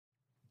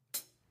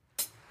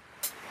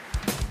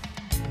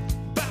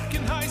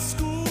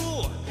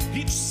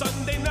Each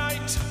Sunday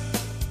night,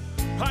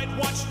 I'd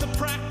watch the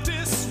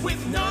practice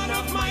with none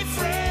of my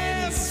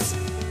friends.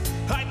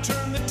 I'd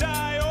turn the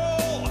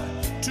dial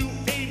to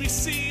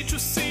ABC to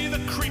see the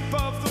creep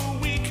of the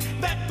week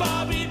that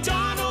Bobby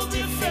Donald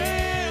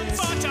defends.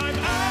 But I'm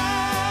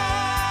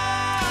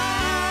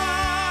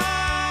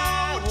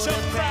out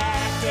of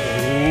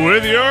practice.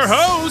 With your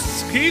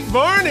hosts, Keith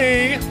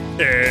Varney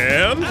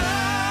and...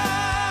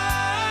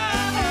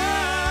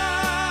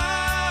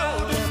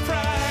 Out of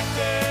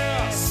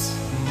practice.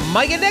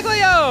 Mike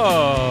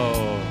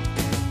Indeglio!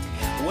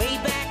 Way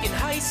back in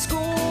high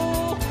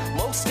school,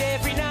 most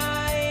every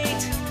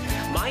night,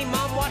 my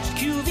mom watched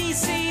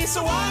QVC,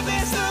 so I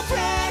missed the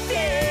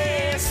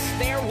practice.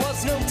 There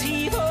was no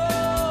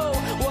TiVo,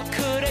 what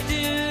could I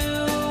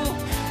do?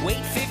 Wait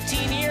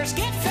 15 years,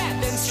 get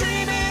fat, then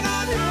stream it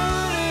on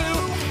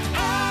Hulu.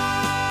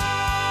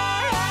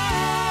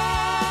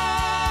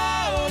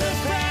 Out of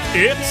practice.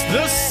 It's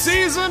the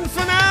season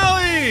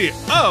finale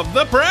of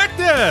The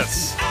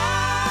Practice!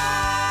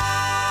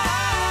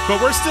 But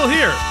we're still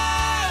here.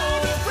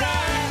 Out of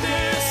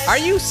practice. Are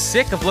you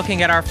sick of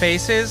looking at our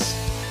faces?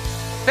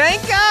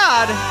 Thank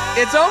God!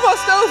 It's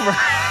almost over!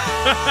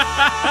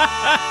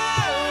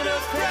 Out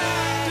of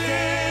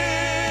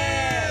practice.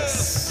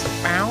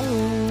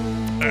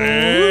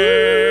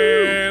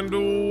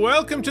 And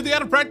welcome to the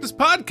Out of Practice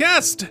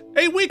Podcast,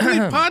 a weekly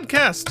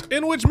podcast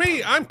in which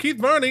I'm Keith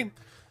Varney,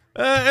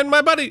 and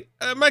my buddy,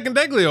 Mike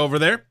Indeglio over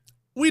there,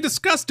 we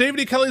discuss David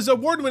E. Kelley's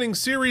award-winning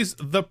series,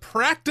 The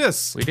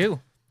Practice. We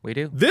do.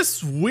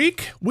 This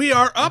week, we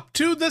are up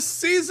to the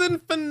season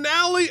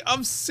finale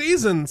of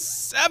season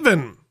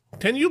 7.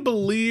 Can you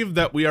believe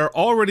that we are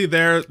already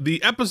there?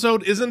 The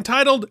episode is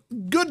entitled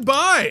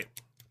Goodbye.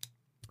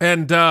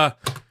 And, but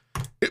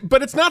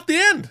it's not the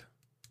end,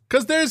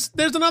 because there's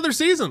another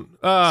season.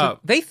 So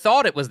they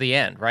thought it was the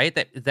end, right?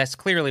 That's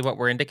clearly what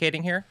we're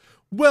indicating here.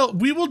 Well,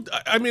 we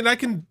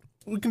can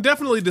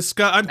definitely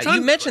discuss.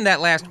 You mentioned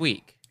that last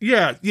week.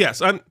 Yeah,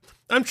 yes.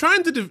 I'm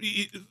trying to,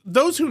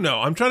 those who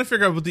know, I'm trying to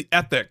figure out what the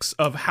ethics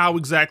of how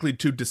exactly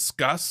to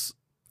discuss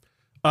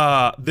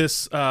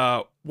this,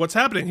 what's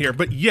happening here.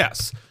 But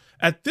yes,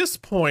 at this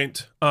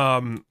point,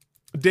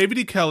 David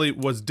E. Kelley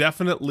was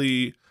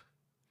definitely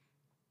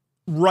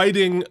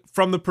writing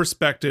from the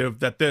perspective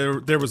that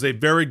there was a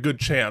very good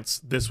chance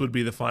this would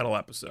be the final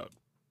episode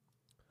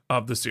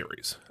of the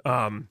series.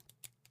 And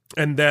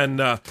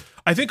then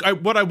I think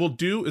what I will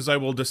do is I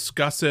will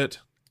discuss it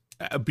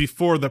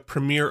before the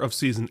premiere of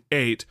season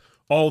 8,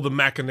 all the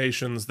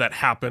machinations that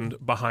happened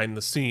behind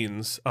the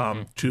scenes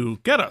to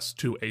get us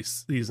to a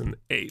season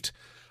 8.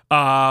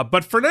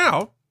 But for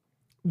now,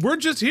 we're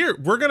just here.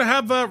 We're gonna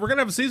have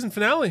a season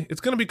finale.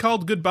 It's gonna be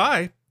called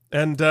Goodbye,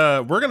 and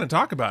we're gonna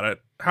talk about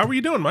it. How are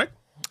you doing, Mike?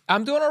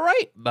 I'm doing all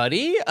right,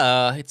 buddy.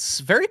 It's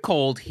very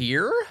cold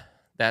here.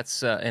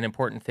 That's an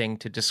important thing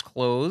to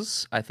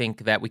disclose. I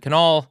think that we can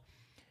all...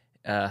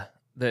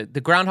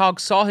 The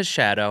groundhog saw his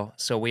shadow,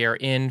 so we are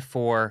in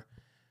for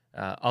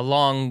a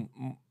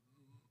long,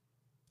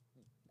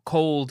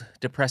 cold,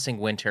 depressing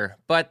winter.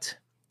 But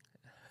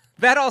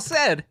that all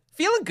said,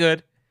 feeling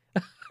good.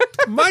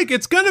 Mike,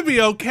 it's gonna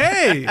be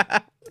okay.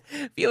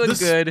 Feeling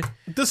good.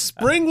 The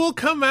spring will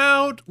come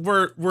out.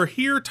 We're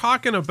here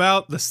talking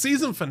about the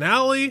season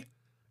finale.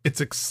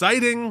 It's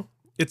exciting.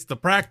 It's The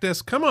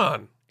Practice. Come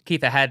on.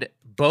 Keith, I had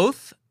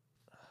both...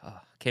 I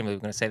can't believe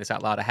I'm going to say this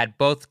out loud. I had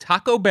both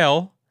Taco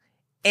Bell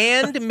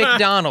and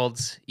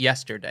McDonald's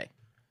yesterday.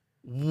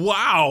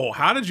 Wow.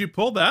 How did you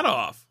pull that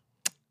off?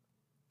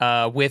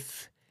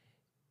 With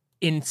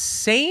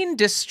insane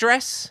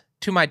distress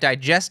to my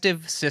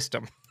digestive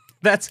system.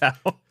 That's how.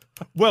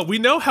 Well, we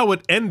know how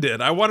it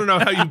ended. I want to know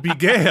how you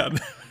began.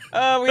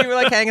 We were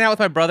like hanging out with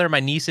my brother and my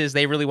nieces.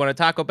 They really wanted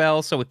Taco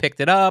Bell, so we picked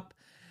it up.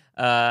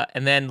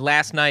 And then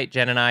last night,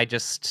 Jen and I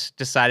just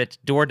decided to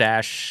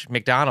DoorDash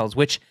McDonald's,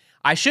 which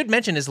I should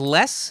mention is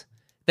less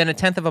than a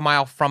 1/10 of a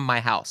mile from my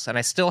house. And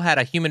I still had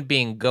a human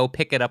being go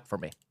pick it up for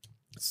me.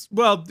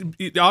 Well,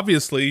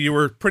 obviously, you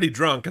were pretty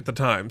drunk at the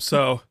time,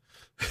 so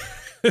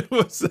it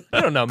was... You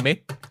don't know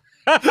me.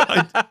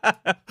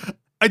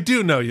 I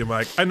do know you,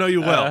 Mike. I know you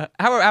well.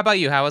 How about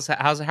you? How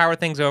are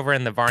things over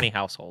in the Varney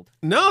household?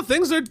 No,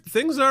 things are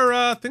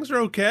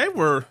okay.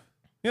 We're,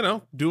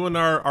 doing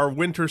our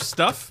winter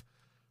stuff,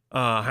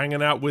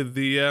 hanging out with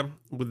the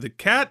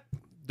cat.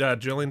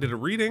 Jillian did a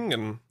reading,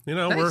 and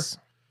Nice.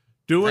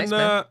 we're Nice,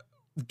 man.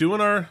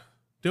 doing our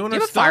Do you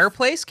stuff. have a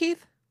fireplace,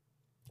 Keith?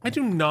 I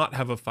do not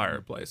have a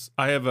fireplace.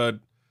 I have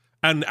an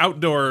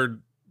outdoor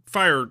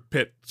fire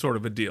pit sort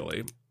of a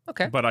dealie.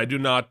 Okay. But I do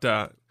not.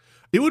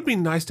 It would be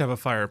nice to have a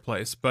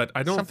fireplace, but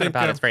I don't Something think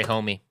about it's very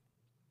homey.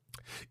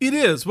 It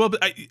is. Well,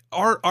 but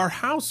our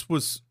house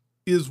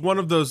is one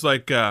of those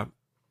like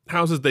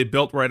houses they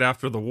built right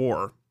after the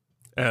war,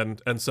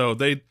 and so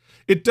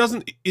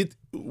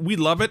we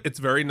love it. It's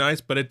very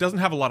nice, but it doesn't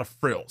have a lot of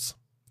frills.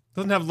 It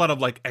doesn't have a lot of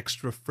like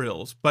extra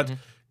frills. But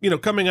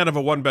coming out of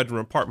a 1-bedroom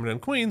apartment in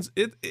Queens,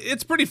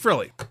 it's pretty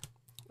frilly,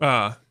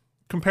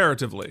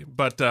 comparatively.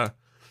 But I'd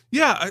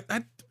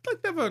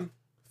like to have a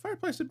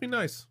fireplace. It'd be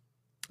nice.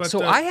 But,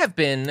 So I have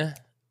been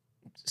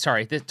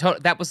sorry,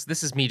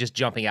 this is me just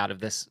jumping out of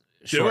this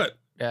short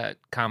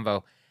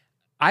convo.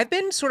 I've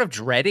been sort of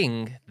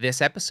dreading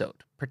this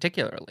episode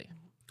particularly.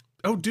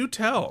 Oh, do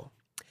tell.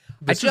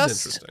 This is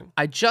interesting.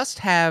 I just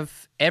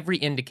have every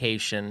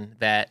indication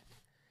that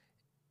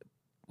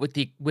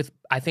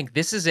I think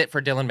this is it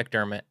for Dylan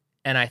McDermott,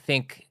 and I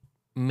think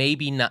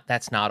maybe not.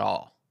 That's not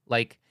all.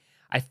 Like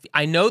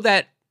I know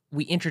that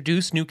we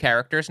introduce new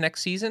characters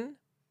next season.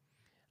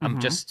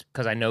 Just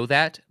because I know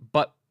that,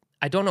 but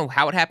I don't know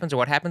how it happens or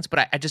what happens.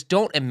 But I just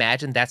don't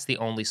imagine that's the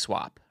only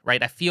swap,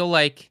 right? I feel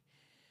like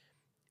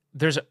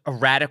there's a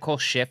radical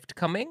shift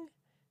coming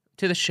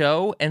to the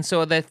show, and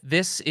so that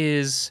this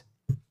is.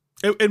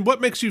 And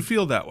what makes you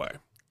feel that way?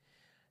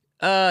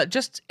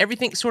 Just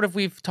everything sort of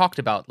we've talked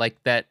about,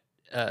 like that.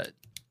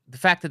 The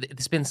fact that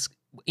it's been,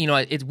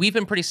 we've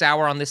been pretty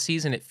sour on this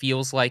season. It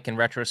feels like, in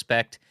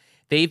retrospect,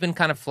 they've been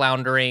kind of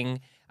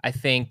floundering. I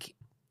think,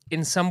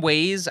 in some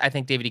ways, I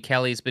think David E.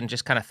 Kelley's been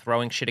just kind of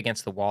throwing shit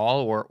against the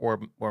wall, or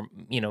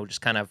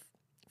just kind of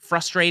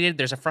frustrated.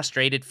 There's a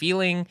frustrated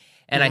feeling,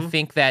 and I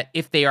think that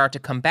if they are to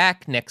come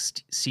back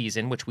next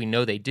season, which we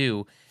know they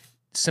do,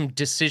 some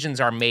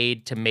decisions are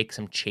made to make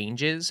some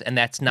changes, and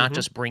that's not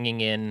just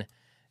bringing in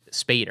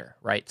Spader,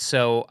 right?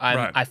 So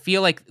I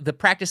feel like the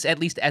practice, at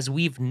least as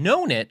we've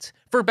known it,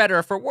 for better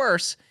or for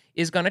worse,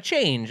 is going to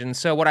change. And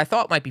so what I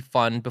thought might be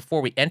fun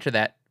before we enter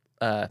that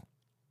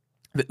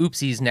the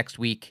oopsies next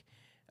week,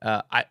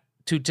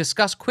 to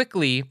discuss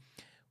quickly,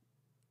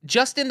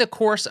 just in the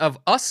course of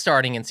us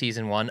starting in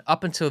season 1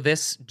 up until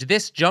this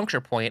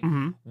juncture point,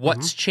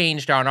 what's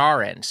changed on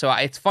our end. So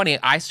it's funny,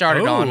 I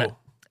started on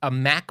a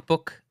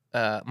MacBook,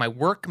 my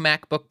work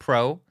MacBook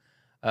Pro,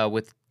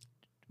 with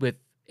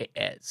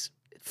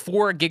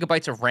 4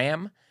 gigabytes of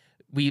RAM.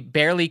 We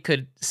barely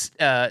could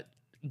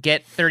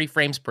get 30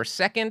 frames per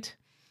second.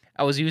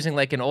 I was using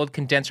like an old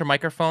condenser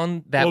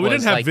microphone that we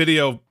didn't have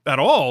video at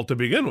all to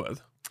begin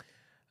with.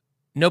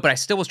 No, but I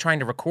still was trying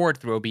to record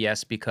through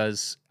OBS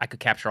because I could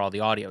capture all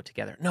the audio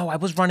together. No, I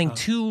was running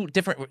 2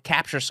 different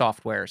capture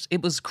softwares.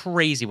 It was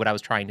crazy what I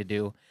was trying to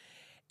do.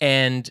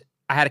 And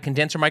I had a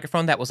condenser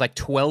microphone that was like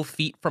 12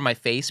 feet from my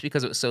face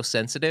because it was so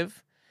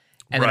sensitive.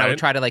 And then I would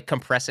try to like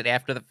compress it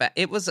after the fact.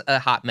 It was a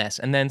hot mess.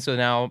 And then so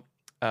now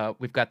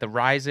we've got the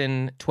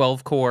Ryzen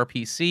 12-core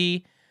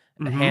PC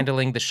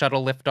handling the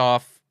shuttle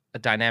liftoff, a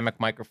dynamic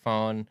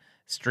microphone,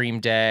 Stream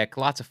Deck,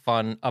 lots of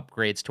fun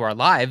upgrades to our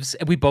lives.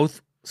 And we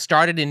both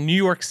started in New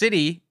York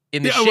City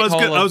in the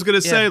shithole. I was going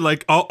to say,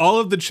 like, all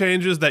of the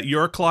changes that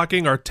you're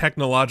clocking are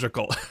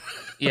technological.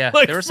 Yeah,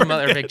 like, there were some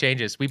other big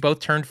changes. We both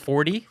turned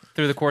 40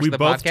 through the course of the podcast.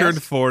 We both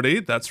turned 40.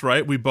 That's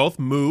right. We both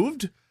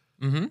moved.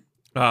 We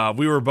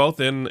were both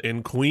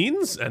in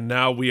Queens, and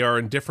now we are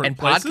in different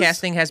places. And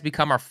podcasting has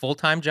become our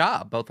full-time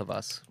job, both of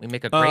us. We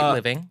make a great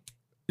living.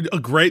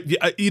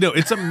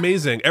 It's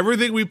amazing.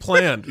 Everything we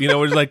planned,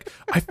 it's like,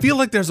 I feel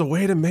like there's a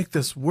way to make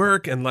this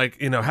work and like,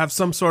 have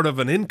some sort of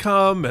an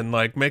income and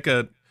like make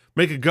a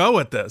go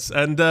at this.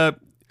 And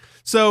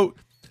so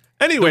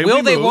anyway,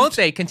 will they, won't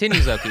they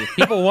continues, Oki.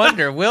 People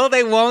wonder, will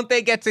they, won't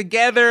they get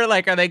together?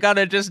 Like, are they going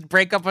to just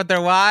break up with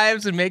their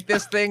wives and make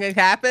this thing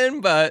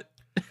happen? But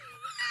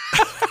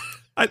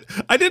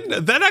I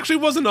didn't. That actually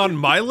wasn't on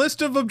my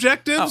list of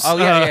objectives.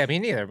 Yeah, me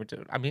neither.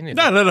 I mean,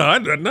 no, I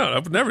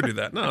would never do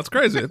that. No, it's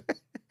crazy.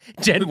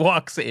 Jen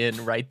walks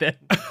in right then.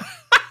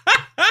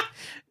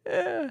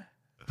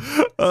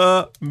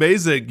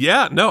 Amazing.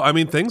 Yeah. No, I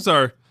mean things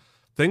are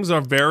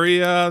very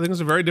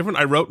different.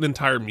 I wrote an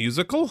entire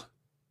musical.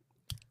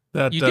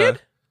 That you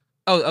did?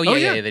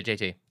 Yeah, the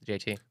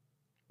JT.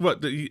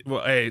 What?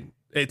 Hey,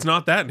 it's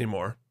not that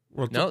anymore.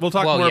 We'll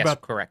talk more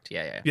about. Correct.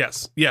 Yeah.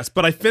 Yes.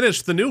 But I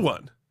finished the new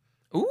one.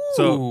 Ooh.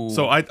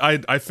 So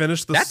I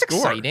finished the That's score.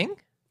 Exciting.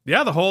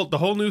 Yeah, the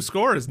whole new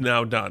score is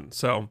now done.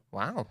 So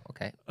wow,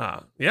 okay.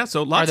 Yeah,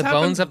 so lots are the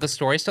bones of the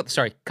story still?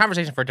 Sorry,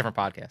 conversation for a different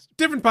podcast.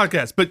 Different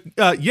podcast, but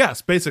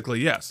yes, basically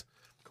yes.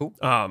 Cool.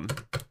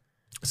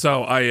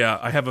 So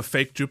I have a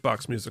fake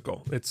jukebox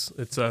musical. It's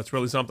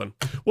really something.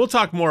 We'll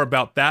talk more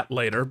about that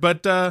later.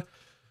 But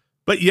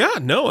yeah,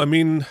 no, I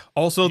mean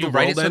also Did the you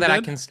write world it so ended.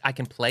 that I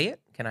can play it.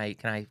 Can I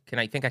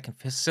think I can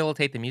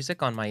facilitate the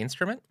music on my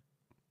instrument?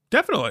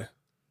 Definitely.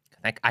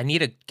 I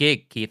need a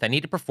gig, Keith. I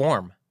need to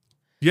perform.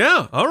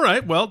 Yeah. All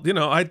right. Well,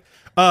 the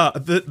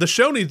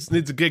show needs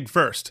a gig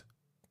first.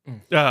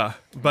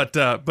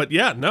 But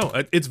yeah, no,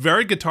 it's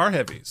very guitar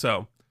heavy.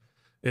 So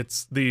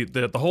it's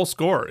the whole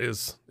score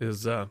is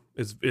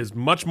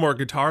much more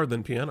guitar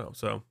than piano.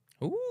 So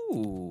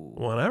ooh,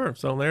 whatever.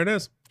 So there it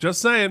is.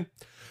 Just saying.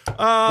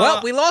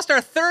 Well, we lost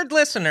our 3rd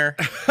listener.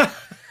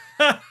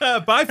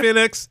 Bye,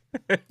 Phoenix.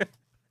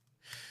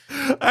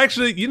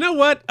 Actually, you know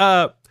what?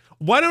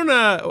 Why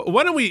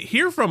don't we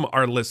hear from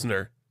our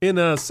listener in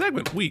a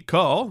segment we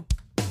call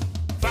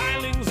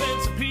Filings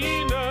and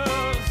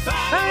Subpoenas.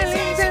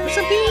 Filings and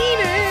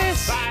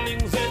subpoenas.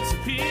 Filings and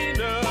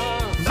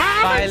Subpoenas.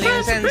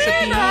 Filings and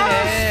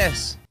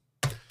subpoenas.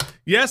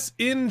 Yes,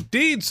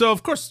 indeed. So,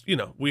 of course,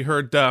 we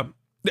heard, I'm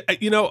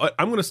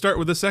going to start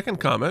with the second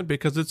comment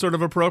because it's sort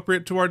of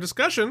appropriate to our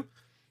discussion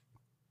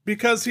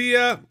because he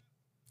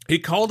he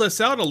called us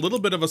out, a little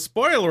bit of a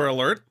spoiler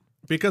alert,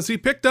 because he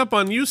picked up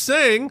on you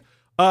saying,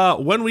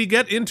 when we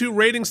get into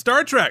rating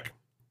Star Trek.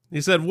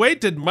 He said, wait,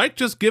 did Mike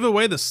just give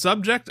away the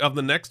subject of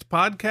the next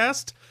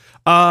podcast?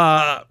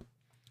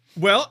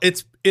 Well,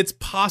 it's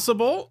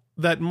possible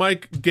that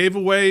Mike gave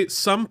away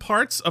some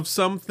parts of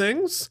some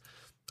things.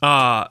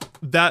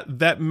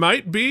 That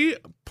might be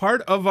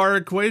part of our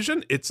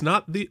equation. It's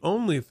not the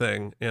only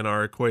thing in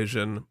our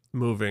equation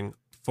moving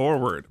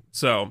forward.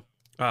 So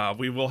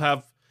we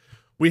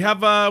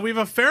have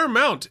a fair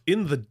amount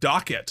in the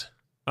docket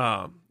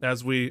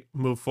as we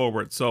move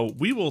forward. So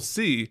we will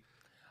see.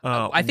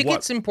 I think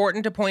it's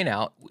important to point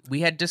out,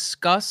 we had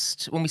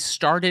discussed when we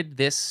started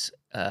this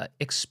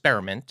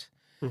experiment.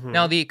 Mm-hmm.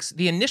 Now, the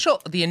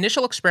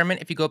initial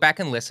experiment, if you go back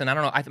and listen, I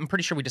don't know, I'm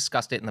pretty sure we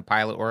discussed it in the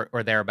pilot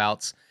or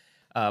thereabouts,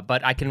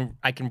 but I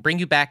can bring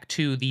you back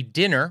to the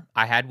dinner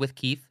I had with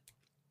Keith,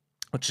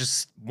 which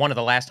is one of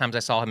the last times I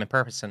saw him in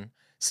person.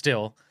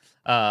 Still,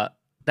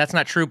 that's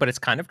not true, but it's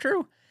kind of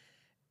true.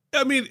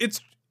 I mean,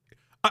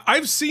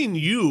 I've seen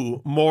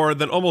you more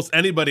than almost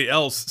anybody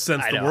else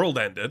since the world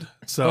ended.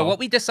 So well, what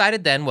we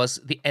decided then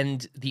was the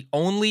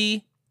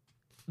only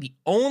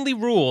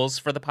rules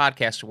for the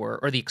podcast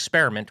or the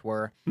experiment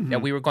were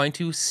that we were going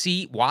to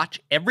watch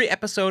every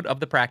episode of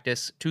The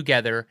Practice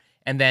together,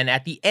 and then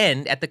at the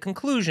end, at the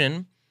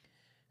conclusion,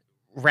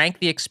 rank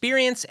the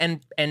experience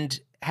and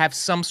have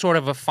some sort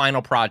of a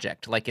final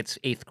project, like it's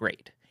 8th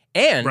grade.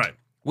 And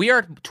we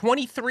are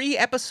 23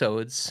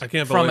 episodes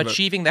from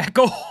achieving that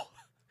goal.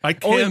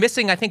 Only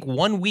missing, I think,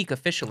 1 week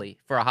officially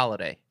for a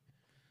holiday.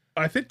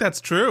 I think that's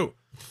true.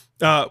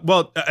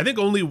 Well, I think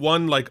only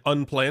one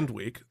unplanned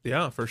week.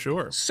 Yeah, for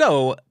sure.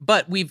 So,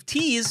 but we've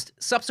teased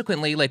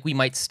subsequently, we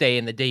might stay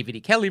in the David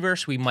E. Kelly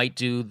verse. We might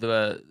do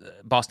the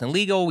Boston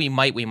Legal. We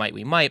might.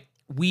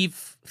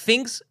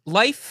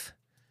 Life,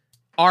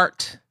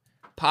 art,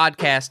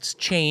 podcasts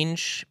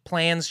change,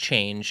 plans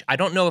change. I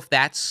don't know if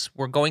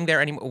we're going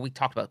there anymore. We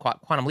talked about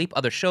Quantum Leap,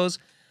 other shows.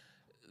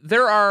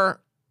 There are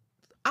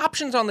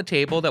options on the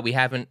table that we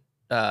haven't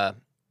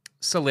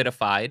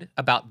solidified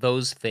about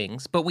those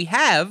things, but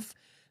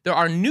there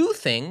are new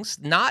things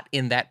not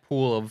in that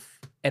pool of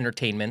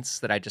entertainments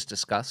that I just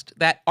discussed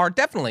that are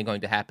definitely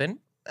going to happen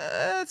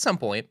at some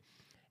point.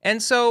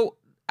 And so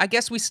I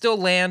guess we still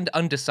land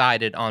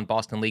undecided on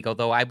Boston Legal,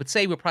 though I would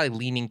say we're probably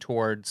leaning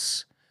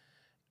towards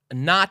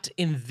not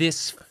in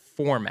this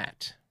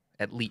format,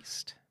 at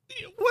least.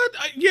 What?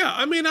 Yeah,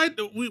 I mean,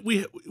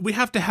 we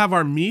have to have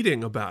our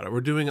meeting about it.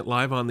 We're doing it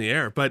live on the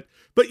air, but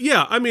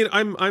yeah, I mean,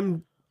 let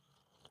me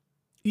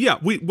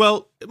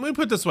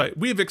put it this way: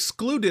 we've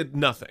excluded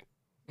nothing.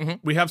 Mm-hmm.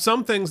 We have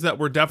some things that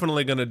we're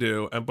definitely going to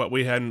do, but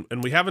we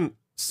haven't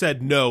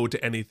said no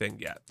to anything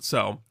yet.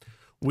 So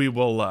we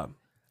will have.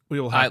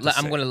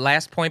 I'm going to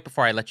last point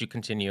before I let you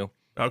continue.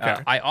 Okay.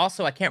 I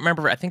can't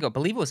remember. I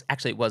believe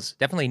it was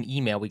definitely an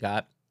email we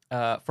got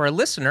for a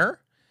listener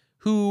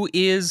who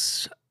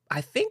is, I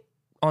think,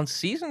 on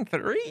season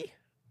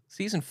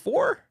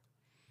 4.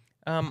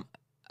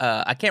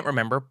 I can't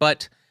remember,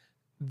 but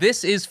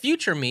this is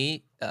future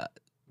me.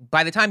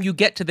 By the time you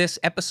get to this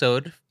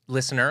episode,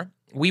 listener,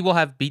 we will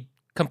have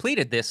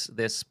completed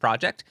this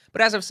project.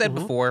 But as I've said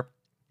before,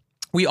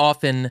 we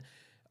often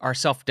are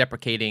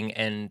self-deprecating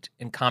and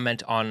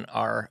comment on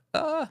our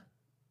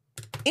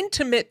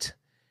intimate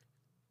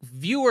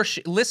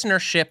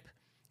listenership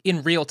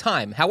in real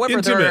time.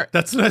 However,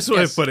 that's a nice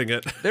way of putting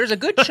it. There's a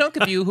good chunk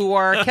of you who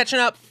are catching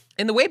up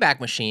in the Wayback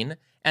Machine,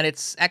 and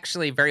it's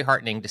actually very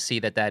heartening to see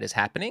that is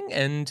happening.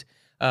 And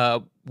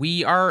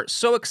we are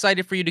so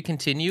excited for you to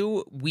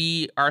continue.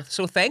 We are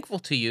so thankful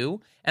to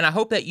you, and I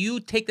hope that you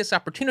take this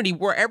opportunity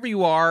wherever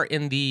you are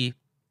in the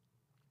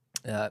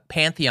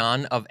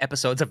pantheon of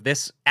episodes of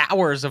this,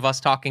 hours of us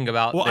talking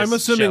about. Well, I'm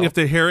assuming if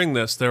they're hearing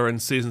this, they're in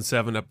season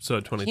 7,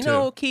 episode 22. You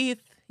know,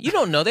 Keith, you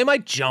don't know. They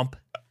might jump.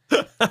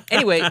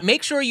 Anyway,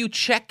 make sure you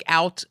check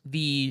out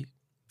the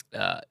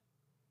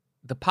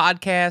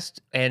podcast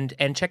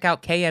and check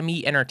out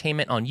KME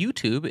Entertainment on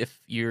YouTube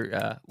if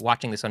you're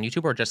watching this on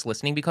YouTube or just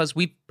listening, because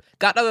we've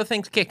got other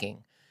things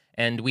kicking,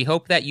 and we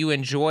hope that you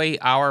enjoy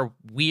our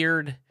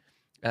weird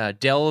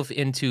delve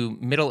into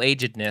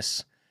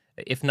middle-agedness,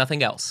 if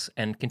nothing else,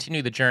 and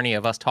continue the journey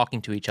of us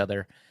talking to each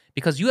other,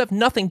 because you have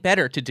nothing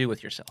better to do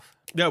with yourself.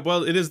 Yeah,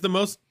 well, it is the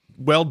most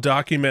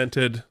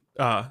well-documented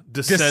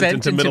descent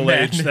into middle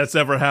age that's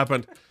ever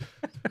happened.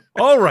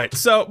 All right,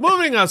 so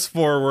moving us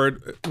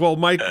forward, well,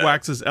 Mike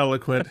waxes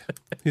eloquent.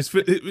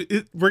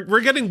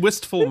 We're getting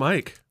wistful,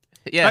 Mike.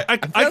 Yeah, I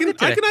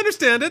can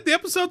understand it. The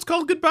episode's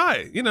called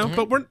Goodbye,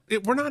 but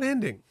we're not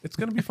ending. It's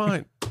gonna be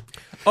fine.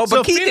 Oh, but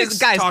so Keith Phoenix is,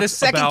 guys, the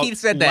second Keith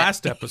said that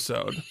last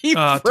episode, he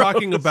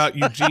talking about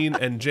Eugene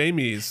and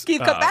Jamie's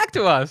Keith, come back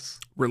to us.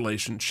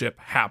 Relationship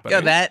happening.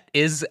 Yeah, that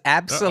is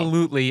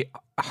absolutely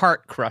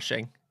heart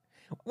crushing.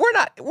 We're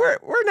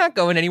not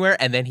going anywhere.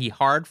 And then he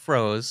hard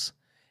froze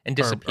and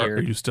disappeared.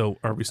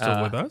 Are we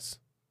still with us?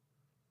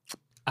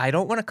 I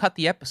don't want to cut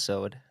the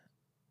episode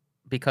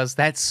because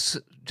that's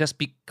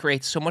just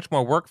creates so much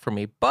more work for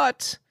me.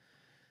 But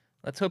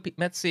Let's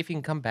see if he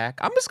can come back.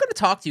 I'm just going to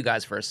talk to you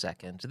guys for a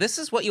second. This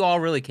is what you all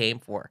really came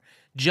for.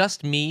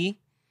 Just me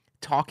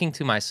talking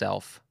to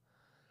myself.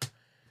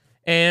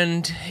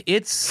 And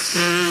it's,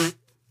 I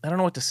don't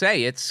know what to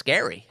say. It's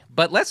scary.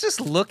 But let's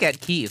just look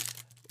at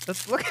Keith.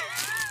 Let's look.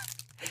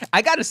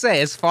 I got to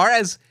say, as far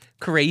as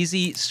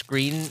crazy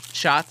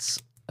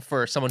screenshots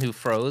for someone who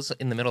froze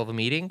in the middle of a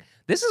meeting,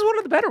 this is one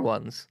of the better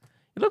ones.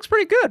 It looks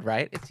pretty good,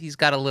 right? He's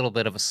got a little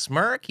bit of a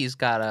smirk. He's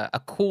got a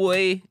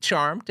coy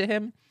charm to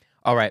him.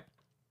 All right.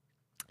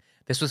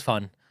 This was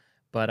fun,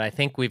 but I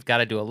think we've got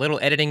to do a little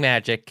editing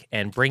magic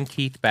and bring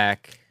Keith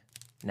back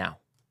now.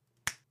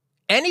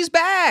 And he's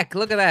back.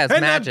 Look at that. It's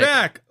Hey, magic. not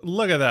back.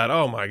 Look at that.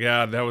 Oh my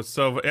God. That was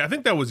so, I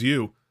think that was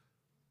you.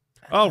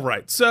 All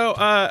right.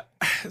 So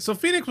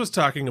Phoenix was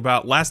talking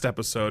about last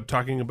episode,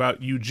 talking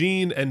about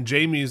Eugene and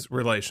Jamie's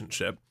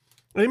relationship.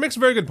 And he makes a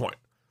very good point.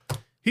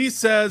 He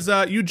says,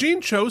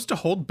 Eugene chose to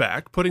hold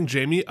back, putting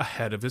Jamie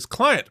ahead of his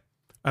client.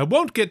 I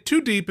won't get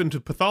too deep into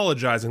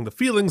pathologizing the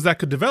feelings that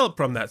could develop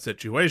from that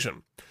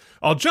situation.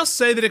 I'll just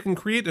say that it can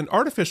create an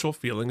artificial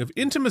feeling of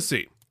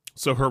intimacy.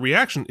 So her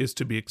reaction is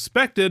to be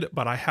expected,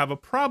 but I have a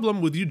problem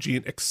with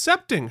Eugene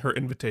accepting her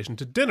invitation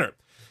to dinner.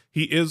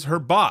 He is her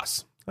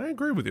boss. I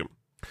agree with you.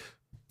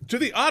 To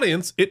the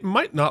audience, it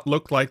might not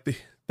look like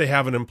they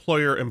have an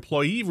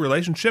employer-employee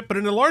relationship, but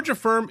in a larger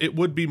firm, it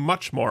would be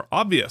much more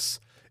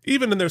obvious.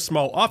 Even in their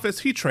small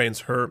office, he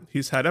trains her.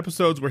 He's had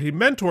episodes where he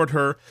mentored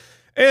her,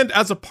 and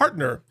as a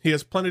partner, he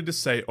has plenty to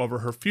say over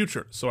her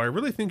future. So I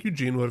really think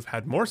Eugene would have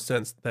had more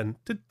sense than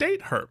to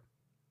date her.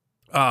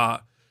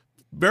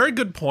 Very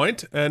good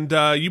point. And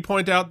you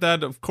point out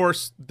that, of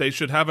course, they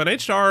should have an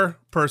HR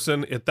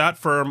person at that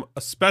firm,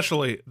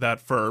 especially that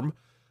firm.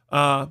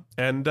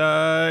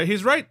 And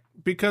he's right,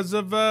 because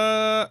of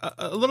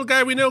a little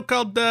guy we know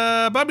called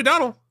Bobby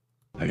Donnell.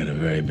 I got a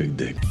very big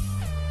dick.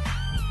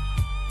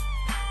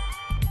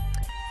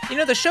 You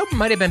know, the show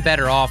might have been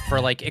better off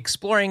for like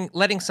exploring,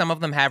 letting some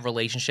of them have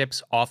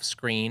relationships off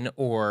screen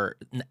or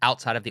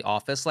outside of the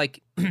office.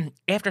 Like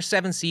after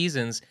 7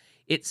 seasons,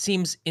 it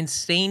seems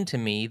insane to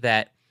me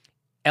that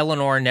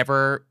Eleanor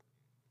never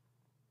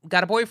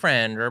got a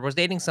boyfriend or was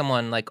dating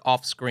someone like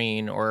off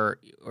screen or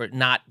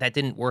not, that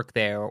didn't work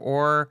there,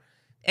 or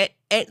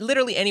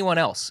literally anyone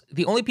else.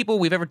 The only people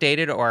we've ever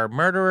dated are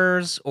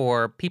murderers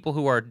or people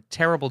who are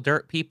terrible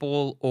dirt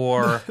people,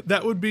 or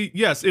That would be,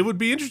 yes, it would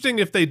be interesting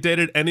if they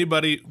dated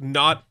anybody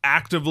not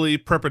actively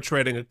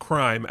perpetrating a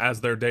crime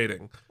as they're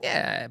dating.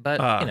 yeah,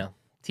 but you know,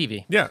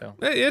 TV. Yeah. So.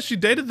 Yeah, she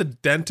dated the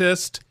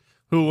dentist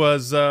who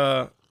was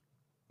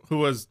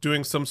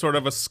doing some sort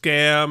of a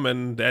scam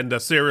and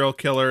a serial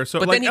killer. So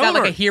But like then he got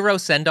Eleanor, like a hero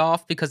send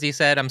off because he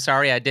said, "I'm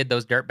sorry, I did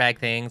those dirtbag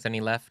things," and he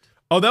left.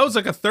 oh, that was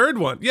like a third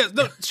one. Yeah,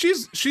 no,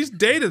 she's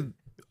dated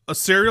a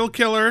serial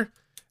killer,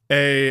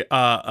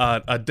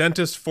 a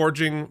dentist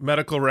forging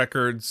medical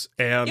records,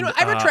 and You know,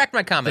 I retract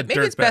my comment. the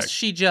Maybe it's best dirtbag.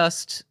 she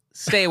just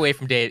stay away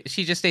from date.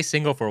 She just stay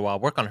single for a while.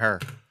 Work on her.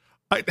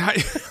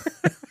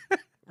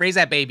 Raise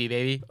that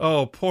baby.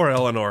 Oh, poor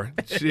Eleanor.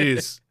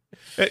 Jeez.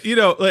 You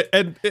know, like,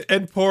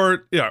 and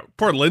poor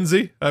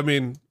Lindsay. I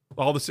mean,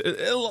 all this,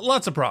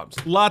 lots of problems.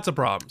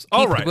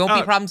 All right. There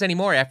won't be problems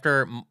anymore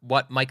after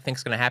what Mike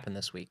thinks going to happen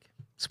this week.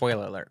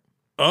 Spoiler alert.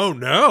 Oh,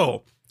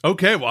 no.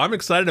 Okay, well, I'm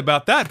excited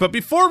about that. But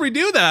before we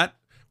do that,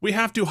 we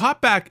have to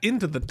hop back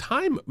into the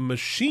time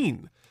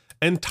machine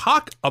and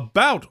talk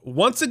about,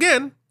 once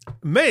again,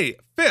 May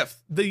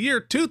 5th, the year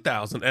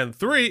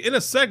 2003, in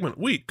a segment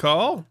we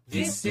call...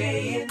 This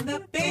day in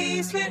the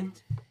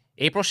basement.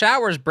 April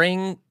showers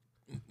bring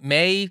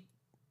May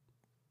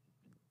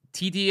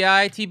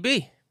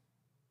TDITB.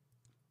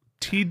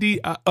 TD.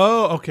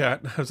 Oh, okay.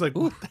 I was like,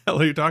 what the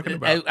hell are you talking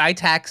about? I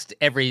taxed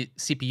every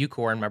CPU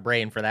core in my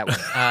brain for that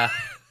one.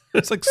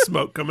 It's like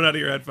smoke coming out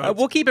of your headphones.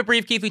 We'll keep it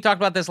brief, Keith. We talked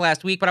about this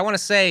last week, but I want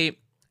to say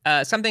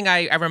something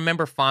I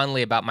remember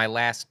fondly about my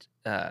last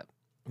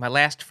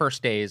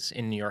first days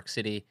in New York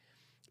City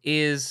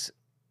is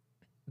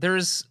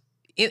there's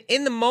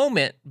in the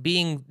moment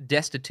being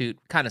destitute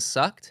kind of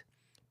sucked,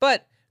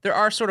 but there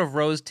are sort of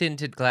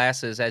rose-tinted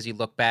glasses as you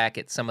look back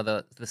at some of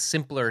the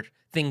simpler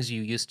things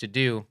you used to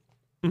do.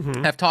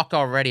 Mhm. I've talked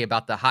already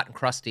about the Hot and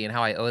Crusty and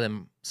how I owe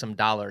them some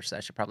dollars.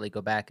 I should probably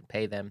go back and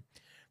pay them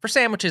for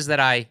sandwiches that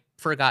I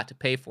forgot to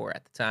pay for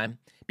at the time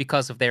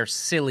because of their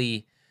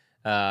silly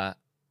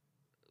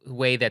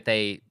way that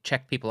they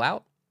checked people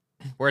out.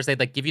 Whereas they'd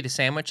like give you the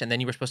sandwich and then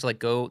you were supposed to like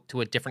go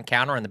to a different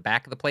counter in the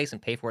back of the place and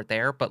pay for it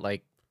there. But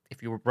like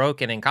if you were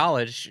broke and in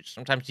college,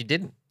 sometimes you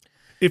didn't.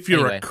 If you're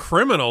Anyway. a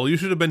criminal, you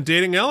should have been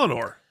dating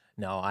Eleanor.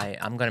 No,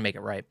 I'm going to make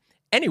it right.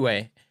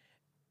 Anyway,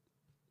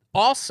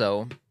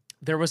 also,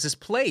 there was this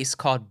place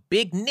called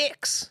Big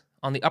Nick's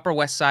on the Upper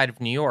West Side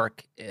of New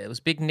York. It was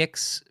Big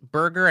Nick's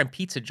burger and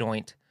pizza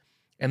joint.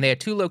 And they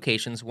had 2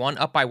 locations, one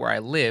up by where I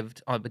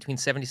lived between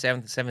 77th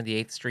and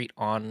 78th Street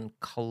on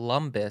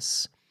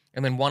Columbus,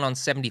 and then one on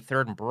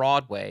 73rd and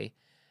Broadway.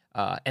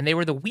 And they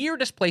were the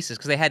weirdest places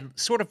because they had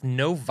sort of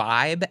no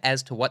vibe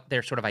as to what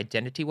their sort of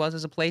identity was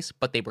as a place,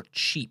 but they were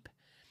cheap.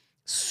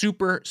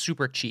 Super,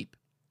 super cheap.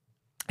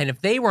 And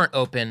if they weren't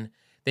open,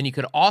 then you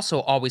could also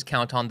always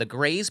count on the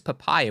Gray's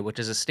Papaya, which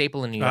is a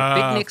staple in New York.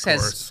 Big Nick's of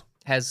course.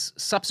 has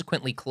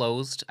subsequently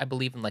closed. I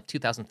believe in like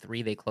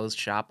 2003 they closed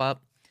shop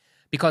up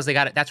because they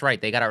got it. That's right,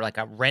 they got like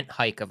a rent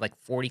hike of like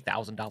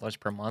 $40,000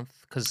 per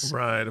month because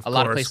Right, of a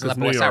lot of course, places 'cause up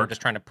New West Side were York.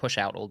 just trying to push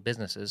out old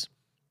businesses.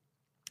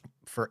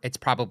 It's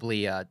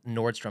probably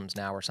Nordstrom's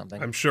now or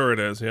something. I'm sure it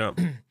is. Yeah.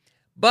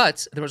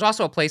 But there was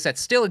also a place that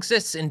still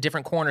exists in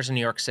different corners in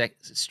New York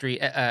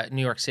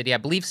New York City. I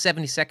believe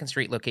 72nd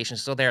Street location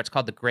is still there. It's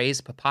called the Gray's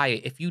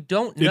Papaya. If you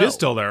don't know, It is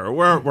still there.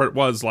 Where it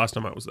was last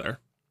time I was there.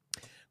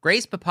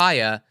 Gray's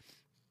Papaya,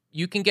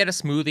 you can get a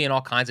smoothie and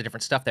all kinds of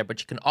different stuff there, but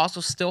you can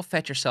also still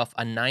fetch yourself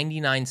a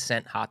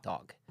 99-cent hot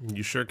dog.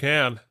 You sure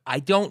can.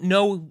 I don't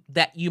know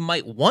that you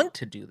might want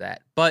to do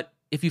that, but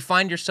if you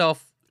find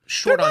yourself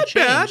short They're on not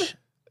change, bad.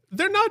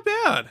 They're not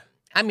bad.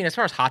 I mean, as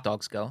far as hot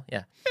dogs go,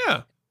 yeah.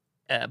 Yeah.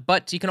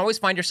 But you can always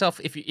find yourself,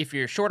 if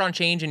you're short on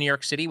change in New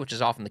York City, which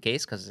is often the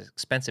case because it's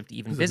expensive to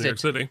even This is New York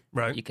visit, City,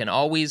 right? you can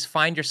always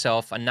find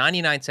yourself a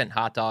 99-cent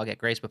hot dog at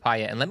Gray's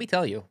Papaya. And let me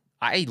tell you,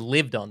 I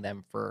lived on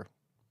them for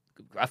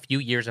a few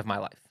years of my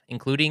life,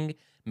 including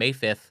May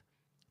 5th,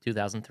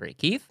 2003.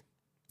 Keith?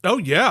 Oh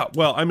yeah.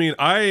 Well, I mean,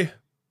 I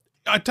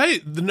tell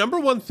you, the number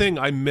one thing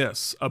I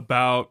miss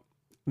about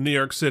New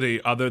York City,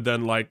 other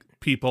than like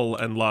people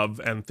and love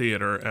and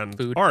theater and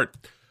Food. art,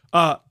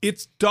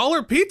 it's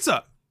dollar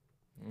pizza.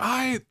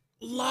 I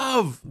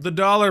love the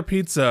dollar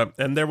pizza,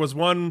 and there was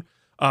one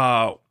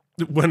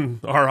when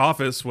our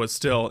office was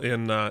still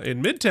in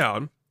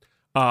Midtown.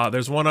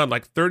 There's one on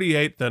like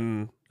 38th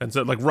and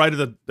so like right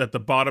at the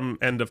bottom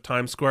end of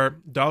Times Square.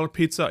 Dollar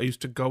Pizza. I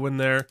used to go in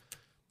there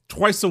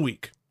twice a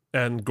week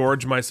and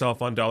gorge myself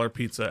on dollar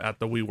pizza at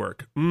the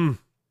WeWork.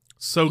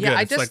 So good. Yeah,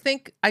 I It's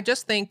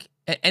just think,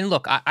 and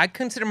look, I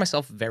consider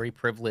myself very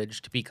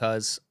privileged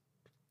because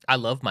I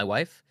love my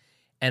wife,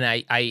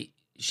 and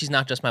she's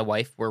not just my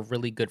wife. We're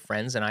really good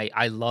friends, and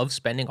I love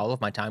spending all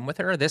of my time with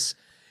her. This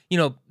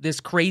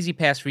crazy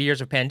past few years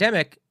of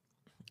pandemic,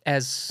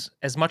 as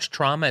much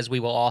trauma as we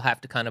will all have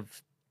to kind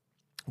of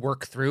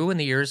work through in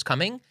the years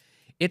coming,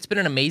 it's been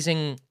an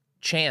amazing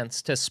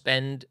chance to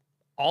spend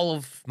all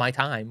of my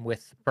time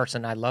with the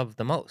person I love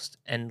the most,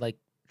 and like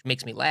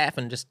makes me laugh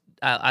and just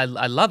I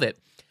love it.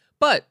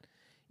 But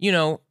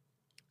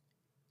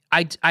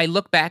I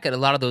look back at a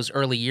lot of those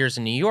early years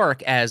in New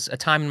York as a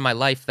time in my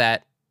life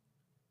that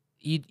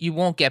you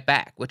won't get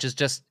back, which is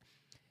just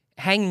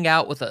hanging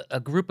out with a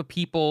group of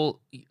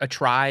people, a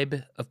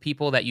tribe of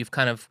people that you've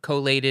kind of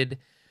collated,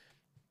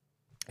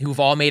 who've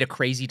all made a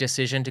crazy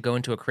decision to go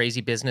into a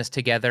crazy business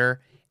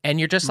together. And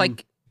you're just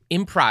like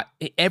improv.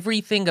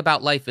 Everything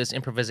about life is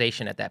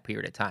improvisation at that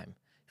period of time,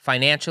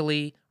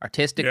 financially,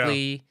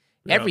 artistically,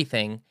 Yeah.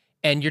 everything.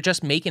 And you're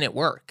just making it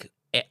work.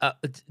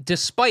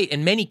 Despite,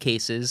 in many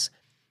cases,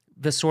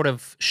 the sort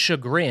of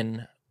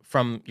chagrin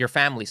from your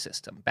family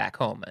system back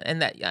home.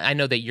 And that I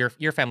know that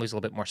your family's a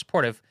little bit more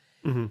supportive.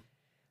 Mm-hmm.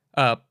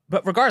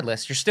 But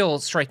regardless, you're still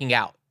striking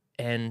out.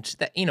 And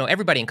that,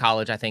 everybody in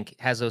college, I think,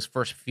 has those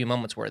first few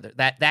moments where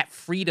that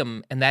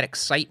freedom and that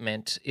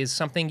excitement is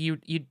something you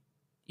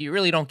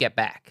really don't get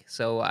back.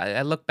 So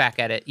I look back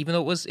at it, even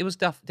though it was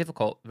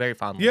difficult, very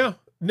fondly. Yeah,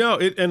 no,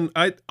 and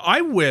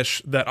I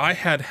wish that I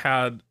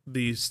had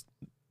the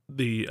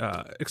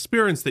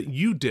experience that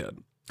you did,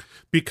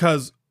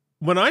 because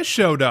when I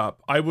showed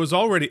up, I was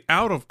already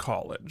out of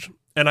college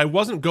and I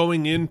wasn't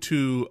going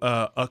into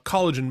a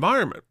college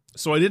environment.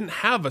 So I didn't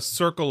have a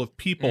circle of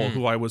people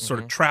who I was sort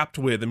of trapped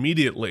with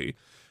immediately,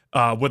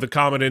 with a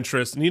common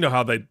interest, and you know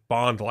how they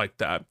bond like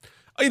that.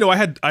 I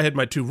had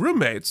my two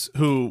roommates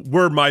who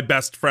were my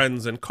best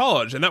friends in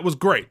college, and that was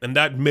great, and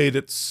that made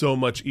it so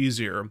much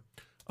easier.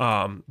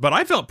 But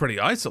I felt pretty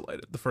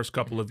isolated the first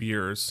couple of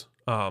years,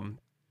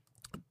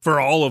 for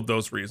all of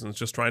those reasons,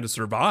 just trying to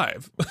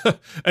survive.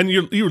 And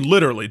you're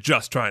literally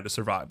just trying to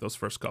survive those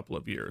first couple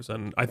of years.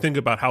 And I think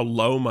about how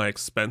low my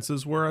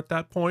expenses were at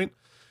that point.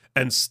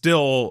 And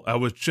still, I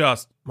was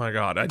just, my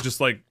God, just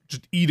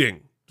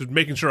eating, just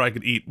making sure I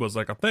could eat was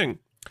like a thing.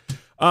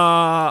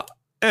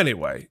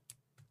 Anyway,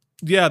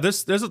 yeah,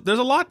 there's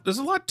a lot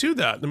to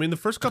that. I mean, the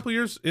first couple of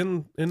years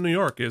in New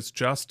York is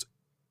just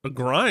a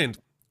grind.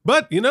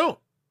 But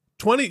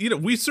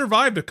we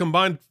survived a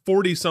combined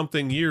 40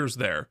 something years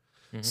there.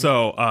 Mm-hmm.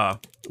 So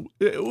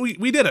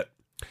we did it.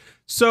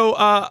 So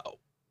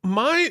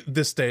my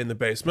This Day in the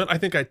Basement, I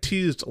think I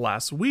teased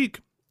last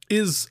week,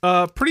 is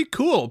pretty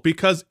cool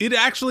because it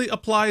actually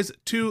applies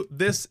to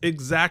this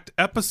exact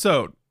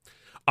episode.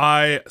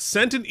 I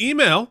sent an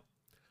email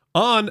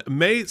on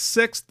May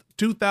 6th,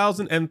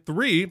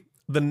 2003,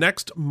 the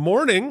next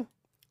morning,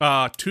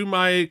 to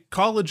my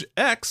college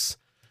ex,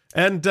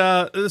 and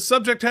the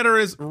subject header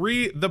is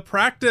the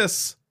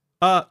practice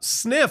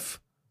sniff.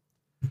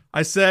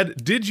 I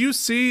said, "Did you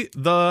see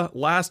the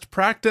last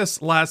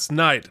practice last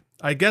night?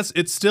 I guess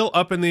it's still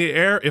up in the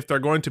air if they're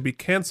going to be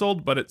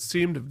canceled, but it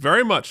seemed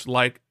very much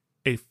like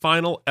a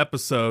final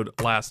episode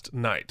last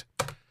night."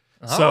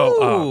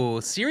 So,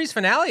 series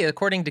finale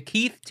according to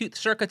Keith,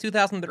 circa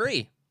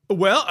 2003.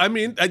 Well, I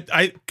mean,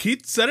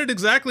 Keith said it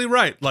exactly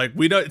right. Like,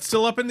 we don't, it's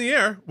still up in the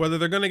air whether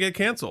they're going to get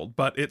canceled,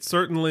 but it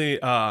certainly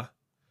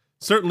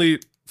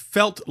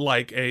felt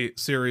like a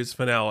series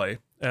finale.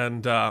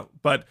 And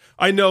but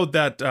I know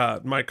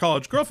that my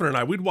college girlfriend and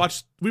I, we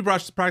watched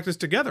the practice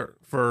together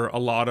for a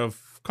lot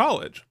of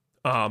college.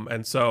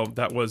 And so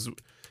that was,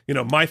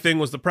 my thing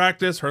was the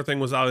practice, her thing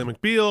was Ally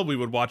McBeal. We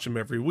would watch him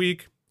every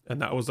week,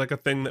 and that was like a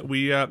thing that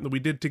we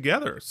did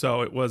together.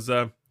 So it was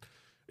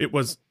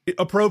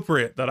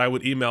appropriate that I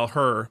would email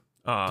her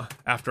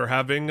after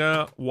having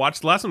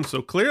watched the last one.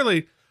 So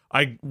clearly,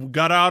 I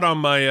got out on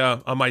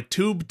my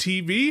tube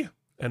TV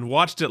and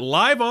watched it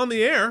live on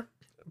the air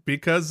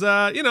because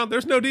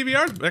there's no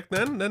DVRs back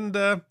then, and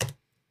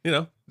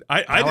now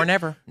or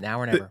never.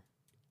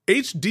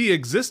 HD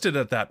existed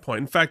at that point.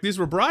 In fact, these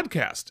were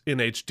broadcast in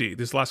HD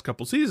these last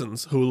couple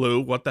seasons.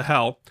 Hulu, what the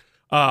hell?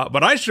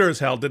 But I sure as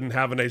hell didn't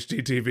have an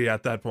HD TV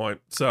at that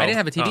point. So I didn't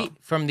have a TV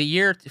from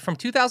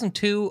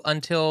 2002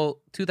 until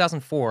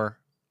 2004.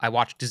 I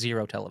watched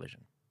zero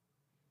television.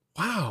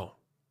 Wow,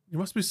 you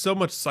must be so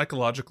much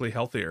psychologically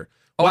healthier.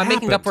 Oh, I'm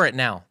making up for it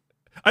now.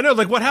 I know.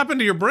 Like, what happened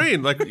to your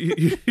brain? Like,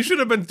 you should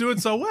have been doing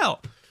so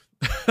well.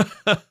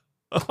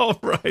 All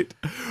right.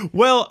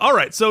 Well, all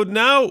right. So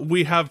now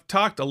we have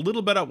talked a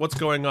little bit about what's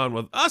going on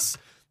with us.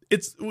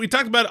 We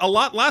talked about it a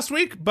lot last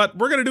week, but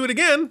we're going to do it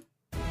again.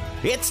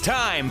 It's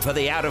time for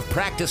the Out of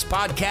Practice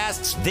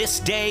Podcast's This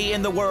Day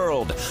in the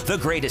World. The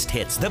greatest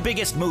hits, the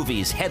biggest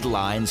movies,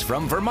 headlines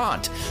from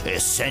Vermont,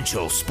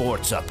 essential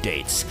sports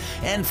updates,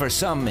 and for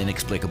some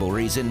inexplicable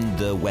reason,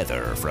 the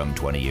weather from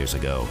 20 years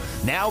ago.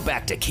 Now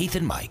back to Keith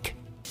and Mike.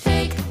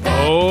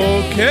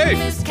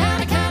 Okay.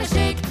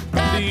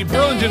 The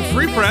Burlington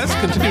Free Press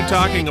continued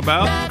talking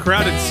about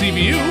crowded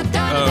CVU.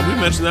 We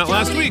mentioned that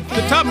last week.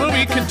 The top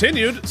movie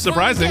continued,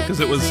 surprising because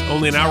it was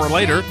only an hour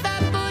later,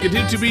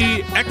 continued to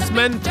be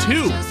X-Men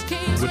 2,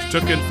 which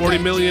took in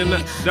 $40 million.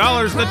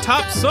 The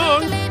top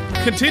song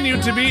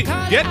continued to be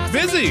Get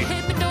Busy.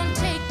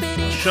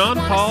 Sean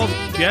Paul's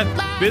Get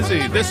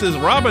Busy. This is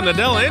Robin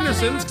Adele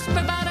Anderson.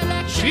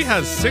 She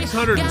has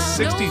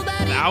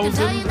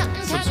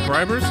 660,000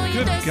 subscribers.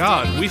 Good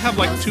God, we have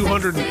like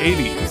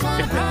 280.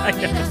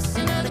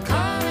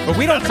 But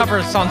we don't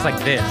cover songs like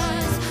this.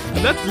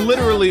 And that's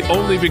literally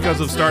only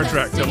because of Star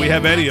Trek that we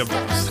have any of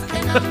those.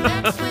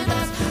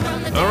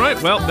 All right,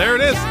 well, there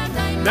it is.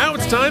 Now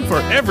it's time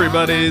for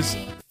everybody's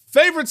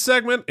favorite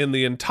segment in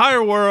the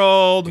entire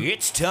world.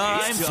 It's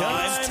time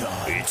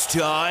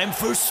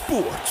for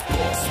sports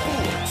ball.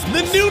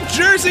 The New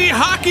Jersey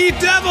Hockey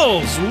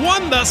Devils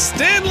won the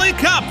Stanley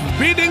Cup,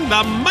 beating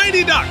the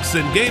Mighty Ducks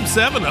in Game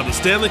 7 of the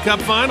Stanley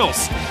Cup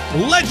Finals.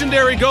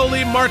 Legendary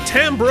goalie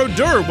Martin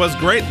Brodeur was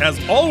great as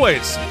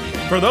always.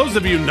 For those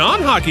of you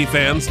non-hockey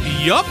fans,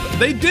 yup,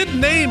 they did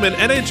name an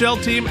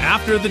NHL team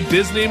after the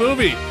Disney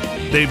movie.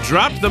 They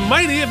dropped the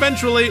Mighty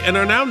eventually and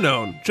are now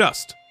known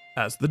just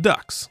as the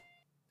Ducks.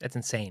 That's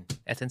insane.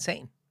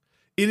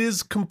 It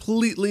is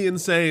completely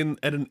insane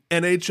that an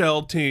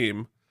NHL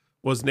team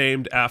was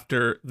named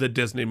after the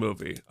Disney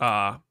movie.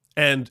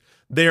 And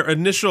their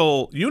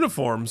initial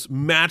uniforms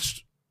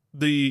matched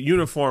the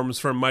uniforms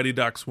from Mighty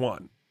Ducks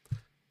 1.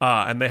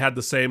 And they had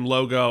the same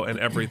logo and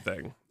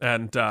everything.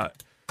 And,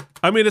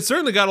 it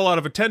certainly got a lot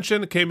of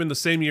attention. It came in the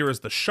same year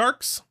as the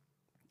Sharks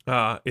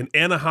in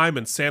Anaheim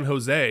and San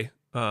Jose.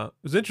 It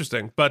was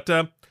interesting. But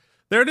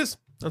there it is.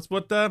 That's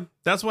what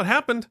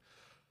happened.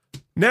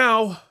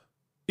 Now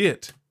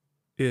it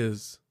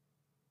is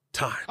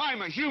time.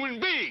 I'm a human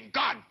being,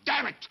 god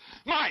damn it!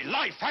 My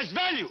life has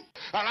value,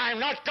 and I'm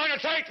not gonna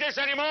take this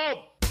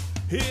anymore!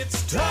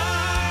 It's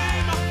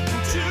time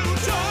to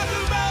talk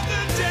about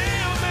the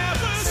damn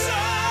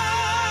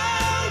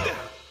episode!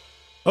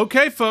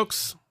 Okay,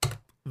 folks.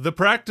 The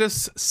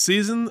Practice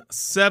Season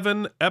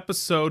 7,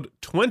 Episode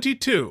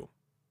 22,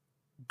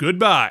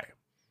 Goodbye,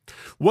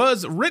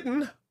 was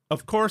written,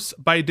 of course,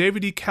 by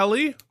David E.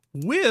 Kelley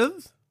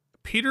with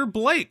Peter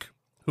Blake,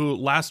 who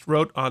last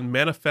wrote on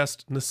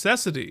Manifest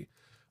Necessity.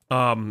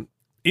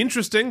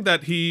 Interesting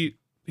that he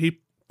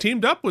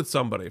teamed up with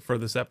somebody for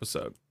this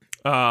episode.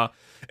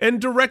 And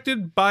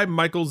directed by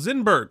Michael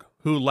Zinberg,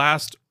 who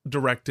last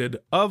directed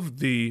Of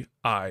Thee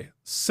I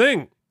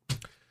Sing.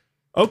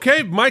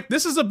 Okay, Mike,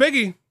 this is a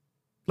biggie.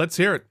 Let's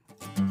hear it.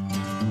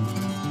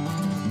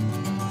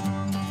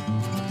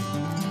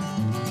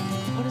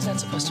 What is that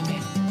supposed to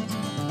mean?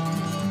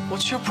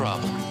 What's your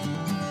problem?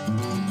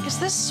 Is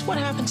this what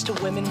happens to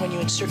women when you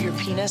insert your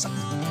penis?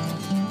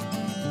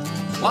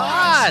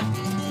 What?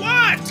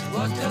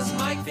 What does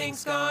Mike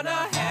think's gonna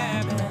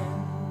happen?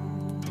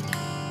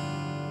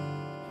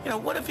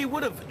 What if he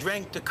would have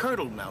drank the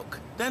curdled milk?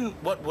 Then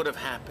what would have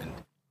happened?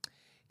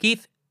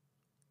 Keith,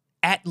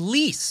 at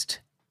least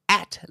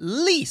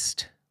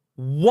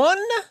one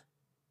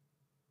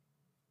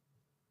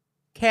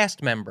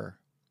cast member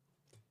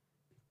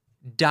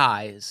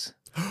dies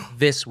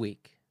this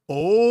week.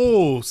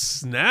 Oh,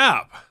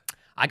 snap.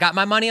 I got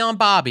my money on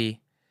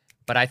Bobby,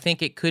 but I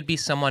think it could be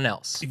someone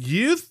else.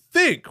 You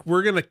think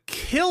we're going to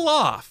kill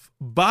off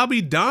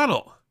Bobby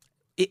Donnell?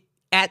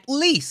 At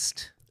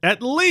least.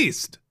 At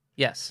least.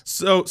 Yes.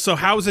 So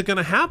how is it going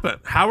to happen?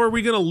 How are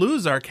we going to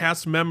lose our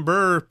cast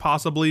member,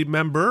 possibly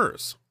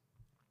members?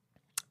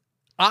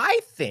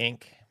 I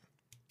think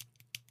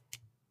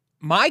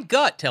my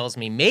gut tells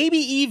me maybe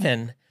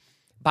even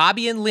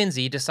Bobby and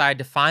Lindsay decide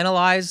to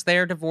finalize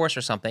their divorce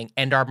or something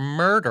and are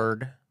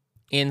murdered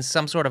in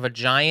some sort of a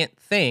giant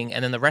thing,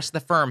 and then the rest of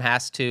the firm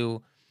has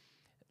to,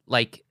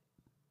 like,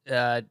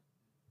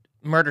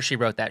 murder she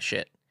wrote that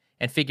shit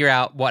and figure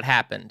out what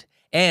happened.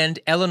 And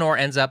Eleanor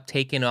ends up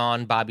taking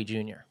on Bobby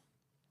Jr.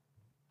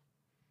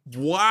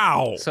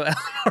 Wow. So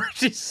Eleanor,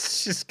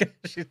 she's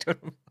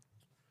doing...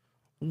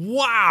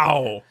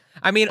 Wow.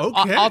 I mean,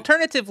 Okay.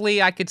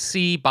 Alternatively, I could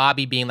see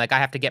Bobby being like, I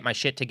have to get my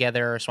shit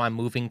together, so I'm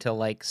moving to,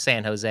 like,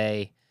 San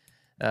Jose.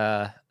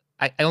 I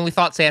only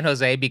thought San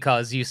Jose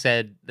because you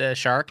said the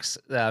Sharks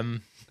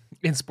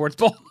in Sports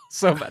Bowl,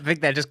 so I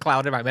think that just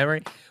clouded my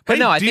memory. But Hey,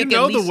 no, I do think you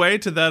know at least, the way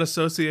to that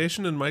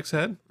association in Mike's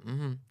head?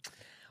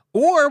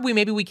 or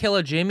maybe we kill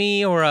a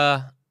Jimmy or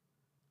a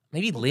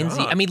maybe Lindsay.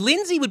 God. I mean,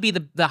 Lindsay would be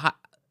the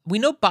we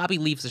know Bobby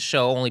leaves the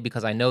show only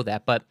because I know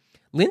that, but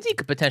Lindsay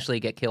could potentially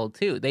get killed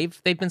too. They've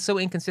been so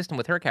inconsistent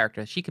with her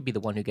character. She could be the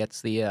one who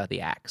gets the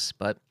axe.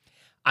 But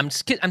I'm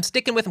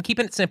sticking with. I'm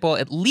keeping it simple.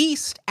 At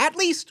least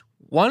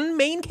one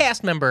main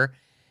cast member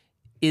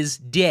is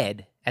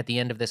dead at the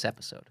end of this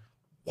episode.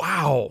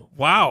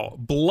 Wow.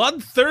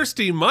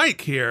 Bloodthirsty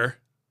Mike here.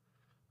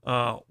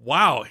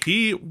 Wow.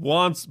 He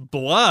wants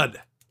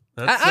blood.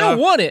 I don't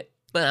want it,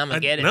 but I'm gonna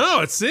get it.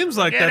 No, it seems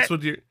like that's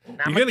what you're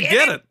going to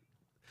get it.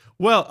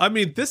 Well, I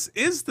mean, this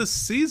is the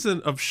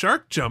season of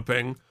shark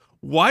jumping.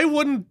 Why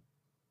wouldn't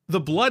the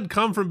blood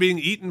come from being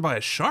eaten by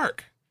a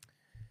shark?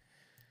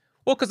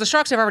 Well, because the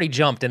Sharks have already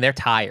jumped and they're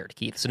tired,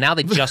 Keith. So now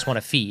they just want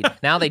to feed.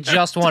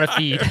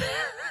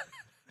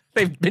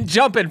 They've been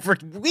jumping for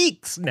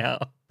weeks now.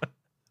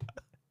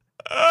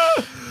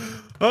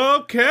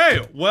 Okay.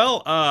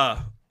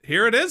 Well,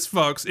 here it is,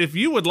 folks. If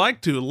you would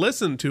like to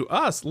listen to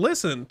us,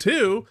 listen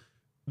to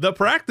The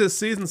Practice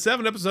Season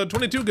 7, Episode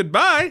 22,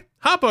 Goodbye,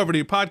 hop over to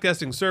your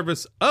podcasting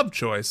service of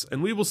choice,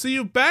 and we will see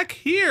you back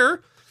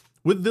here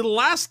with the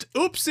last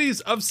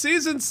oopsies of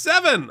Season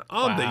 7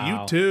 on the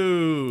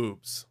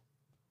YouTubes.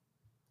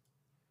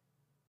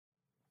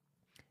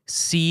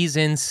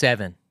 Season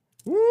 7.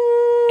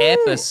 Woo!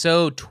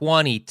 Episode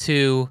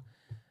 22.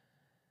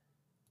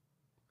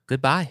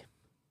 Goodbye.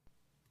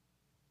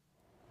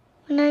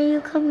 When are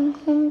you coming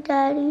home,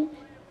 Daddy?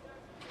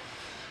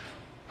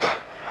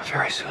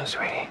 Very soon,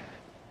 sweetie.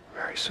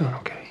 Very soon,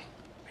 okay?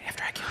 Right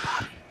after I kill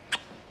Bobby.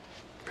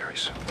 Very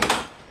soon.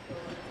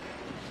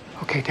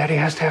 Okay, Daddy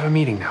has to have a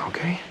meeting now,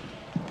 okay?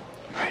 All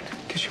right,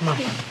 kiss your mom.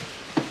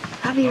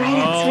 I'll be right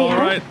up, All sweetheart.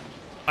 right.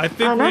 I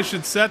think we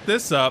should set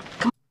this up.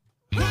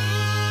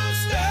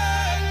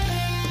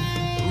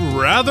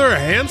 Rather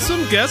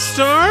handsome guest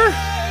star?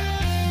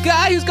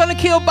 Guy who's gonna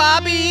kill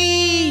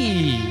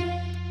Bobby!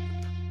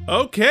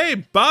 Okay,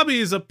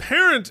 Bobby's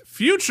apparent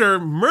future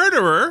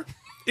murderer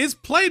is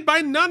played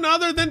by none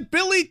other than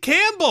Billy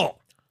Campbell,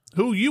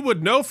 who you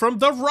would know from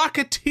The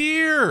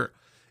Rocketeer.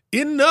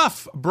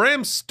 Enough,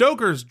 Bram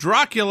Stoker's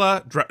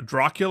Dracula,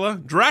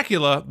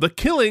 The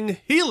Killing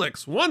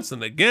Helix. Once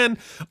and again,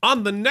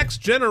 on The Next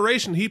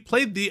Generation, he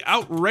played the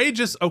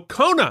outrageous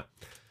Okona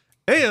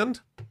and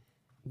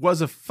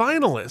was a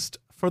finalist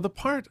for the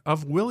part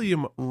of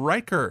William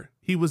Riker.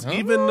 He was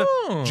even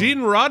Gene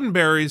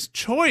Roddenberry's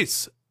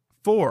choice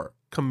for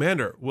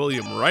Commander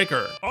William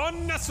Riker.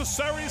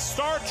 Unnecessary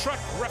Star Trek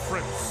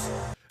reference.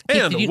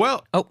 And, Did you-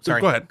 well... Oh,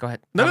 sorry. Go ahead.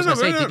 I was gonna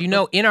say, did you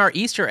know in our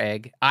Easter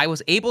egg, I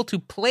was able to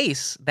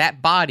place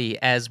that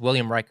body as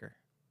William Riker?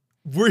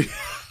 Were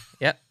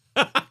Yep.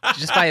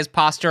 Just by his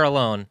posture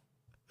alone.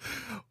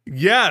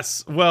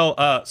 Yes. Well,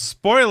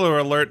 spoiler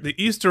alert, the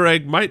Easter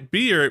egg might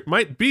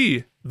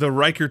be the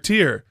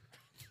Riker-teer.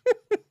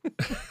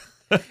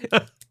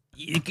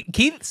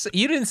 Keith,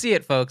 you didn't see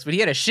it, folks, but he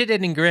had a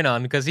shit-eating grin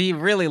on because he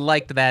really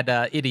liked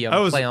that idiom I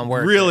was play on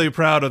words. really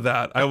proud of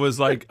that. I was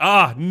like,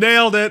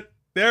 nailed it.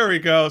 There we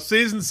go.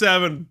 Season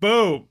 7.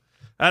 Boom.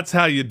 That's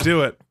how you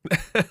do it.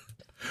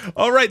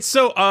 All right.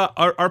 So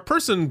our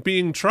person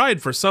being tried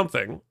for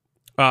something,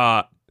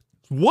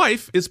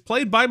 wife is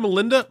played by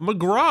Melinda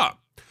McGraw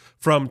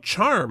from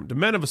Charmed,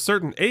 Men of a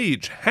Certain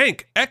Age,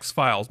 Hank,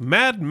 X-Files,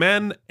 Mad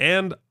Men,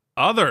 and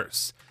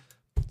others.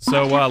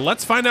 So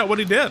let's find out what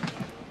he did.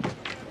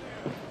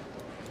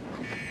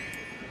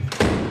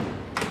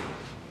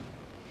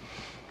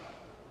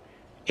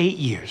 Eight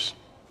years.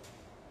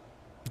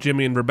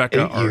 Jimmy and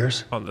Rebecca 8 are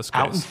years. on this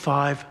Out in case.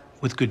 5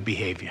 with good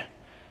behavior.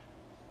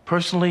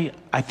 Personally,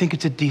 I think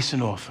it's a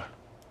decent offer.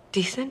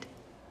 Decent?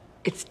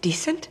 It's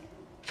decent?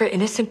 For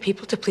innocent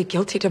people to plead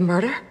guilty to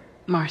murder?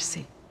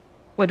 Marcy,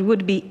 what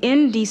would be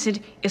indecent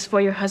is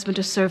for your husband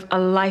to serve a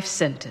life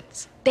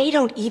sentence. They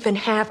don't even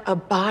have a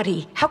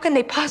body. How can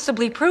they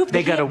possibly prove that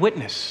They got a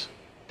witness.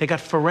 They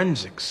got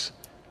forensics.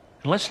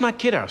 And let's not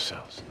kid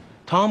ourselves.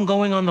 Tom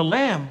going on the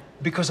lam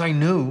because I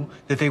knew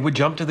that they would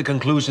jump to the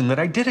conclusion that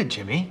I did it,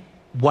 Jimmy.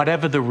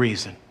 Whatever the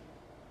reason.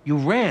 You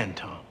ran,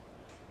 Tom.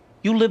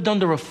 You lived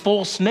under a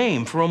false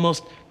name for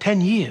almost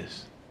 10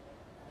 years.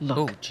 Look.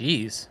 Oh,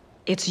 jeez.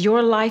 It's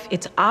your life.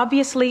 It's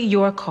obviously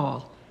your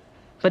call.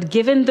 But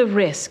given the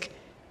risk,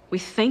 we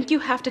think you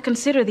have to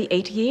consider the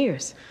 8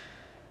 years.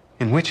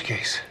 In which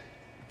case,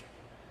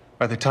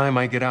 by the time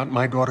I get out,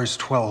 my daughter's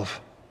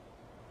 12.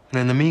 And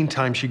in the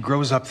meantime, she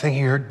grows up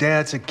thinking her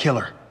dad's a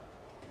killer.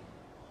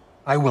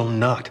 I will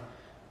not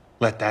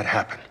let that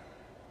happen.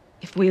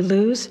 If we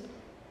lose,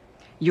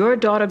 your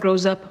daughter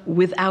grows up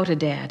without a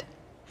dad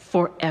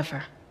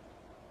forever.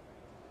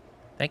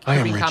 Thank you I for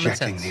am being common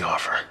rejecting sense. the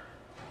offer.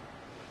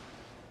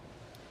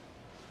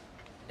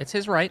 It's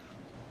his right.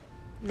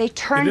 They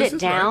turned It is it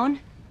his down?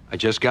 I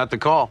just got the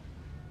call.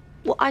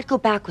 Well, I'd go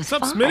back with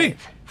What's up, 5. Smitty?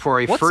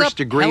 For a What's up,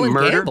 first-degree Helen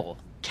murder? Gamble?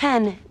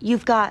 Ken,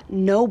 you've got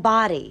no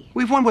body.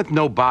 We've won with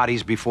no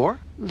bodies before.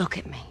 Look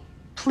at me.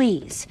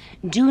 Please,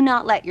 do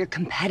not let your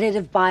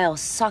competitive bile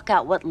suck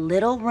out what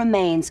little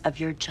remains of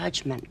your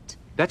judgment.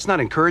 That's not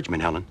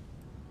encouragement, Helen.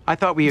 I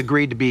thought we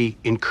agreed to be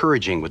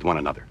encouraging with one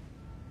another.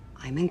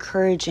 I'm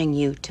encouraging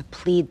you to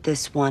plead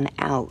this one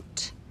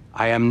out.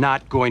 I am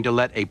not going to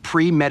let a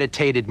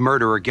premeditated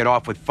murderer get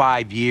off with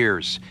 5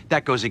 years.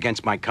 That goes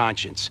against my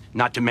conscience,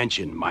 not to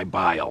mention my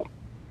bile.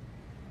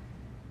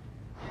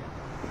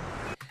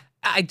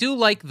 I do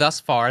like thus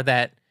far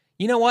that,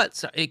 you know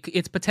what?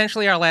 It's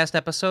potentially our last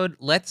episode.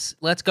 Let's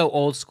go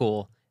old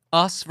school.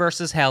 Us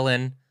versus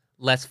Helen.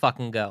 Let's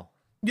fucking go.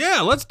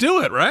 Yeah, let's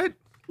do it, right?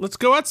 Let's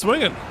go out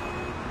swinging.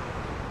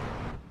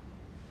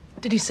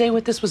 Did he say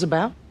what this was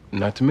about?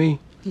 Not to me.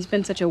 He's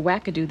been such a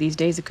wackadoo these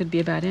days, it could be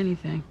about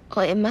anything.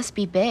 Well, it must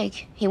be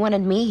big. He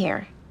wanted me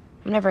here.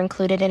 I'm never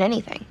included in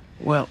anything.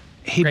 Well,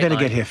 he Great better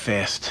line. get here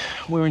fast.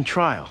 We're in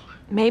trial.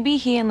 Maybe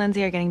he and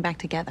Lindsay are getting back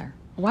together.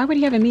 Why would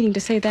he have a meeting to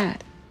say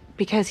that?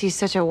 Because he's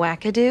such a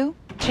wackadoo?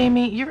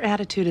 Jamie, your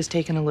attitude has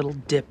taken a little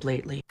dip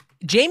lately.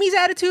 Jamie's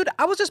attitude,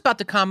 I was just about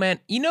to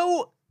comment, you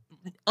know,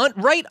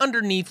 right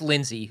underneath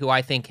Lindsay, who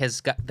I think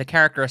has got the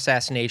character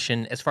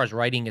assassination as far as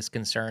writing is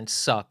concerned,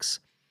 sucks.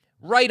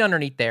 Right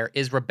underneath there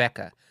is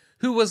Rebecca,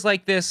 who was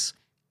like this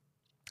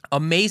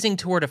amazing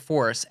tour de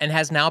force and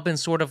has now been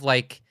sort of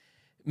like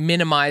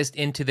minimized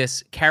into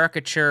this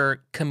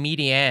caricature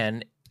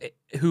comedian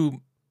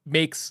who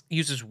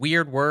uses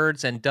weird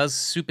words and does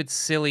stupid,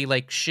 silly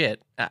like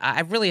shit.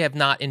 I really have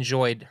not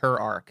enjoyed her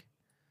arc.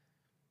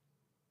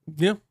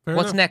 Yeah. Fair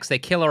What's enough. next? They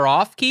kill her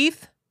off,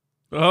 Keith?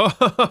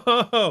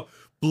 Oh,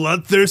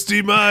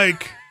 bloodthirsty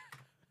Mike.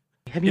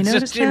 Have you It's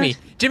noticed just Jimmy.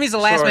 that? Jimmy's the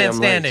last Sorry, man I'm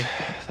standing. late.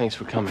 Thanks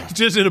for coming.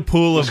 Just in a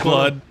pool of What's going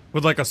blood on?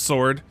 with like a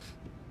sword.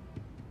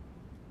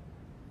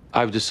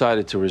 I've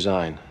decided to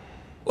resign.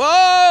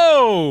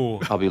 Whoa!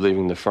 I'll be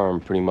leaving the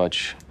firm pretty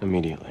much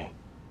immediately.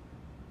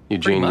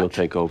 Eugene, you'll much.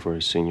 take over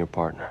as senior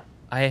partner.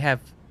 I have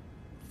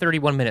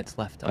 31 minutes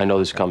left. I know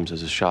this comes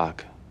as a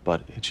shock,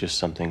 but it's just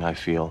something I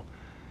feel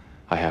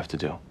I have to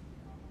do.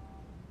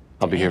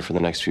 I'll be here for the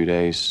next few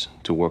days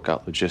to work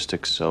out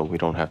logistics so we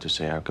don't have to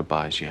say our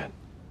goodbyes yet.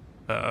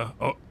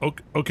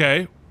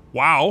 Okay.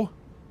 Wow.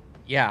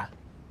 Yeah.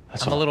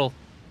 That's I'm a all. little...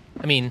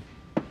 I mean,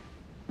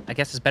 I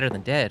guess it's better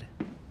than dead.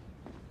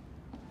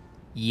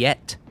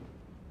 Yet.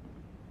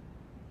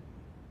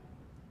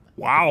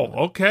 Wow.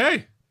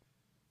 Okay.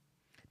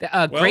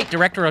 Great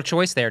directorial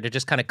choice there to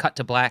just kind of cut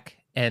to black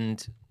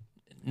and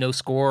no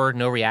score,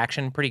 no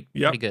reaction. Pretty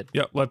good.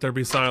 Yep. Let there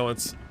be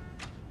silence.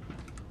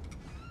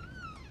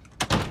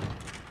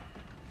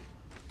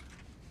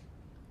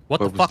 What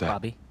the was fuck, that?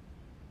 Bobby?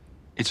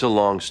 It's a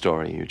long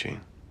story,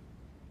 Eugene.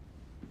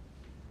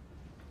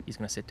 He's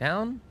gonna sit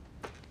down.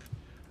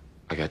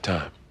 I got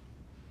time.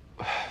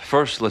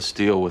 First, let's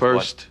deal with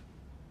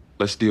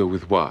Let's deal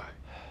with why.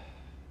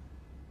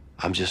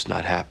 I'm just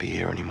not happy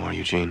here anymore,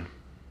 Eugene.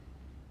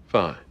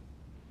 Fine.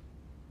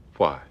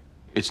 Why?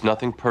 It's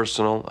nothing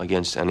personal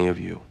against any of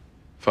you.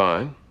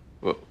 Fine.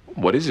 Well,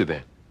 what is it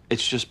then?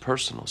 It's just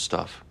personal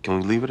stuff. Can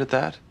we leave it at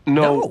that?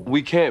 No,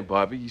 we can't,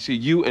 Bobby. You see,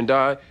 you and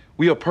I,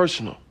 we are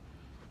personal.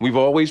 We've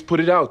always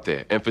put it out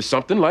there. And for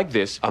something like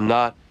this, I'm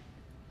not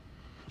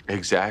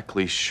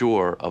exactly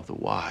sure of the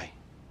why.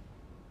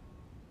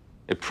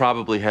 It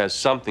probably has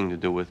something to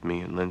do with me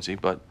and Lindsay,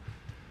 but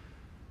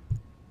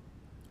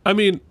I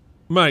mean,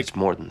 Mike, it's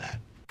more than that.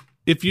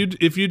 if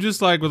you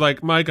just like with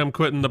like Mike, I'm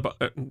quitting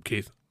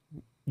Keith.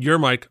 You're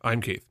Mike,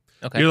 I'm Keith.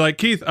 Okay. You're like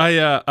Keith.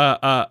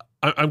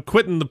 I'm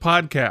quitting the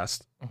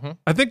podcast. Mhm.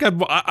 I think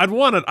I'd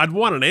want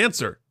an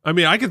answer. I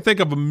mean, I can think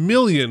of a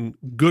million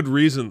good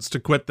reasons to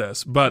quit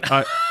this, but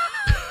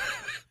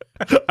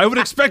I would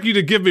expect you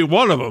to give me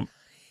one of them.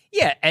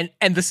 Yeah,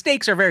 and the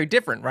stakes are very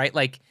different, right?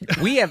 Like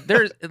we have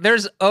there's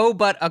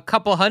but a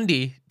couple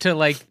hundy to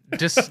like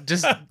just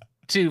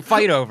to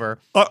fight over.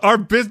 Our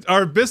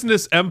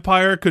business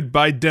empire could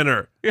buy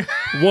dinner.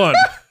 One.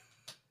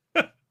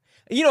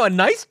 You know, a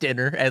nice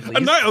dinner at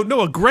least.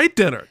 A great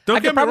dinner. Don't I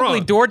get could me probably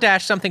wrong.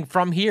 DoorDash something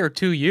from here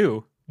to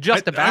you.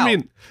 Just about. I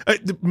mean,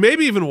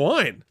 maybe even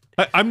wine.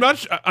 I'm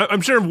not.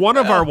 I'm sure one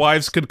of our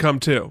wives could come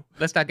too.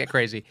 Let's not get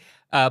crazy.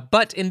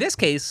 But in this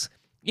case,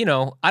 you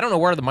know, I don't know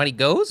where the money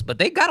goes, but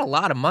they got a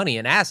lot of money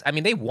and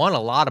they won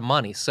a lot of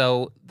money.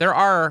 So there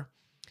are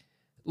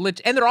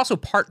and they're also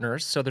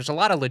partners, so there's a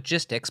lot of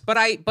logistics.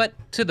 But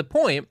to the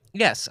point,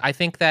 yes, I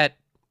think that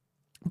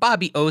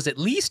Bobby owes at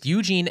least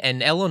Eugene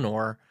and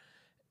Eleanor,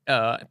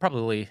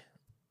 probably,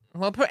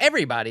 well,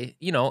 everybody,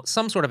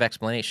 some sort of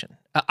explanation.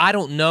 I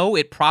don't know.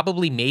 It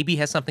probably maybe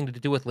has something to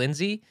do with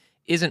Lindsay.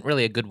 Isn't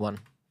really a good one.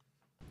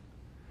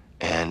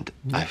 And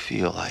I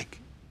feel like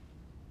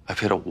I've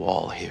hit a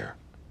wall here.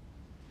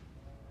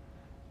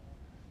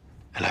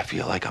 And I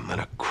feel like I'm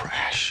gonna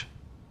crash.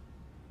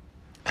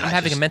 And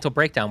having a mental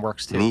breakdown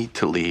works too. Need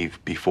to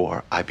leave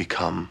before I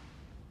become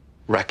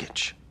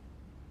wreckage.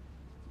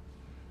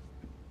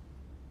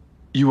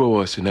 You owe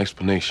us an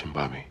explanation,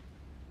 Bobby.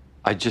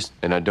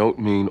 And I don't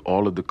mean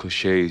all of the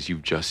cliches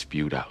you've just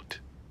spewed out.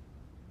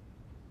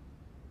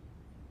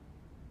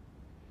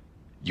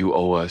 You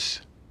owe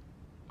us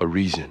a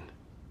reason.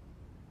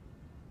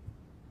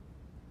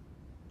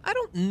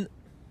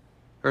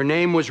 Her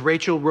name was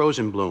Rachel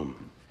Rosenblum.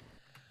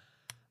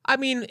 I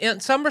mean, in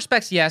some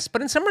respects, yes,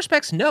 but in some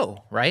respects,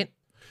 no, right?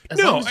 As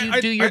No, long as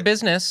you do your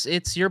business,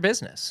 it's your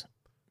business.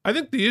 I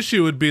think the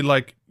issue would be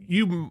like,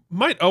 you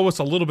might owe us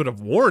a little bit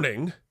of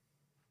warning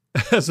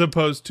as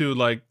opposed to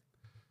like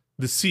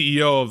the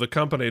CEO of the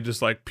company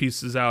just like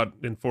pieces out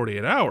in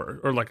 48 hours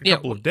or like a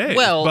couple of days.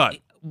 Well, but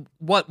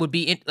what would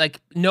be like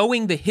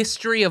knowing the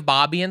history of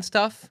Bobby and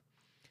stuff,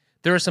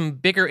 there are some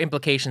bigger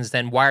implications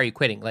than why are you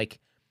quitting? Like,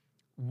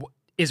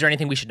 is there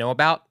anything we should know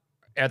about?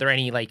 Is there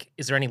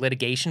any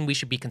litigation we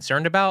should be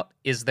concerned about?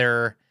 Is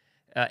there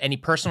any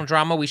personal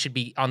drama we should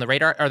be on the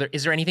radar?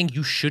 Is there anything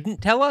you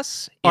shouldn't tell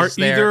us?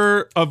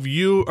 Either of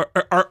you,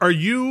 are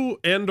you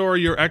and or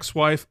your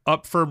ex-wife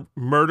up for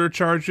murder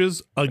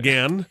charges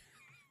again?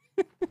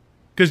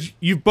 Because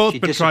you've both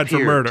been tried for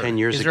murder. 10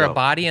 years Is there ago. a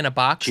body in a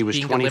box She was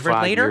being delivered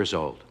 25 later? years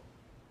old.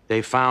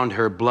 They found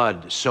her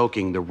blood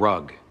soaking the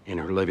rug in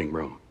her living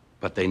room,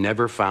 but they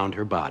never found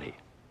her body.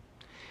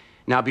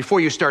 Now, before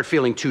you start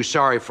feeling too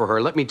sorry for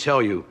her, let me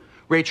tell you,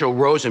 Rachel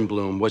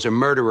Rosenblum was a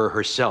murderer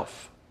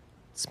herself.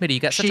 Smitty, you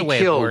got such a way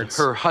She of killed words.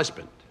 her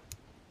husband,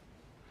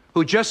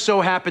 who just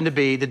so happened to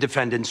be the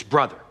defendant's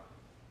brother.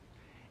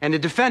 And the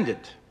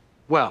defendant,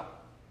 well,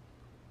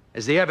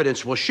 as the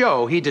evidence will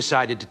show, he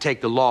decided to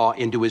take the law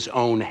into his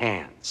own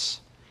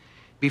hands.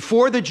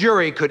 Before the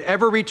jury could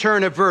ever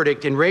return a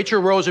verdict in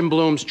Rachel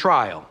Rosenblum's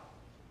trial,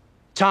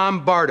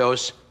 Tom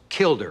Bardos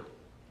killed her,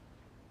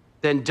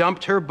 then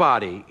dumped her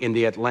body in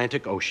the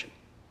Atlantic Ocean.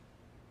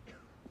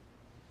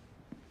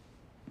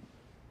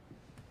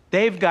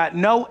 They've got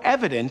no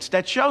evidence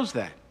that shows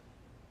that.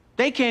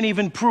 They can't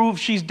even prove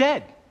she's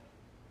dead.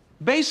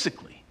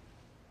 Basically,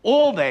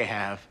 all they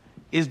have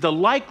is the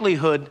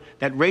likelihood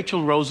that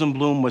Rachel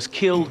Rosenblum was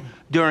killed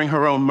during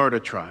her own murder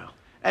trial.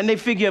 And they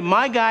figure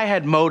my guy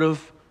had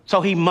motive,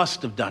 so he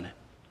must have done it.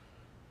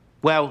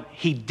 Well,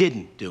 he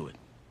didn't do it.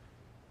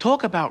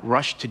 Talk about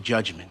rush to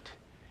judgment.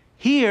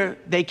 Here,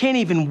 they can't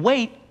even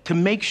wait to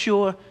make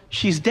sure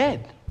she's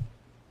dead.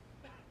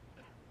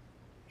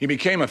 He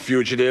became a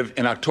fugitive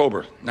in October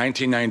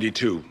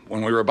 1992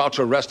 when we were about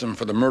to arrest him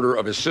for the murder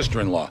of his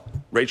sister-in-law,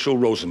 Rachel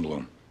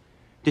Rosenblum.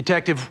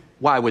 Detective,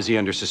 why was he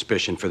under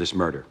suspicion for this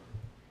murder?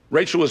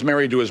 Rachel was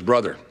married to his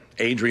brother,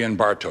 Adrian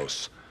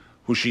Bartos,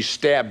 who she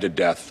stabbed to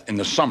death in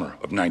the summer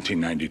of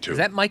 1992. Is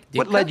that Mike Ditka?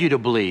 What led you to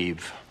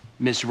believe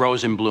Miss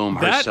Rosenblum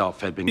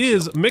herself had been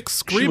is killed? Mick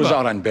Scriba. She was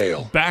out on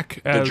bail.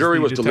 Back The as jury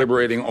the was detective.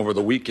 deliberating over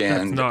the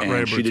weekend, That's not Ray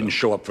and she Abruzzo. didn't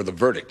show up for the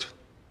verdict,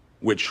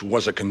 which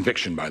was a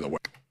conviction, by the way.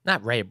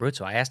 Not Ray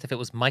Abruzzo. I asked if it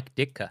was Mike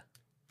Ditka.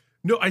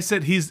 No, I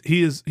said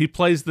he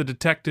plays the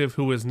detective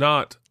who is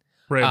not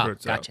Ray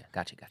Abruzzo.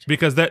 Gotcha.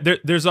 Because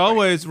there's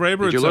always Ray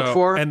Did you look Abruzzo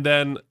for her? and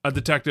then a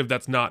detective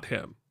that's not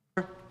him.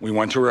 We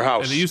went to her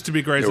house. And it used to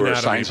be Grey's There were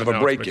Anatomy, signs but of a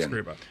now it's Mick break-in,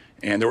 Scriba.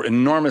 and there were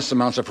enormous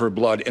amounts of her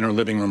blood in her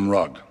living room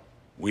rug.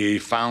 We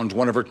found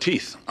one of her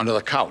teeth under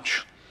the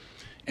couch,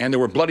 and there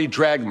were bloody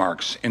drag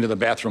marks into the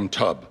bathroom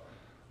tub.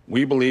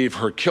 We believe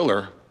her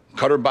killer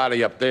cut her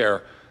body up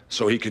there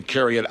so he could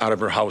carry it out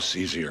of her house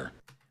easier.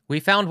 We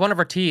found one of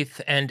her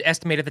teeth and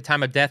estimated the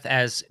time of death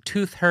as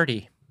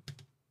 2:30.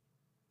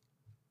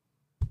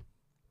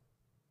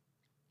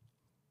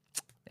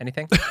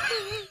 Anything?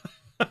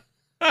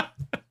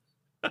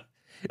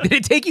 Did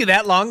it take you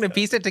that long to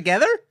piece it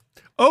together?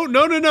 Oh,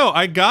 no.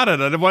 I got it.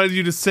 I wanted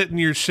you to sit in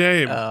your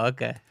shame. Oh,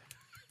 okay.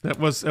 That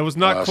was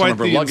not Some quite of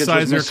her the luggage was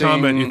incisor missing,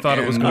 comment you thought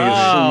it was and going we to be.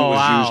 assume it was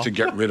wow. used to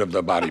get rid of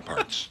the body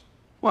parts.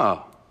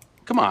 Well,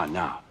 come on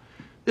now.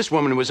 This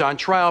woman was on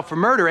trial for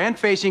murder and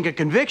facing a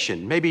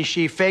conviction. Maybe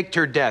she faked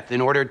her death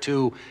in order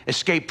to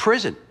escape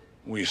prison.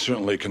 We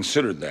certainly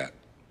considered that.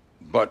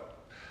 But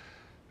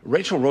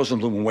Rachel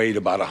Rosenblum weighed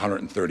about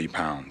 130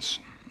 pounds.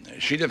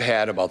 She'd have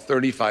had about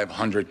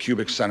 3,500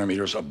 cubic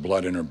centimeters of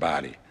blood in her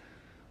body.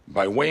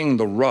 By weighing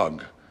the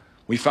rug,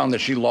 we found that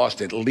she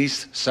lost at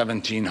least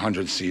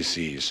 1,700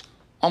 cc's,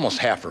 almost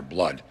half her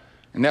blood.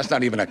 And that's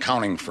not even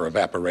accounting for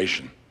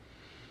evaporation.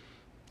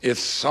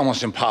 It's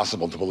almost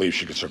impossible to believe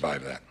she could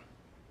survive that.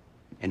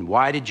 And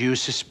why did you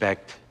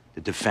suspect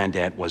the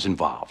defendant was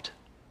involved?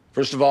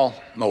 First of all,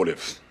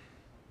 motive.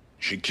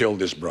 She killed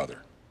his brother.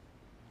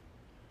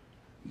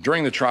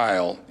 During the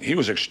trial, he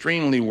was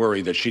extremely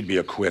worried that she'd be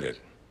acquitted.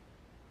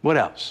 What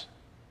else?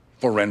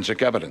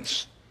 Forensic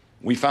evidence.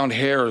 We found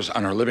hairs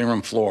on her living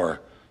room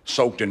floor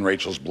soaked in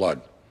Rachel's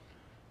blood.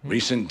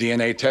 Recent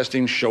DNA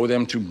testing showed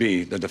them to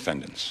be the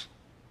defendants.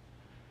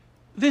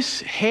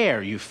 This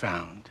hair you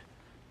found,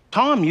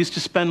 Tom used to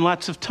spend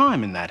lots of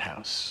time in that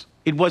house.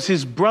 It was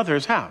his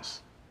brother's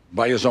house.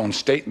 By his own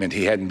statement,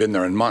 he hadn't been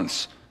there in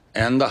months,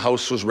 and the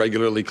house was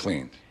regularly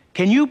cleaned.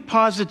 Can you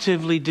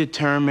positively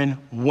determine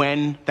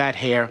when that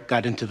hair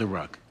got into the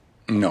rug?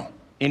 No.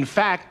 In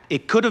fact,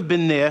 it could have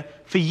been there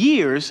for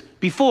years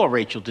before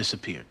Rachel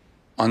disappeared.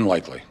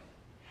 Unlikely.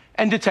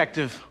 And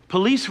Detective,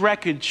 police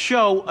records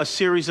show a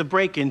series of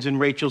break-ins in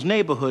Rachel's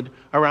neighborhood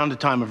around the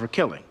time of her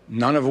killing.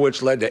 None of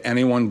which led to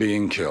anyone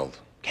being killed.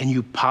 Can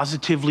you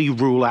positively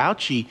rule out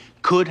she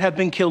could have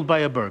been killed by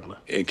a burglar?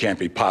 It can't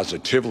be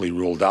positively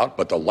ruled out,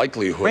 but the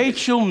likelihood...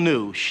 Rachel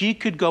knew she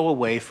could go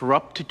away for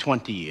up to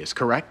 20 years,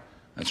 correct?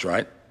 That's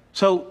right.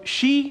 So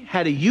she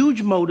had a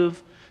huge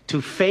motive to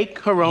fake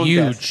her own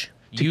death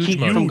to keep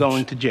from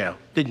going to jail,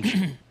 didn't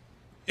she?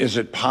 Is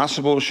it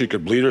possible she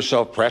could bleed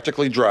herself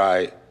practically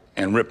dry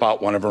and rip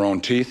out one of her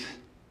own teeth?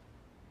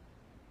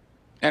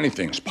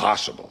 Anything's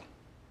possible.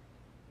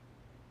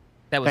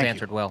 That was Thank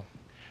answered well.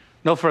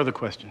 No further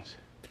questions.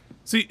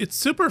 See, it's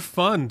super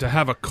fun to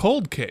have a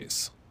cold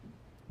case.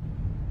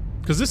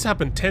 Because this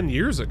happened 10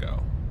 years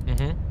ago.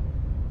 Mm-hmm.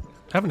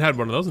 Haven't had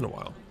one of those in a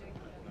while.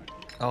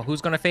 Oh,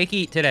 who's gonna fake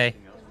eat today?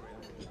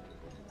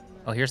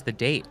 Oh, here's the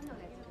date.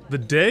 The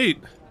date?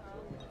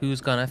 Who's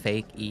gonna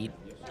fake eat?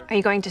 Are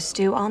you going to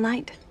stew all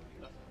night?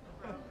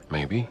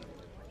 Maybe.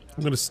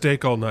 I'm gonna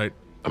steak all night.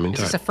 I'm in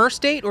Is this time. a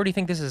first date, or do you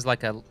think this is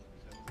like a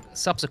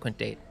subsequent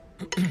date?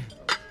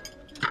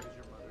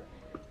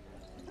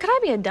 Could I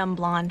be a dumb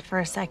blonde for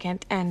a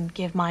second and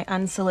give my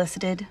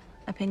unsolicited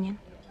opinion?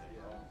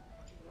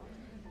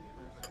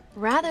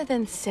 Rather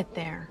than sit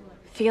there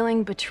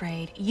feeling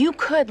betrayed, you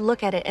could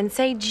look at it and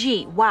say,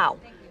 gee, wow,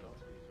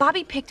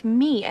 Bobby picked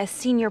me as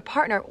senior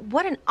partner.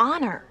 What an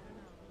honor.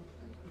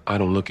 I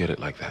don't look at it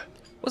like that.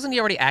 Wasn't he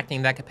already acting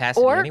in that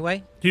capacity Or-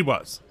 anyway? He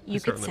was. You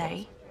could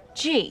say,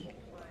 gee,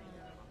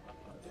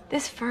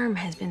 this firm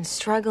has been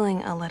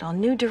struggling a little.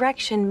 New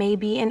direction may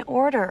be in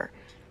order.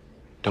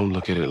 Don't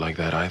look at it like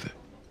that either.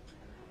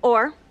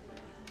 Or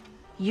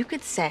you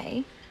could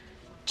say,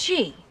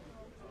 gee,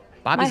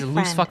 Bobby's my a loose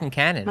friend fucking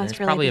cannon, and must it's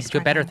really probably be a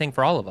good, better struggling. thing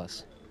for all of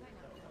us.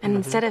 And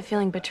instead of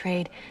feeling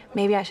betrayed,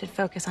 maybe I should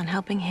focus on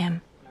helping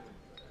him.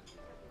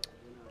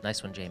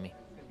 Nice one, Jamie.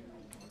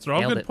 Those are all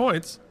Nailed good it.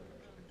 points.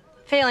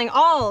 Failing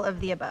all of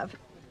the above,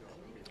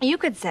 you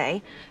could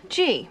say,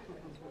 gee,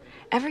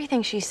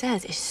 everything she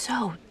says is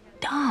so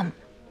dumb.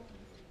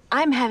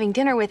 I'm having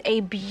dinner with a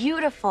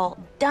beautiful,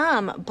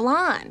 dumb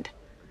blonde.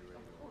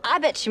 I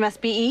bet she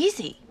must be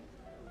easy.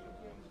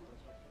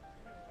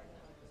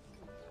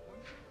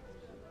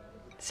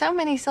 So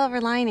many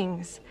silver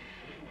linings.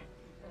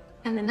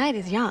 And the night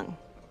is young.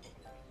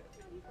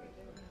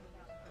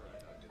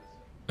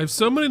 I have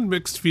so many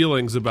mixed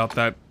feelings about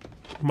that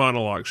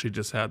monologue she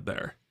just had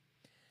there.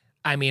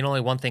 I mean,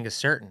 only one thing is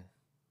certain.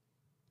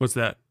 What's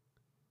that?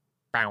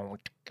 Bow,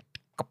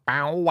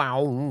 bow,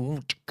 wow,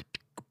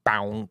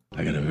 bow.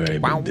 I got a very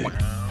big dick.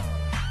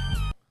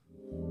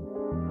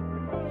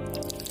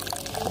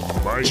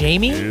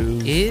 Jamie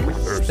is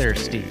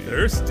thirsty.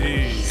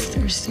 Thirsty.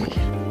 Thirsty.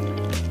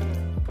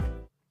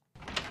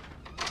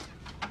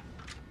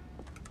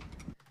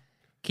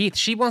 Keith,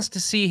 she wants to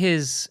see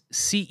his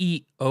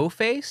CEO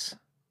face.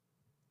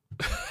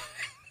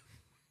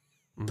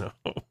 No.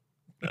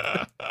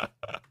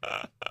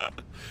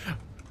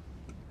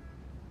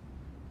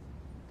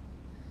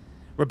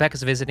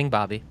 Rebecca's visiting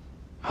Bobby.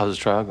 How's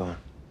the trial going?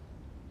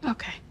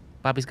 Okay.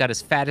 Bobby's got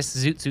his fattest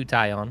zoot suit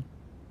tie on.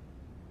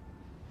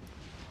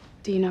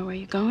 Do you know where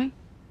you're going?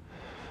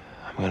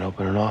 I'm gonna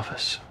open an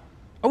office.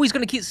 Oh, he's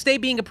going to stay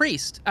being a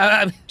priest.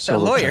 A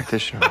Solo lawyer.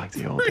 practitioner like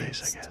the old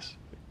days, I guess.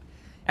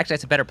 Actually,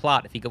 that's a better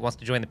plot if he wants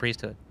to join the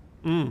priesthood.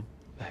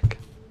 Beck.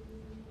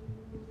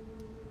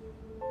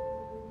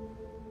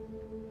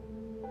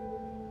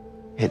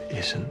 It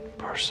isn't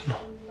personal.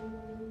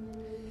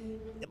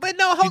 But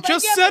no, hold You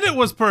just said it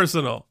was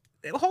personal.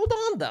 Hold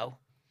on, though.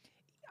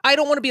 I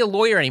don't want to be a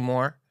lawyer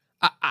anymore.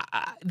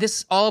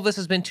 All of this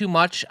has been too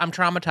much. I'm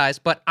traumatized,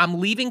 but I'm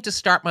leaving to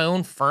start my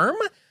own firm.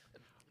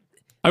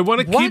 I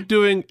want to keep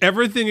doing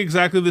everything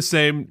exactly the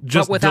same.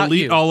 Just without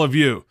delete you. all of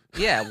you.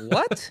 Yeah,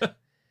 what?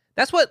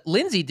 That's what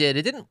Lindsay did.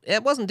 It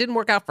didn't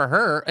work out for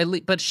her,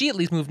 but she at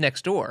least moved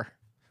next door.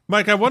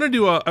 Mike, I want to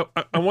do a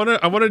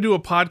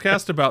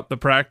podcast about The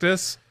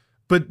Practice,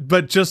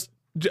 but just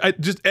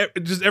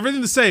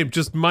everything the same,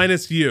 just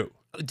minus you.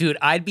 Dude,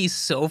 I'd be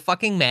so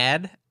fucking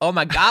mad. Oh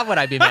my god, would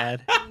I be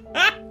mad?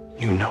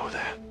 You know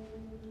that.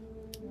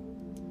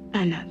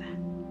 I know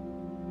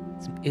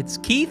that. It's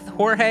Keith,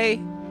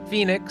 Jorge,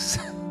 Phoenix.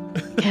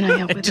 Can I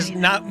help with just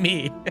anything? not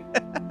me.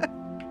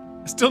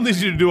 I still need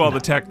you to do all the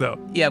tech though.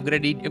 Yeah, I'm gonna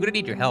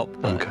need your help.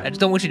 Okay. I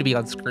just don't want you to be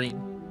on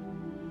screen.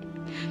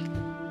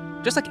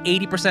 Just like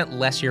 80%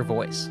 less your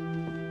voice.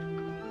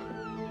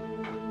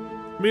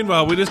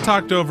 Meanwhile, we just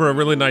talked over a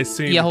really nice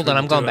scene. Yeah, hold on.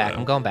 I'm going back. between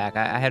I'm going back.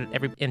 I had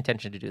every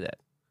intention to do that.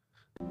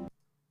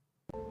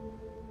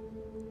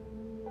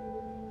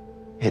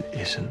 It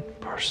isn't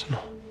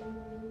personal.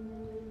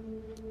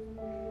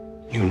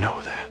 You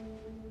know that.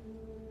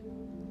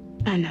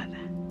 I know that.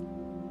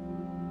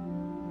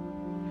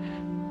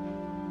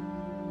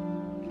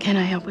 Can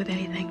I help with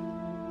anything?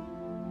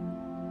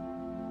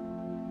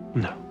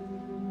 No.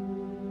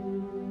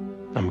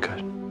 I'm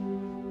good.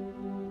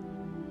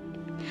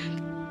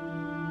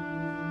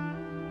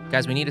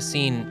 Guys, we need a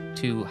scene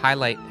to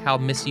highlight how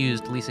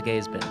misused Lisa Gay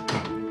has been.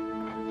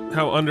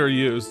 How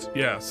underused,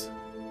 yes.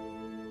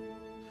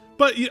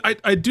 But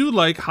I do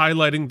like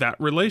highlighting that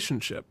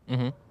relationship.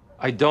 Mm-hmm.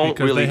 I don't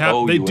Because really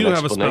owe they you do an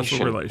have a special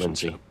explanation,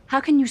 relationship. Lindsay. How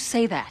can you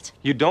say that?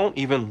 You don't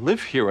even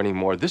live here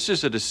anymore. This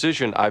is a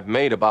decision I've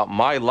made about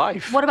my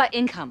life. What about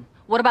income?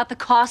 What about the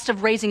cost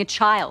of raising a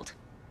child?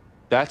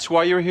 That's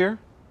why you're here?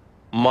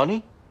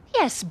 Money?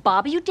 Yes,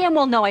 Bobby, you damn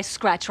well know I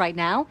scratch right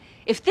now.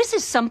 If this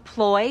is some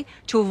ploy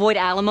to avoid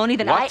alimony,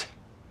 then What?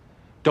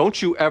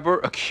 Don't you ever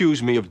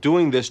accuse me of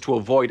doing this to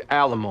avoid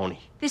alimony.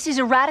 This is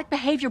erratic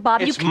behavior,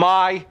 Bobby. It's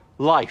my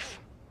life.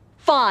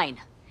 Fine.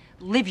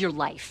 Live your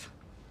life.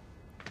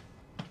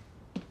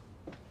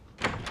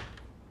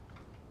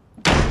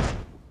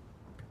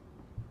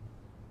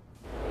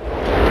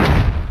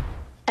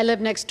 I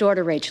lived next door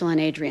to Rachel and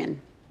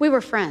Adrian. We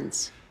were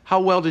friends. How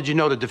well did you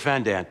know the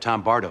defendant,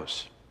 Tom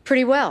Bardos?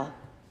 Pretty well.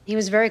 He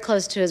was very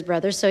close to his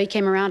brother, so he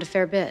came around a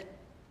fair bit.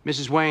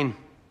 Mrs. Wayne,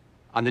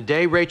 on the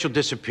day Rachel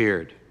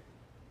disappeared,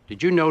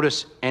 did you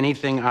notice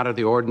anything out of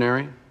the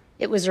ordinary?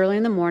 It was early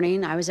in the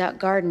morning. I was out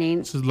gardening,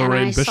 is and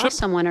Lorraine I saw Bishop?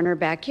 someone in her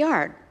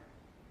backyard.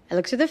 I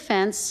looked through the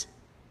fence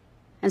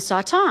and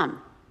saw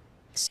Tom.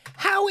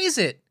 How is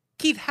it,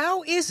 Keith,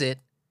 how is it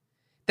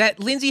that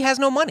Lindsay has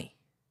no money?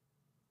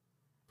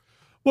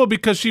 Well,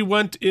 because she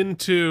went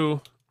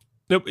into...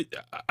 No,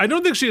 I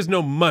don't think she has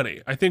no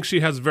money. I think she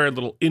has very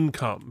little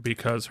income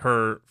because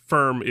her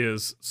firm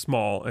is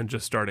small and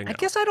just starting I out.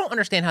 guess I don't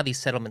understand how these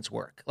settlements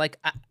work. Like,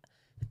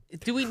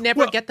 do we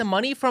never get the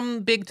money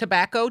from Big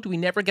Tobacco? Do we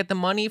never get the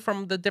money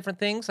from the different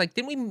things? Like,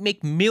 didn't we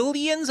make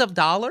millions of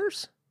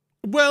dollars?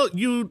 Well,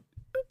 you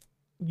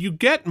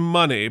get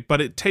money,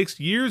 but it takes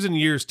years and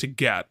years to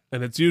get,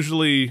 and it's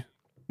usually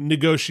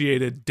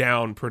negotiated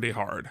down pretty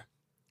hard.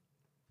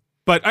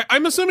 But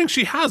I'm assuming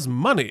she has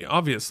money,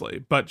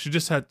 obviously, but she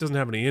just doesn't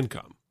have any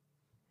income.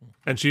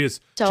 And she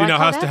So now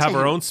I has called to out have to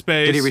her him. own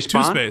space, Did he 2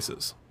 respond?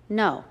 spaces.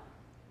 No.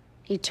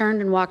 He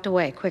turned and walked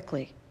away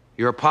quickly.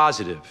 You're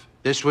positive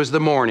this was the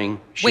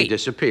morning she Wait.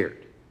 disappeared.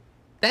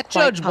 That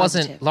Quite judge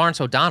wasn't positive. Lawrence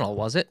O'Donnell,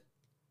 was it?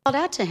 Called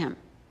out to him.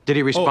 Did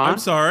he Oh, respond? I'm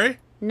sorry.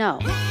 No.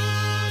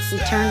 He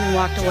turned and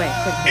walked away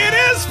quickly. It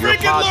is You're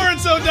freaking positive.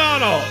 Lawrence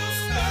O'Donnell!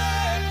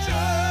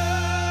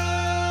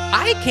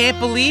 I can't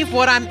believe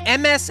what I'm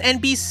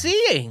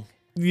MSNBCing.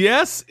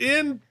 Yes,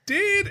 indeed.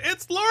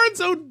 It's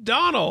Lawrence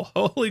O'Donnell.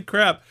 Holy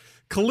crap.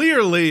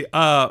 Clearly,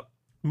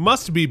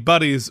 must be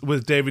buddies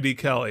with David E.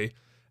 Kelly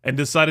and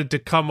decided to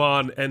come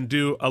on and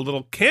do a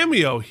little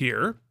cameo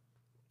here,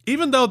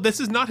 even though this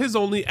is not his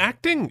only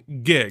acting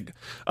gig.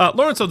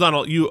 Lawrence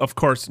O'Donnell, you, of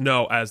course,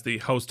 know as the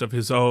host of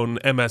his own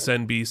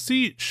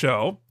MSNBC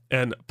show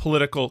and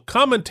political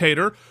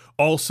commentator,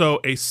 also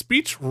a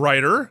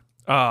speechwriter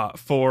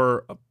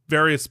for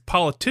various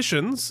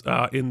politicians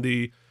in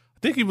the, I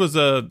think he was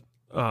a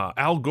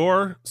Al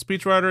Gore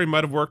speechwriter. He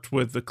might have worked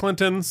with the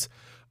Clintons.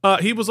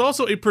 He was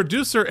also a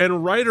producer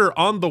and writer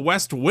on The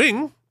West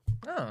Wing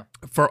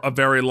for a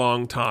very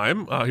long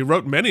time. He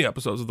wrote many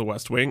episodes of The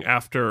West Wing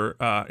after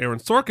Aaron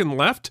Sorkin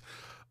left.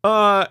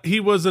 He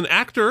was an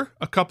actor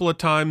a couple of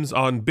times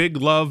on Big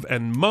Love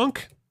and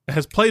Monk,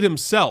 has played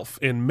himself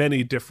in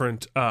many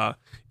different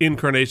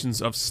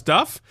incarnations of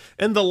stuff.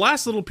 And the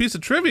last little piece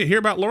of trivia here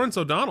about Lawrence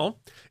O'Donnell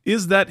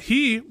is that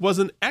he was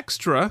an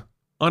extra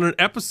on an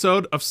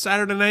episode of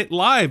Saturday Night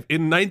Live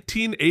in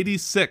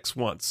 1986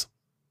 once.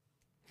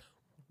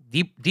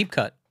 Deep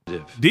cut.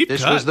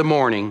 This was the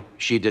morning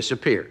she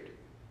disappeared.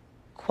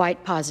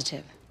 Quite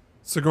positive.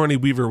 Sigourney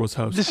Weaver was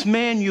host. This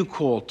man you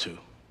called to,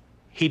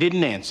 he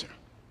didn't answer.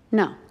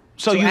 No.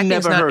 So you acting's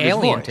never not heard his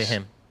alien voice. to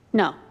him.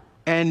 No.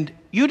 And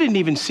you didn't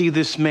even see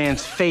this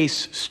man's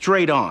face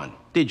straight on,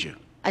 did you?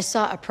 I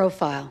saw a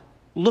profile.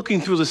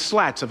 Looking through the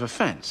slats of a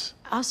fence.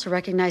 I also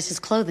recognized his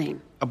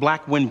clothing. A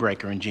black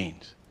windbreaker and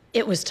jeans.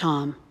 It was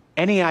Tom.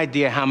 Any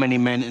idea how many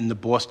men in the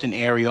Boston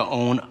area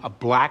own a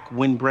black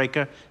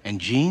windbreaker and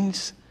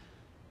jeans?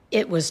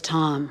 It was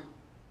Tom.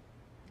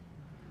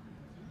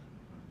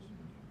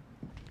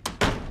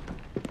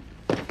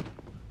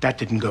 That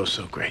didn't go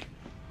so great.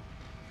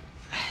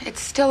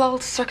 It's still all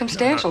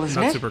circumstantial,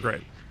 isn't Not it? super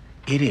great.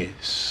 It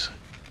is,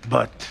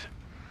 but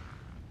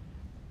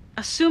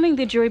Assuming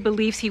the jury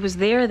believes he was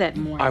there that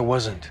morning. I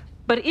wasn't.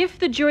 But if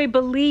the jury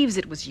believes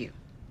it was you,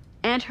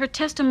 and her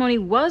testimony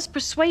was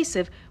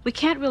persuasive, we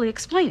can't really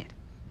explain it.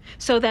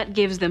 So that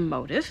gives them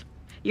motive,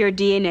 your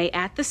DNA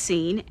at the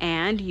scene,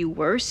 and you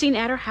were seen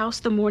at her house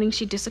the morning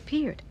she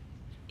disappeared.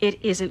 It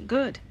isn't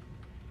good.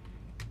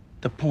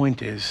 the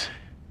point is,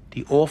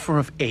 the offer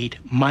of 8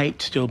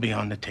 might still be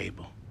on the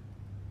table.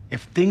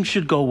 If things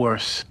should go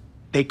worse,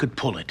 they could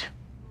pull it.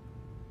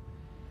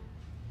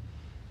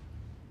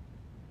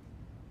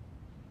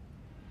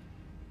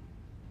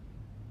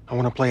 I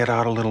want to play it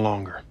out a little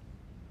longer.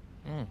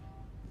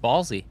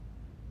 Ballsy.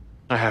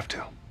 I have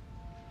to.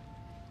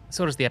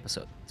 So does the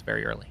episode. It's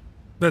very early.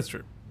 That's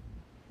true.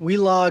 We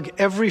log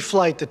every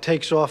flight that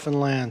takes off and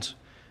lands.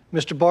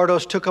 Mr.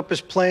 Bardos took up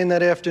his plane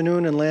that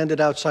afternoon and landed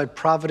outside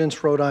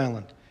Providence, Rhode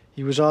Island.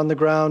 He was on the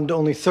ground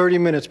only 30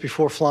 minutes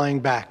before flying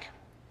back.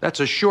 That's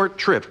a short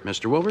trip,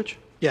 Mr. Woolrich?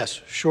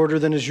 Yes, shorter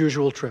than his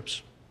usual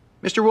trips.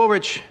 Mr.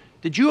 Woolrich,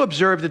 did you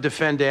observe the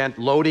defendant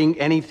loading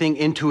anything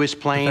into his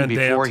plane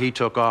before he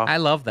took off? I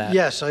love that.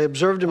 Yes, I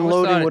observed him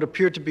loading what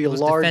appeared to be a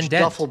large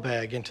defendant. duffel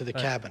bag into the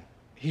cabin.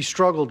 He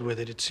struggled with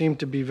it. It seemed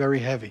to be very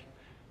heavy.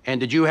 And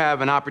did you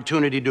have an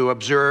opportunity to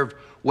observe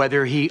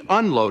whether he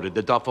unloaded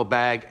the duffel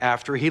bag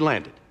after he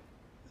landed?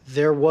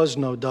 There was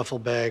no duffel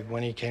bag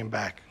when he came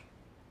back.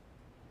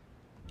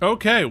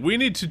 Okay, we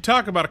need to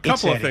talk about a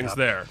couple of adding things up.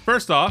 there.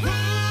 First off,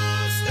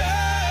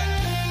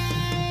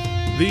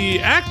 the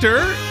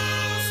actor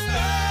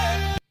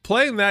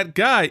playing that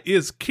guy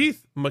is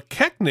Keith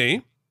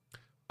McKechnie.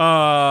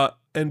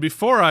 And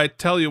before I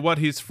tell you what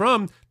he's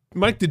from,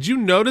 Mike, did you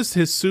notice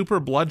his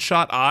super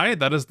bloodshot eye?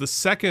 That is the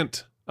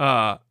second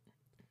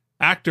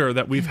actor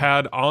that we've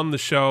had on the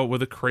show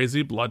with a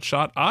crazy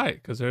bloodshot eye,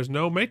 because there's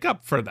no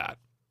makeup for that.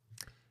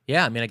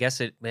 Yeah, I mean, I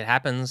guess it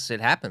happens.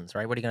 It happens,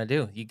 right? What are you going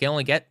to do? You can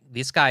only get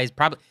these guys.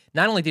 Probably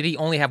not only did he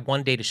only have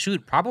one day to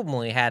shoot,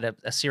 probably had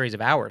a series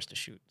of hours to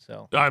shoot.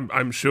 So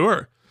I'm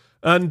sure,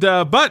 and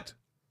but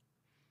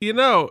you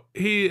know,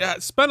 he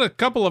spent a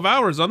couple of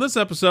hours on this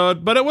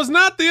episode, but it was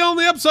not the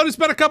only episode he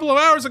spent a couple of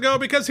hours ago,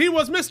 because he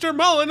was Mr.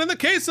 Mullen in the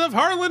case of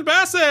Harlan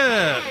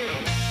Bassett.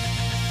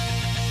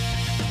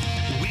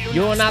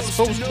 You're not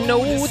supposed to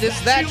know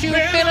this, that you've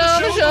been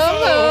on the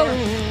show.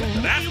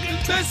 And after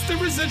test the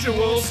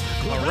residuals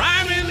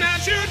arriving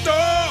at your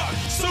door.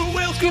 So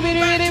welcome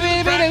back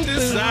to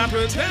practice. I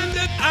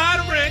pretended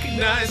I'd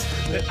recognize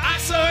that I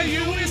saw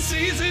you in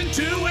season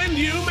 2 and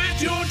you met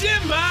your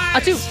demise.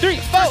 1, 2, 3,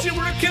 4. First you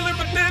were a killer,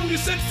 but then you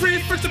set free.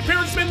 First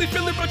appearance mainly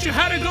filler, but you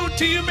had a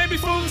goatee. You may be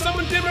fooling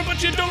someone dimmer,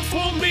 but you don't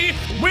fool me.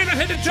 We're not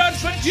here to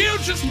judge, but you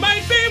just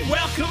might be.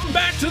 Welcome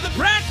back to the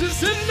practice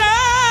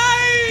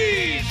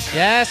tonight.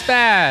 Yes,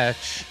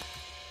 Batch.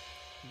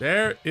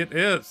 There it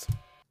is.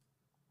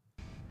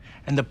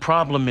 And the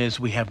problem is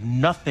we have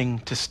nothing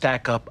to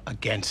stack up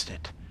against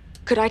it.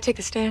 Could I take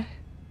the stand?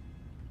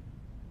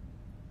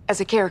 As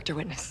a character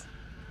witness.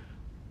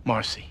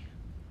 Marcy,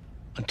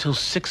 until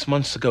 6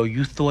 months ago,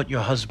 you thought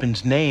your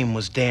husband's name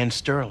was Dan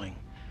Sterling.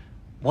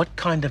 What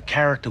kind of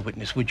character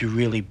witness would you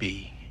really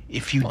be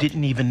if you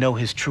didn't even know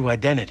his true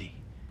identity?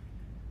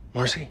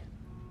 Marcy?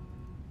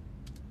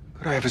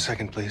 Could I have a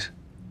second, please?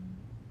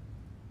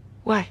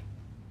 Why?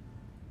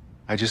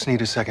 I just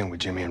need a second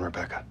with Jimmy and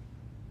Rebecca.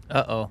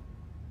 Uh-oh.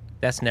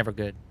 That's never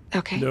good.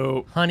 Okay.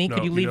 No. Honey,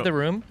 could you leave the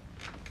room?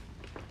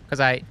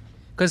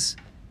 Because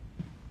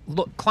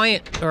look,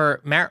 client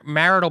or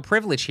marital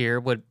privilege here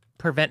would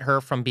prevent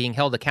her from being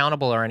held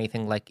accountable or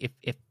anything, like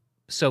if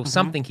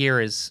something here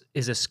is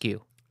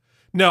askew.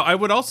 Now, I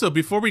would also,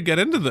 before we get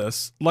into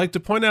this, like to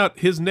point out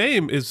his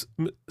name is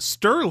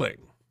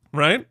Sterling,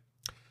 right?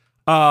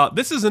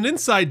 This is an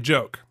inside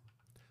joke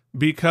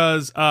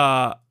because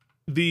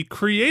the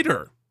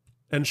creator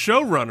and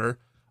showrunner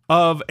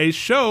of a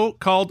show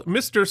called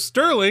Mr.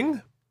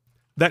 Sterling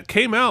that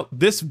came out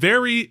this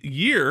very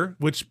year,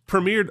 which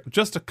premiered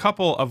just a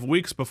couple of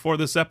weeks before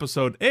this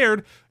episode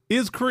aired,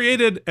 is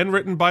created and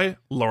written by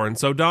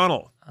Lawrence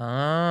O'Donnell.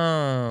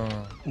 Oh.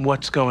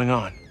 What's going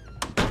on?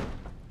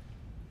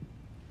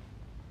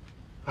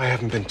 I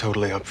haven't been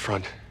totally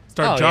upfront.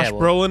 Starred Josh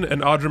Brolin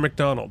and Audra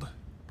McDonald.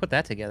 Put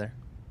that together.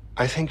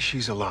 I think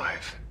she's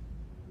alive.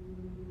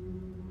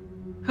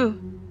 Who?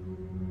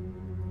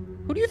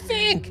 Who do you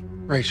think?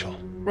 Rachel.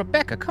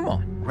 Rebecca, come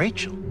on.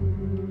 Rachel?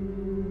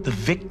 The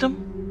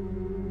victim?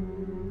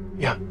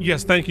 Yeah.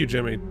 Yes, thank you,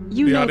 Jimmy.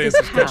 You the know audience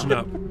this is catching how?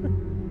 up.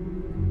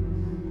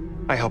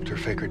 I helped her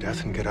fake her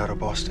death and get out of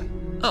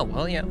Boston. Oh,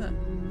 well, yeah.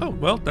 Oh,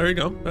 well, there you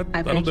go.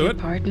 That'll do it.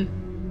 Pardon?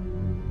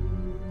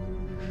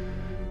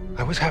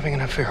 I was having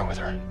an affair with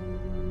her.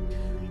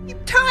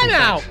 Time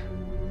out!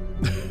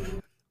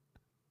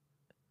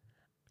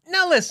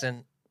 Now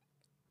listen,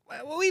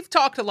 we've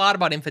talked a lot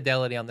about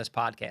infidelity on this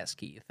podcast,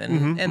 Keith,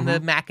 and the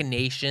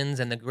machinations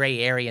and the gray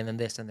area and then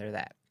this and there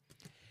that.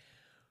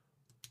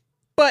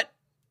 But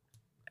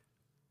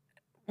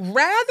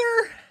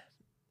rather,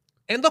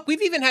 and look,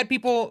 we've even had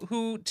people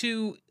who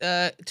to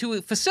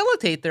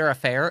facilitate their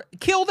affair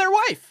kill their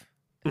wife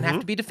and have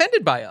to be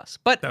defended by us.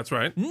 But that's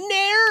right.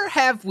 Ne'er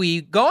have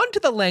we gone to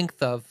the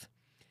length of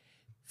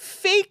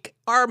fake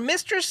our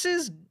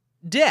mistress's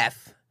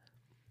death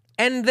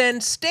and then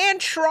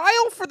stand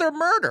trial for their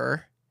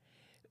murder,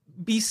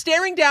 be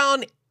staring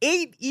down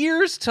 8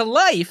 years to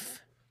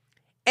life,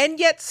 and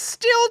yet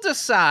still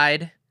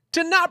decide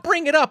to not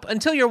bring it up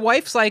until your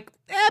wife's like,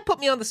 put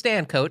me on the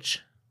stand,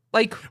 coach.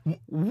 Like,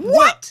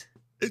 what?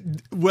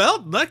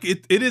 Well, look,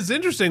 it is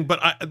interesting, but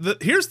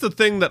here's the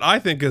thing that I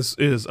think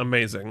is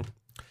amazing.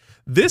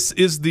 This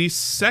is the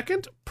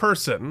second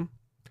person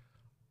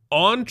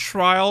on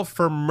trial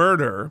for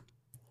murder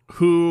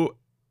who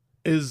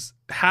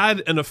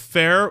had an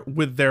affair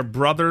with their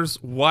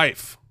brother's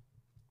wife.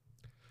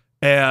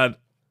 And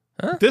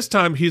this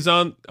time he's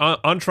on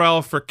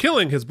trial for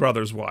killing his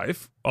brother's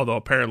wife, although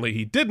apparently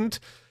he didn't.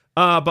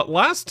 But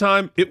last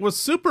time it was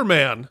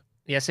Superman.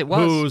 Yes, it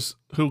was.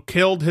 Who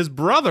killed his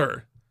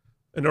brother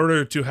in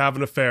order to have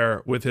an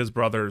affair with his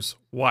brother's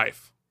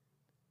wife.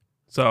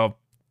 So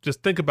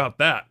just think about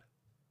that.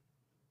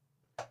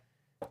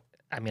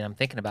 I mean, I'm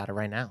thinking about it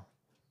right now.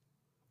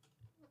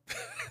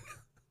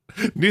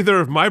 Neither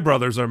of my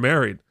brothers are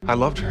married. I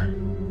loved her.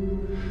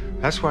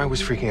 That's why I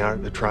was freaking out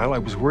at the trial. I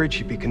was worried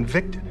she'd be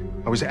convicted.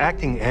 I was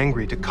acting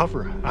angry to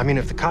cover her. I mean,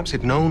 if the cops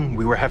had known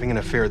we were having an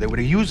affair, they would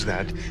have used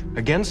that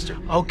against her.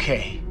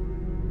 Okay.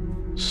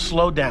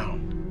 Slow down.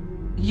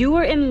 You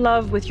were in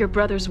love with your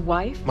brother's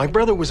wife? My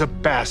brother was a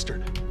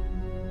bastard.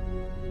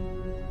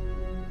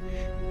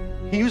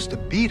 He used to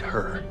beat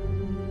her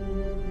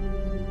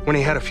when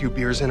he had a few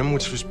beers in him,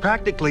 which was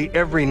practically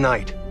every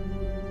night.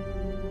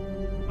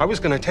 I was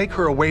going to take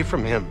her away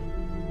from him,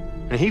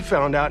 and he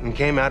found out and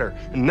came at her,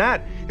 and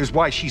that is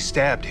why she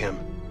stabbed him.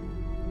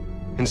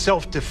 In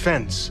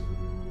self-defense.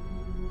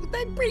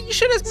 You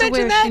should have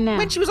mentioned that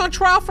when she was on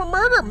trial for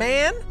murder,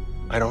 man.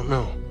 I don't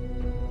know.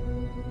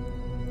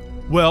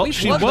 Well,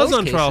 she was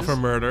on trial for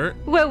murder.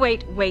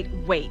 Wait.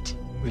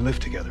 We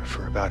lived together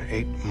for about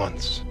 8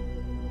 months,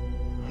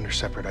 under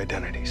separate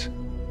identities,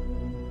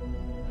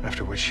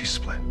 after which she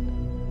split.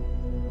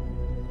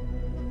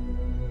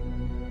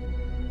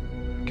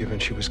 Given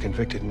she was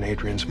convicted in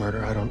Adrian's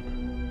murder, I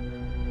don't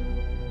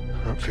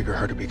figure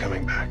her to be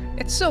coming back.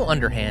 It's so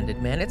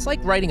underhanded, man. It's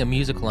like writing a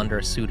musical under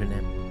a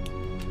pseudonym.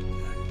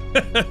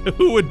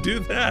 Who would do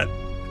that?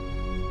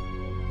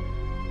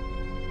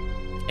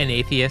 An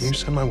atheist. Can you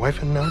send my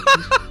wife in now,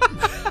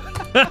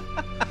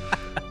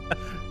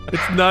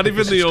 It's not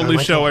even the only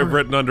show I've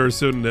written under a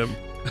pseudonym.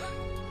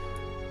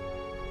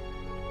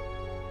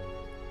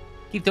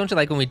 Keith, don't you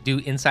like when we do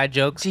inside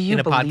jokes Do you in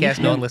a believe podcast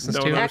him? no one listens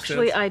to?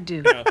 Actually, I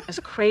do. As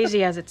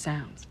crazy as it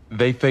sounds.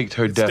 They faked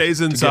her death.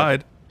 Stays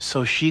inside.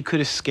 So she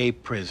could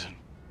escape prison.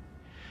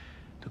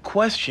 The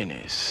question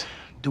is,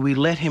 do we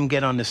let him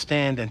get on the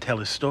stand and tell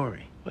his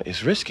story?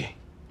 It's risky.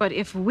 But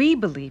if we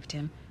believed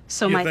him,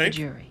 so You might think? the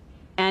jury.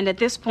 And at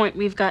this point,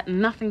 we've got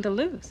nothing to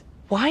lose.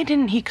 Why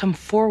didn't he come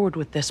forward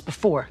with this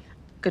before?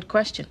 Good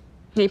question.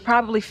 He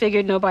probably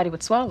figured nobody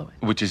would swallow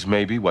it. Which is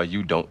maybe why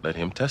you don't let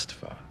him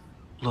testify.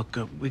 Look,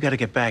 we got to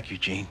get back,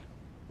 Eugene.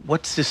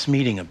 What's this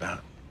meeting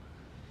about?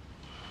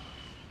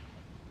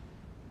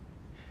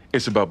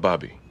 It's about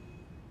Bobby,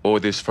 or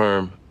this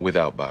firm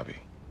without Bobby.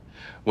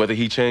 Whether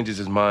he changes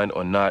his mind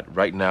or not,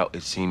 right now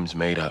it seems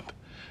made up.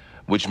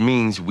 Which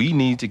means we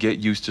need to get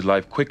used to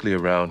life quickly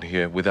around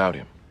here without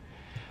him.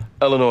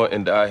 Eleanor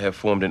and I have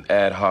formed an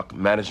ad hoc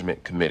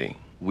management committee.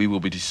 We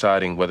will be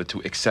deciding whether to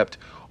accept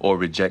or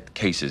reject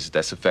cases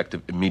that's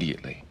effective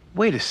immediately.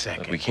 Wait a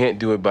second. We can't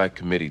do it by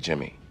committee,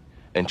 Jimmy.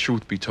 And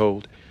truth be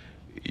told,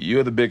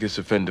 you're the biggest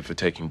offender for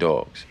taking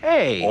dogs.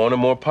 Hey! On a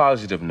more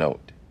positive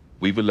note,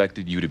 we've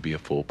elected you to be a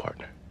full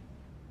partner.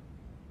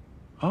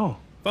 Oh.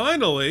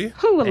 Finally.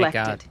 Who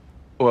elected?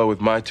 Well,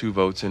 with my 2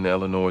 votes and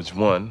Eleanor's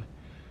 1,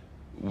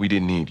 we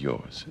didn't need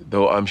yours,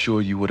 though I'm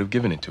sure you would have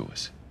given it to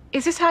us.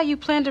 Is this how you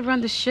plan to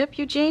run the ship,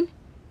 Eugene?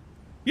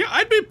 Yeah,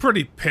 I'd be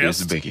pretty Here's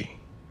pissed. the biggie.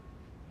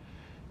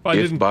 I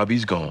If didn't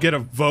Bobby's gone, get a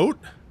vote?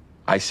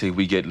 I say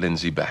we get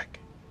Lindsay back.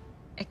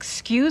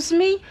 Excuse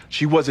me?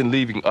 She wasn't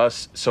leaving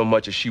us so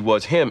much as she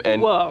was him,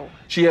 and Whoa.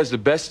 she has the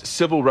best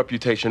civil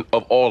reputation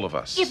of all of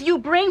us. If you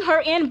bring her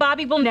in,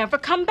 Bobby will never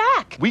come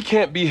back. We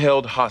can't be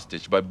held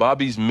hostage by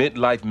Bobby's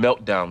midlife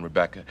meltdown,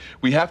 Rebecca.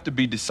 We have to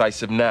be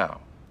decisive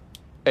now.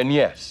 And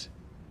yes,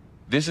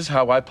 this is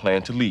how I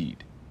plan to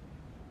lead.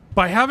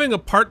 By having a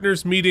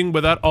partners meeting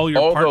without all your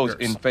All partners.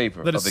 those in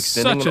favor That of is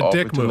extending such an a offer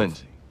dick to move.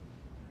 Lindsay.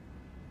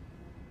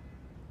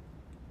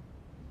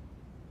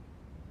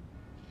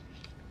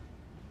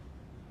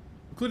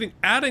 Including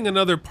adding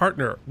another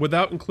partner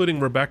without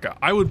including Rebecca.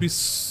 I would be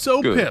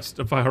so Good. pissed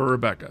if I were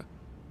Rebecca.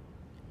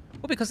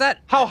 Well, because that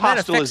How that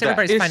hostile affects is that?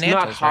 everybody's It's financials,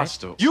 not right?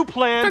 hostile. You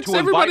plan Affects to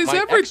invite everybody's my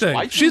everything.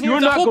 ex-wife She's here?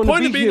 the whole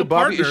point of being a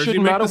partner. It is you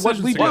shouldn't make matter what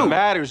decisions we together. What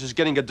matters is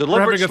getting a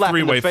deliberate having a slap in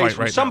three-way the face fight from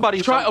right now.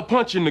 somebody. Try a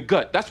punch in the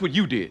gut. That's what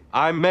you did.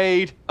 I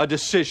made a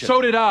decision.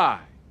 So did I.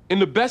 In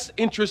the best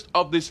interest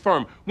of this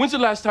firm. When's the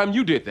last time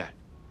you did that?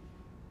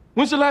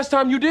 When's the last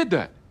time you did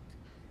that?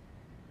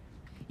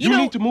 You know,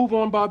 need to move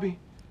on, Bobby.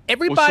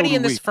 Everybody Or so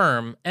in do this we.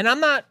 firm, and I'm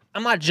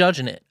not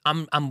judging it.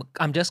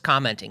 I'm just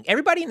commenting.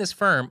 Everybody in this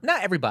firm,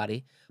 not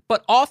everybody,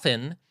 but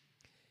often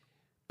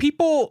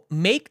people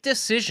make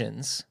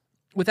decisions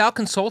without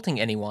consulting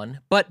anyone,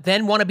 but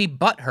then want to be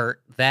butthurt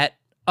that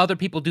other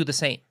people do the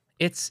same.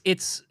 It's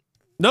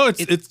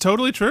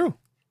totally true.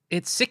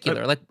 It's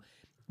secular. Like,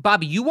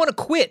 Bobby, you want to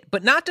quit,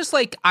 but not just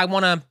like, I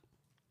want to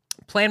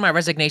plan my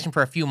resignation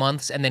for a few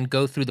months and then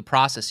go through the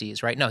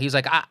processes, right? No, he's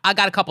like, I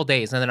got a couple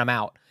days and then I'm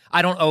out.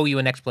 I don't owe you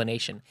an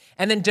explanation.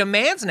 And then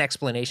demands an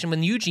explanation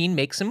when Eugene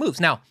makes some moves.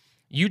 Now,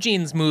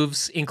 Eugene's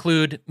moves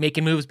include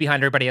making moves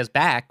behind everybody's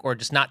back or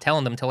just not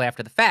telling them until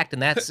after the fact,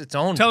 and that's its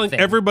own Telling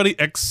thing. everybody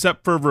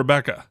except for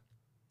Rebecca.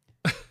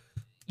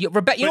 You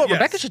know what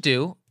Rebecca should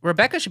do?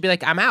 Rebecca should be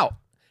like, I'm out.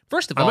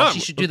 First of all, she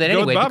should do that Go with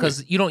anyway Bobby.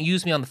 because you don't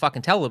use me on the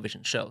fucking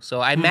television show.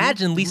 So I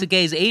imagine Lisa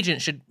Gay's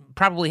agent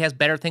probably has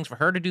better things for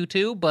her to do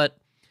too, but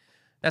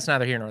that's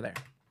neither here nor there.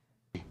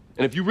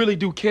 And if you really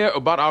do care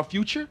about our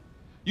future,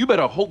 you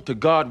better hope to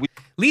God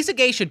Lisa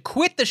Gay should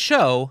quit the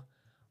show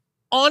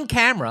on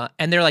camera,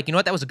 and they're like, you know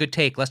what, that was a good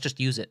take. Let's just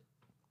use it.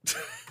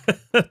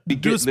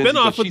 Do a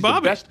spin-off with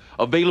Bobby. The best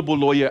available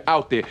lawyer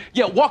out there.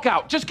 Yeah, walk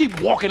out. Just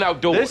keep walking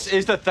outdoors. This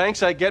is the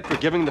thanks I get for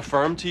giving the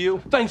firm to you?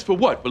 Thanks for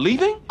what?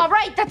 Believing? All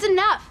right, that's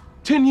enough.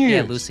 10 years.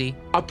 Yeah, Lucy.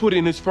 I put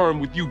in this firm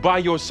with you by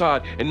your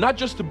side, and not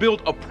just to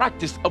build a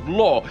practice of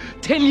law.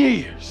 10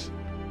 years.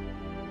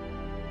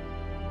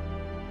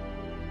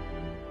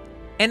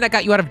 And I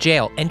got you out of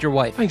jail and your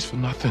wife. Thanks for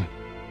nothing.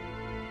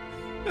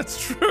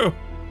 That's true.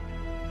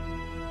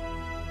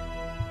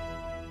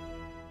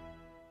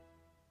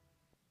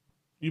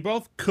 You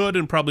both could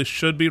and probably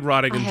should be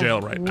rotting in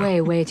jail right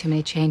now. Way too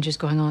many changes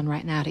going on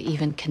right now to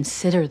even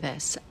consider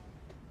this.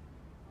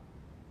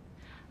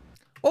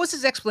 What was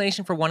his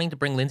explanation for wanting to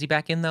bring Lindsay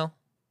back in, though?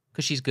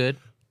 Because she's good?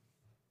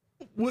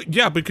 Well,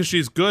 yeah, because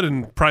she's good,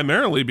 and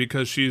primarily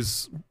because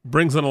she's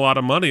brings in a lot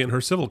of money in her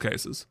civil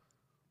cases.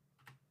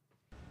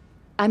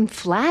 I'm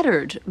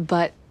flattered,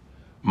 but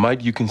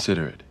Might you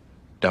consider it?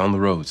 Down the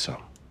road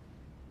some.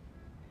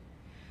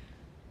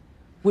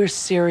 we're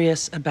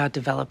serious about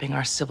developing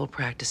our civil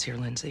practice here,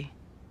 Lindsay.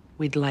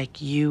 We'd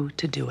like you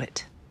to do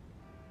it.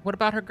 What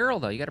about her girl,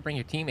 though? You got to bring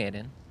your teammate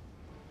in.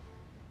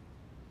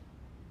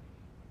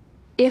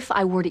 If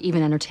I were to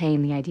even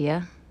entertain the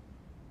idea,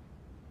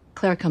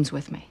 Claire comes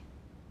with me.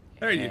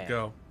 There you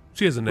go.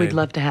 She has a name. We'd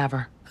love to have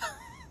her.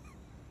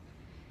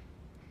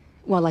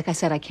 Well, like I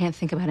said, I can't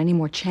think about any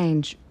more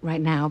change right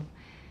now.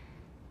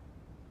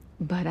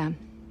 But, are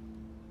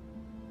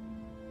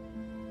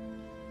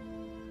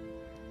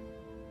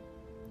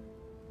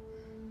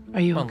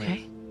you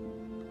okay?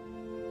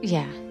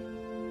 Yeah.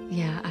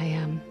 Yeah,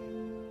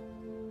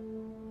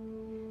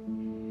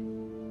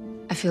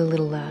 I feel a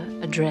little,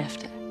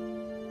 adrift.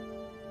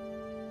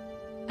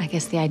 I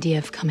guess the idea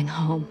of coming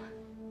home.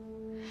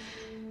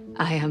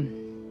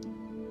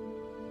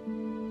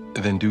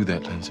 Then do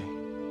that, Lindsay.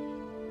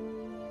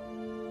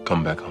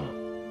 Come back home.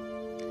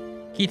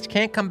 Keith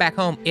can't come back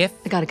home if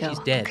I gotta go, she's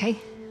dead. Okay?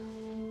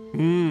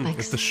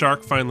 If the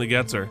shark finally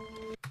gets her.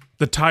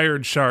 The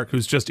tired shark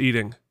who's just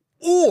eating.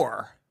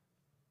 Or,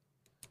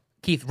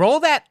 Keith, roll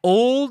that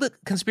old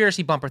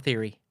conspiracy bumper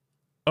theory.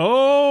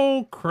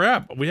 Oh,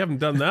 crap. We haven't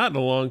done that in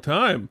a long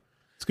time.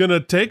 It's going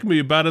to take me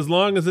about as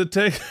long as it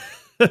takes.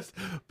 Wait,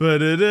 No,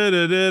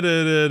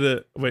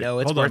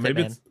 it's hold worth on.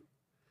 Maybe it, man. it's.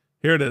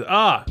 Here it is.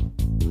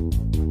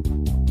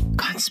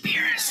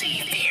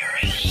 Conspiracy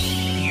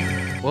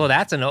theory. Well,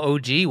 that's an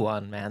OG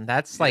one, man.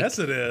 That's like. Yes,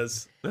 it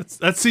is.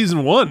 That's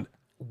season 1.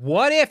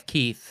 What if,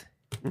 Keith?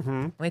 I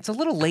mean, it's a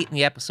little late in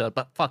the episode,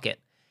 but fuck it.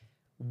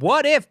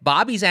 What if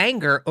Bobby's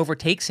anger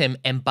overtakes him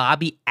and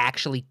Bobby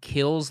actually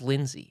kills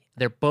Lindsay?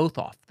 They're both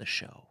off the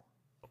show.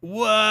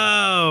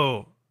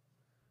 Whoa.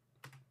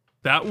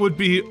 That would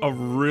be a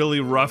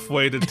really rough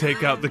way to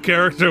take out the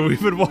character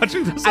we've been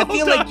watching this I whole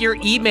feel time. like your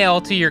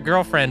email to your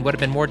girlfriend would have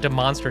been more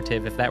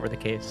demonstrative if that were the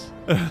case.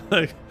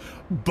 Like,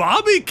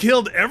 Bobby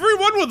killed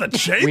everyone with a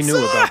chainsaw? We knew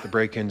about the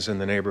break-ins in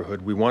the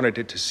neighborhood. We wanted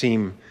it to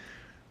seem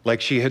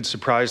like she had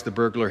surprised the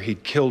burglar,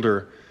 he'd killed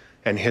her,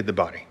 and hid the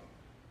body.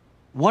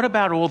 What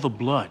about all the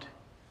blood?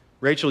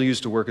 Rachel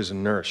used to work as a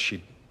nurse.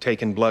 She'd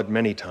taken blood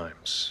many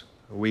times.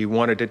 We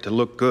wanted it to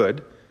look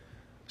good,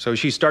 so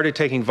she started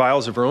taking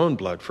vials of her own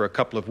blood for a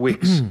couple of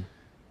weeks.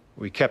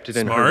 We kept it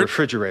in her Smart.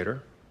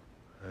 refrigerator,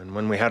 and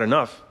when we had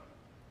enough...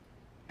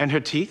 And her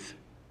teeth?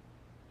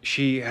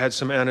 She had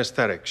some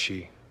anesthetic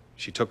she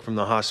took from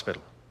the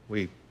hospital.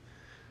 We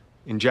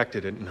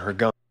injected it in her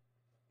gums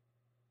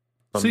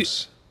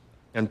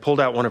and pulled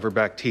out one of her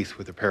back teeth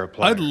with a pair of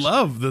pliers. I'd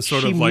love the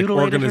sort She of like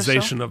mutilated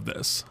organization of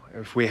this.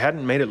 If we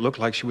hadn't made it look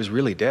like she was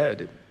really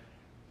dead,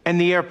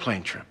 And the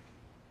airplane trip?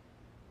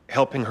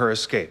 helping her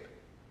escape.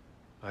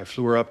 I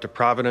flew her up to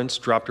Providence,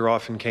 dropped her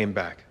off, and came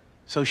back.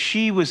 So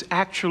she was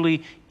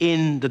actually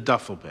in the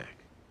duffel bag?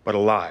 But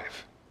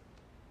alive.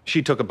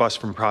 She took a bus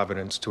from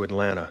Providence to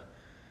Atlanta.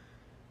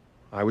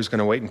 I was going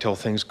to wait until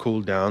things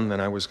cooled down, then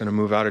I was going to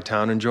move out of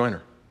town and join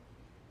her.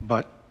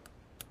 But?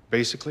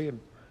 Basically,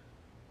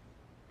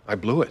 I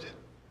blew it.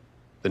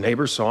 The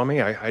neighbors saw me.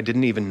 I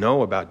didn't even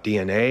know about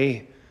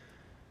DNA,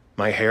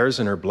 my hairs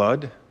in her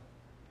blood.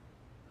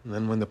 And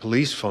then when the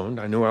police phoned,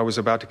 I knew I was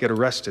about to get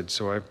arrested,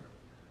 so I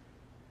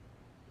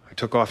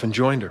took off and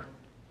joined her.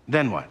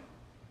 Then what?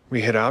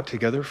 We hid out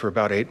together for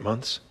about 8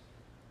 months.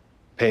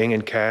 Paying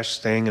in cash,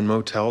 staying in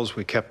motels.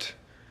 We kept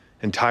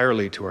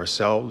entirely to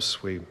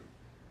ourselves. We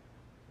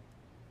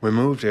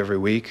moved every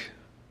week.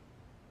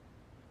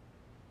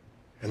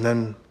 And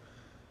then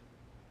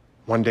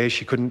one day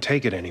she couldn't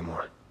take it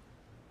anymore.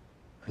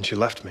 And she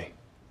left me.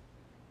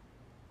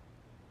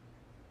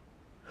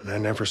 And I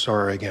never saw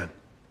her again.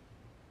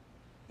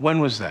 When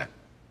was that?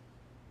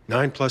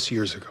 9+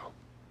 years ago.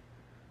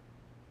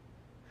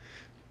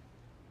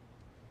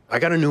 I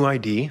got a new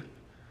ID,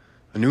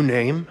 a new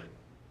name,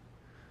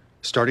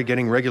 started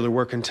getting regular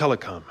work in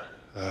telecom.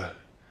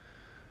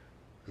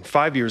 And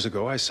 5 years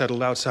ago, I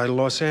settled outside of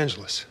Los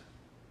Angeles.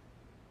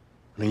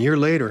 And a year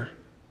later,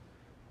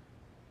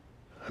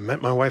 I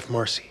met my wife,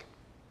 Marcy.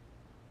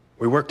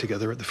 We worked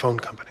together at the phone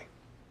company.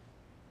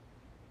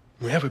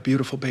 We have a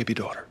beautiful baby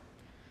daughter.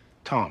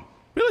 Tom.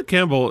 Billy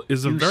Campbell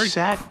is a you very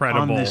sat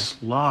credible. on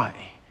this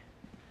lie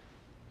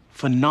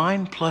for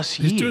 9+ years.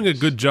 He's doing a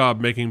good job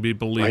making me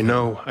believe. I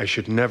know I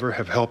should never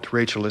have helped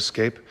Rachel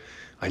escape.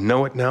 I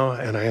know it now,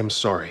 and I am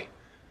sorry.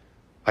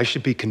 I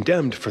should be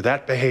condemned for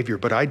that behavior,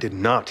 but I did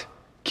not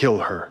kill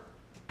her.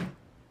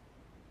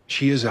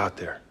 She is out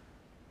there.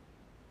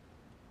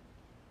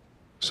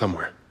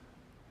 Somewhere.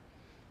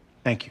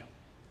 Thank you.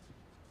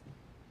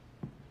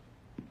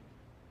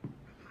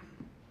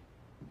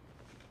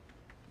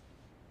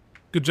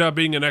 Good job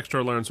being an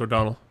extra, Lawrence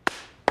O'Donnell.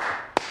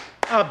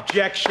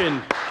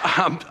 Objection.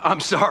 I'm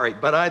sorry,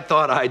 but I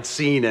thought I'd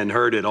seen and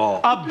heard it all.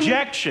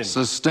 Objection.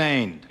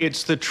 Sustained.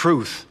 It's the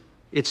truth.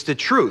 It's the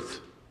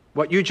truth.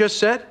 What you just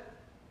said?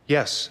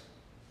 Yes.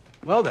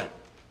 Well then.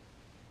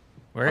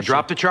 Where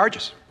drop the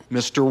charges.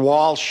 Mr.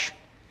 Walsh.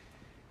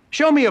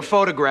 Show me a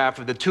photograph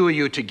of the two of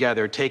you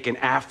together taken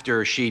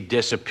after she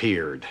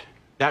disappeared.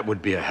 That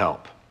would be a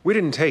help. We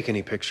didn't take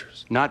any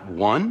pictures. Not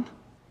one?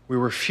 We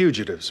were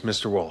fugitives,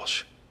 Mr.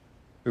 Walsh.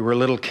 We were a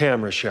little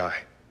camera shy.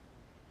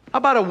 How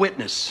about a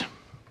witness?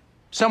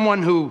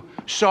 Someone who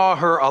saw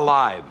her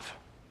alive.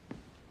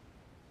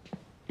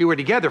 You were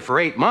together for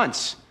 8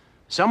 months.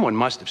 Someone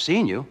must have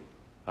seen you.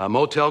 A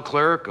motel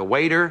clerk, a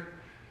waiter.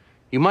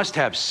 You must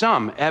have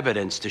some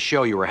evidence to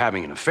show you were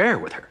having an affair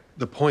with her.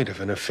 The point of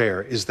an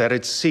affair is that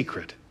it's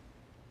secret.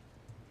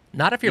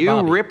 Not if you're You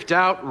Bobby. ripped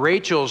out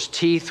Rachel's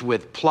teeth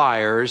with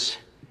pliers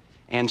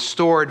and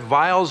stored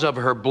vials of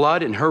her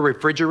blood in her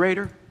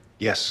refrigerator?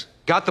 Yes.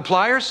 Got the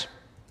pliers?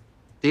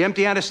 The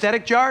empty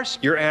anesthetic jars?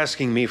 You're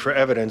asking me for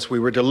evidence we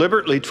were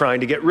deliberately trying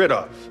to get rid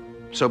of.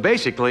 So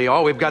basically,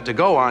 all we've got to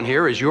go on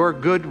here is your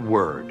good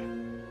word.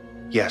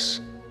 Yes.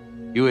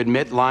 You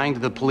admit lying to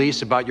the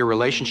police about your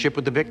relationship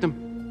with the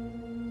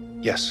victim?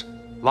 Yes.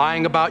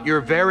 Lying about your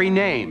very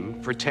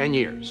name for 10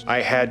 years?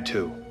 I had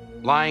to.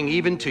 Lying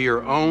even to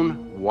your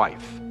own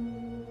wife?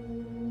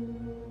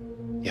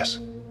 Yes.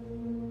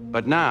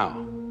 But now,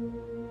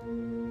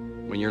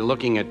 when you're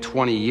looking at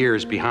 20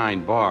 years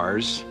behind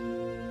bars,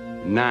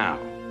 now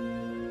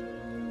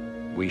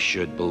we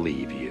should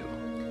believe you.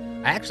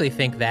 I actually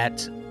think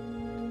that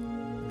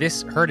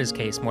this hurt his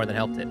case more than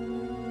helped it.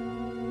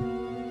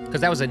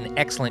 Because that was an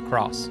excellent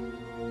cross.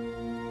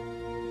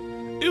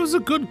 It was a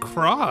good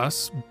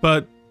cross,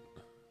 but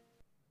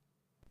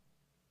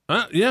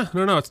yeah,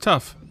 no, it's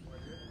tough.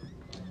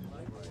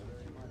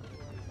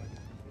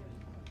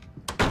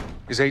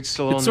 Is 8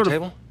 still It's on sort the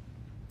of table?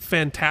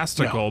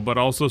 fantastical, but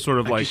also sort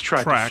of I like just tried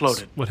to tracks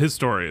float it. what his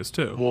story is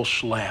too.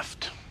 Walsh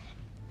laughed.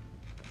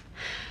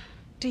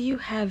 Do you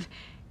have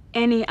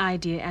any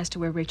idea as to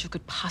where Rachel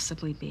could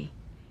possibly be?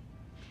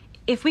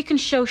 If we can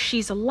show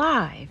she's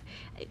alive,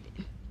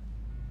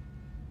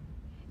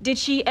 did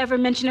she ever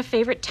mention a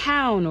favorite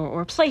town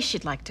or place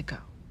she'd like to go?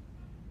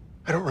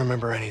 I don't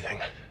remember anything.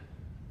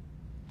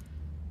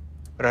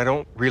 But I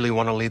don't really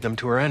want to lead them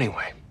to her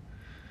anyway.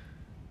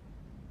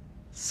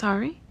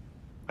 Sorry?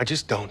 I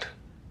just don't.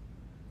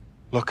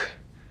 Look,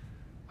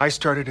 I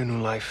started a new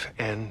life,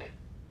 and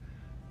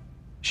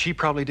she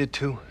probably did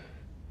too.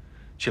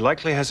 She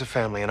likely has a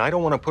family, and I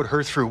don't want to put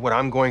her through what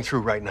I'm going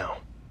through right now.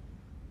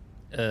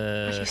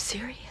 Are you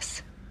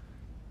serious?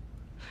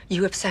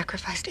 You have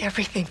sacrificed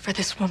everything for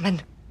this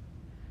woman.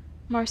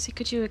 Marcy,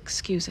 could you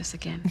excuse us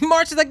again?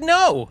 Marcy's like,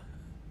 no.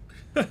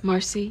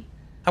 Marcy,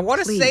 I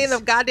want to stay in the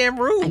goddamn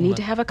room. I need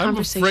to have a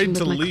conversation I'm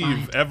with afraid to my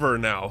leave client. ever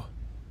now.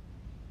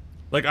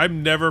 Like,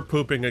 I'm never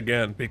pooping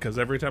again because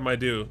every time I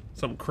do,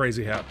 something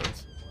crazy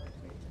happens.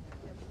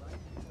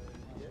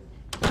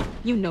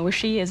 You know where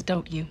she is,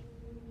 don't you?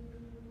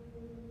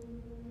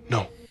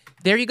 No.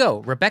 There you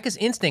go. Rebecca's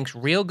instinct's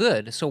real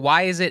good. So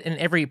why is it in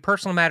every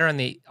personal matter in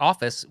the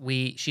office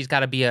she's got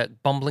to be a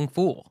bumbling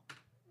fool?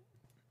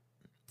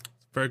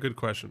 Very good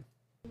question.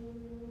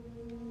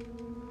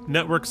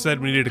 Network said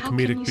we needed a How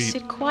comedic can you beat.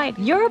 sit quiet?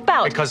 You're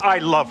about... Because I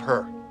love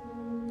her.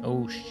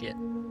 Oh, shit.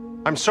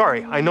 I'm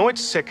sorry. I know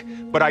it's sick,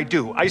 but I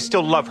do. I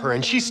still love her,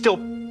 and she still...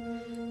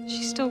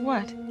 She still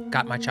what?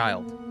 Got my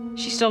child.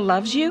 She still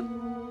loves you?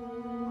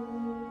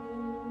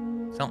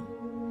 Something.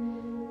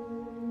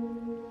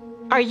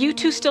 Are you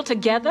two still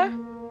together?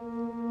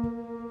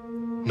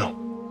 No.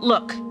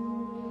 Look,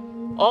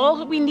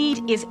 all we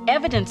need is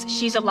evidence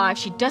she's alive.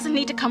 She doesn't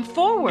need to come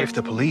forward. If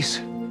the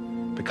police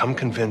become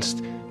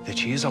convinced that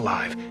she is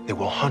alive, they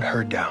will hunt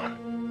her down.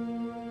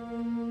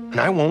 And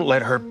I won't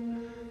let her...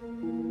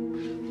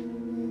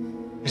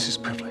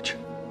 Mrs. Privilege,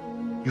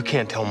 you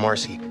can't tell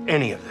Marcy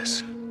any of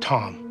this.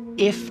 Tom,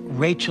 if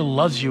Rachel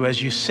loves you as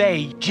you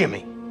say,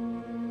 Jimmy,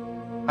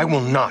 I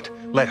will not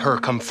let her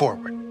come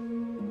forward.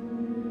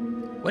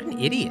 What an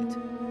idiot.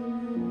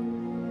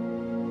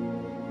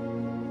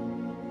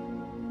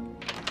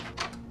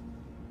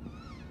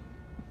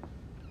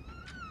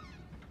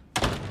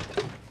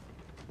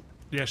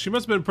 Yeah, she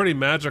must have been pretty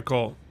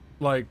magical,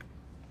 like...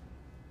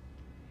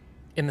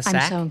 In the I'm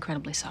sack? so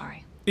incredibly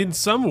sorry. In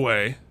some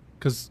way,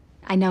 because...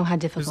 I know how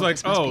difficult It's like,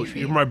 this must oh, be for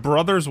you're you. my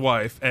brother's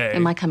wife, A.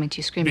 Am I coming to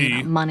you screaming B,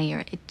 about money, or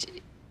it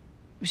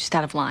was just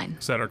out of line?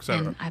 et cetera, et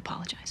cetera. And I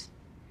apologize.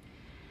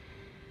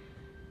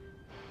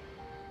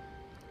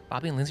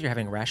 Bobby and Lindsay are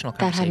having a rational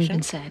That having conversation.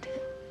 been said,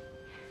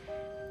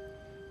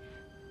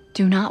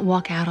 do not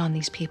walk out on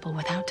these people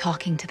without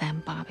talking to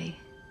them, Bobby.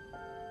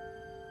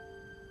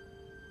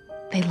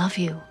 They love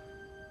you.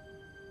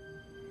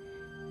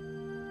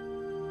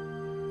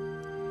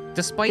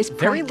 Despite This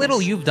very little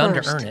practice you've done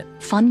to first, earn it.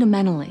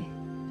 Fundamentally,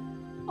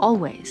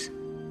 always,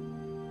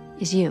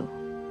 is you.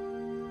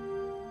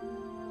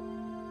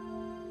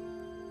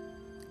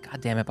 God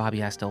damn it,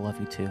 Bobby, I still love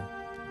you too.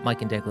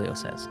 Mike Indeglio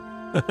says.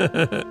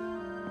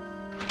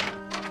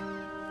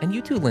 And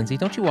you too, Lindsay.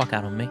 Don't you walk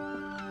out on me.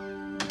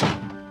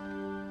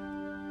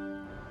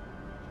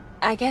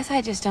 I guess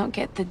I just don't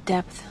get the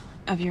depth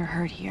of your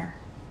hurt here.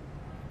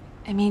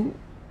 I mean,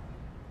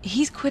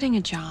 he's quitting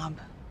a job,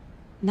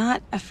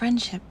 not a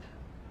friendship.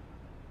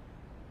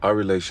 Our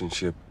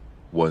relationship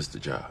was the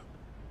job.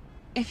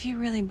 If you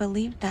really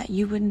believed that,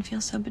 you wouldn't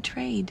feel so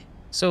betrayed.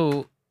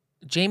 So,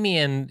 Jamie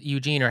and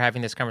Eugene are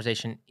having this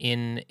conversation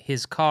in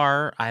his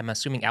car, I'm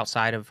assuming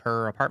outside of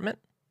her apartment.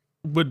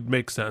 Would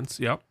make sense,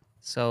 yep.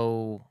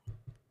 So,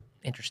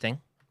 interesting.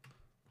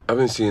 I've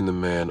been seeing the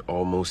man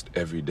almost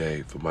every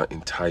day for my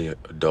entire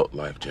adult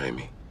life,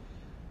 Jamie.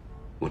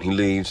 When he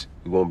leaves,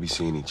 we won't be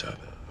seeing each other.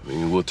 I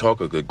mean, we'll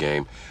talk a good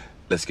game.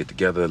 Let's get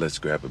together, let's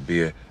grab a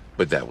beer,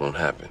 but that won't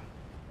happen.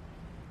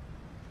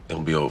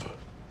 It'll be over.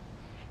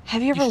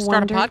 Have you ever should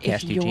start a wondered podcast,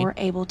 if Eugene. you're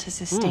able to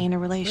sustain a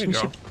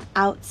relationship go.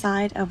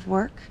 outside of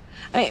work?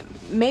 I mean,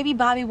 maybe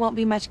Bobby won't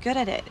be much good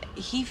at it.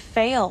 He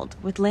failed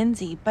with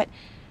Lindsay, but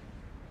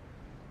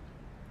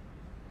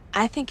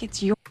I think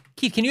it's your...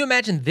 Keith, can you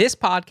imagine this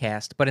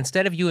podcast, but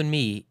instead of you and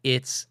me,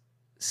 it's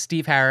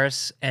Steve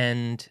Harris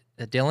and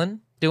Dylan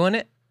doing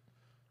it?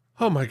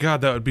 Oh my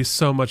God, that would be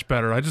so much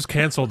better. I just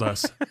canceled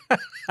us.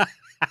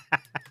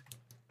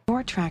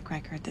 Your track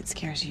record that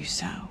scares you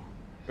so.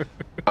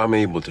 I'm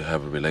able to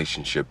have a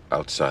relationship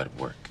outside of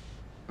work.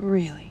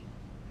 Really?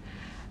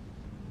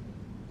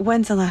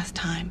 When's the last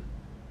time?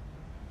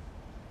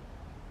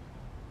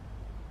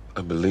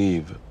 I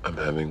believe I'm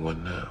having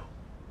one now.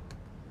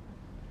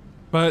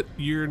 But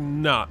you're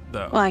not,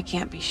 though. Well, I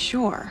can't be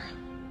sure,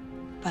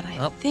 but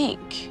I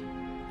think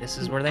This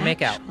is where they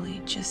make out.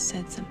 actually just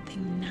said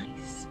something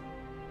nice.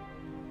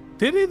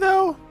 Did he,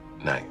 though?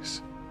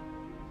 Nice.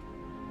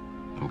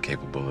 I'm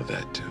capable of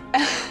that, too.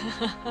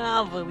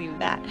 I'll believe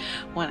that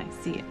when I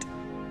see it.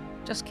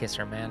 Just kiss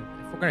her, man.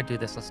 If we're gonna do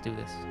this, let's do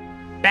this.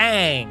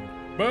 Bang!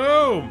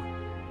 Boom!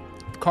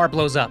 The car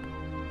blows up.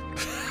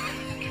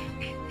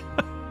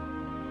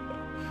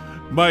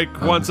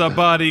 Mike wants a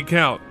body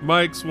count.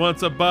 Mike's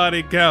wants a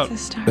body count.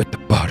 Let the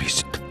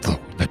bodies hit the floor.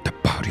 Let the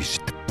bodies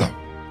hit the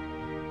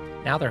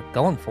floor. Now they're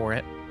going for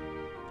it.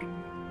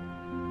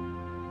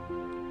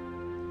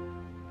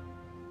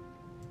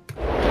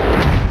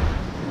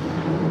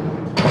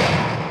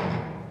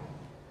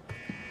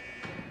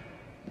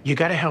 You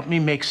gotta help me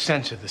make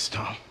sense of this,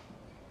 Tom.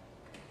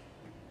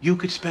 You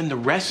could spend the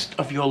rest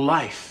of your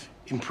life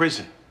in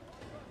prison.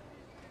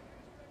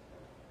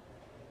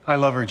 I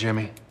love her,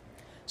 Jimmy.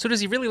 So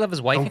does he really love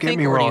his wife? Don't you get think,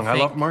 me or do you wrong. I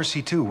think- love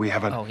Marcy too. We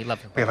have Oh, he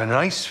loved her. we have a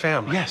nice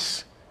family.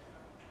 Yes.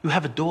 You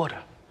have a daughter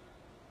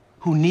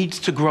who needs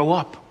to grow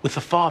up with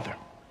a father.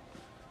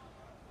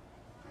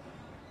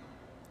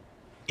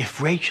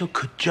 If Rachel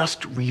could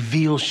just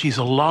reveal she's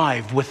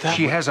alive with that...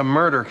 She has a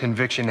murder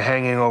conviction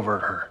hanging over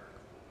her.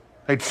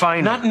 They'd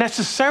find Not her.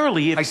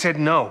 necessarily if... I said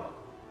no,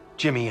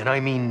 Jimmy, and I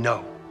mean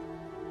no.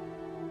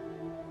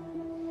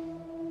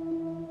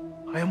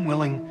 I am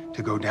willing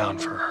to go down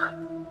for her.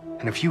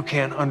 And if you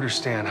can't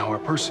understand how a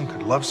person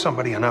could love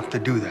somebody enough to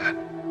do that,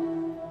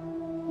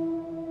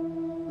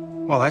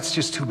 well, that's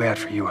just too bad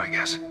for you, I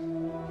guess.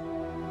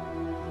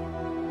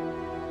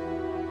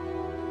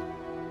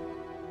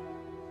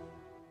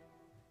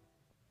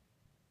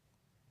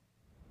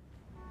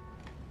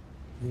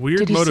 Weird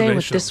Did he say what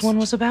motivations. this one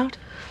was about?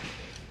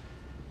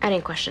 I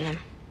didn't question him.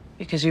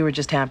 Because you were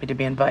just happy to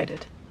be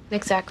invited.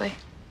 Exactly.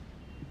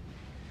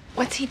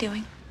 What's he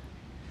doing?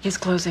 He's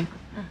closing.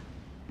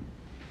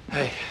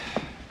 Hey,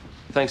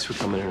 thanks for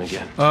coming in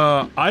again.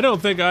 I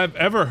don't think I've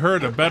ever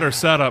heard a better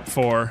setup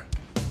for.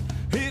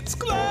 It's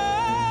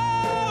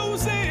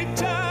closing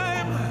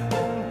time.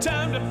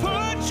 Time to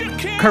put your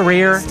kids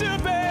Career. to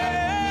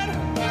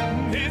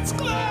bed. It's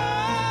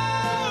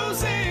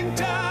closing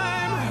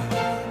time.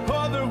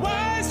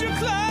 Otherwise, your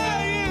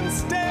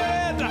client's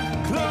dead.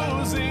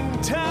 Closing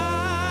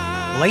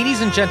time.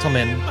 Ladies and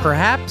gentlemen,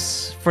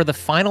 perhaps for the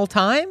final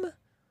time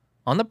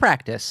on The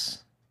Practice,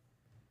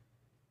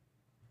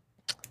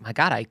 My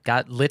God, I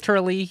got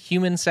literally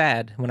human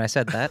sad when I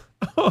said that.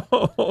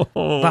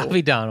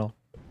 Bobby Donnell.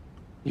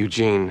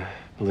 Eugene,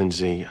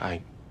 Lindsay,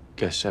 I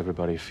guess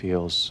everybody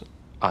feels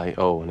I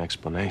owe an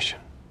explanation.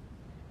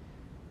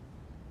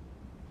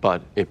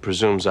 But it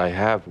presumes I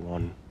have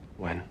one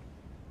when...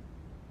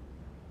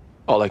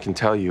 All I can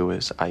tell you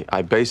is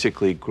I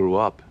basically grew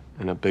up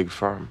in a big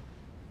firm.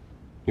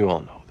 You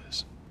all know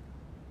this.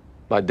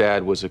 My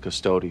dad was a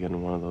custodian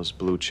in one of those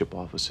blue chip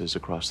offices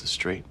across the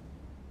street.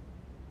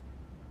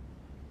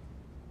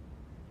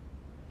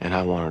 And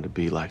I wanted to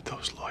be like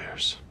those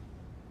lawyers.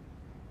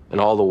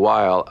 And all the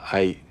while,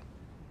 I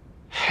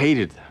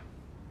hated them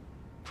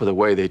for the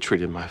way they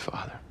treated my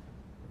father.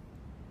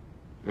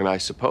 And I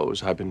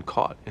suppose I've been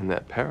caught in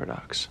that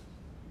paradox,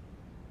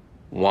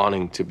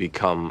 wanting to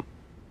become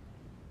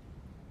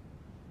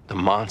the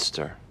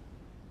monster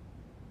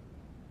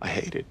I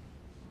hated.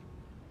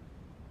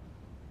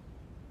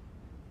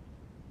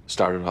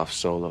 Started off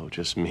solo,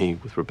 just me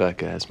with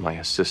Rebecca as my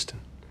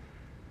assistant,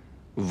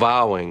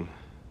 vowing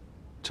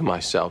to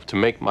myself to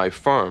make my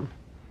firm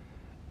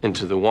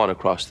into the one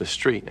across the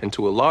street. And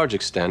to a large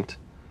extent,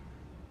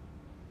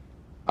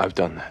 I've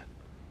done that.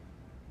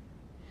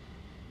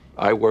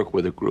 I work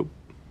with a group.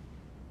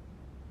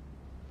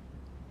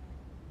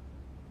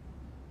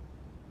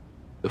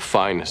 The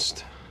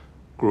finest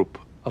group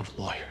of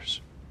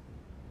lawyers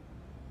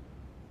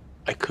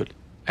I could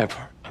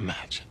ever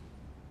imagine.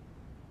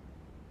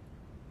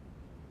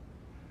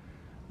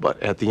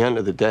 But at the end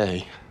of the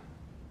day,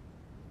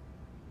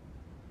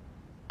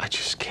 I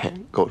just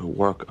can't go to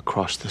work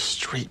across the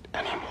street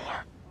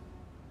anymore.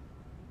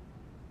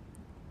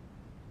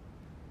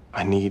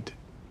 I need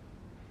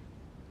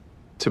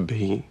to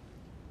be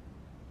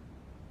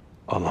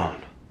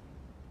alone.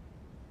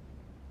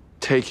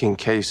 Taking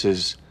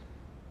cases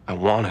I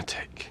want to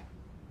take.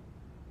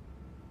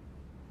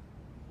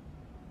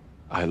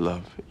 I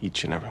love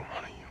each and every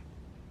one of you.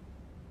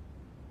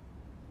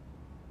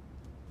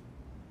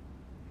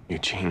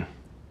 Eugene,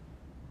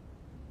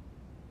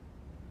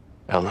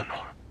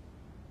 Eleanor,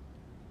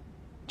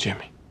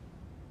 Jimmy,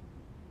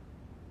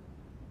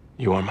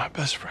 you are my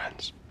best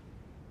friends.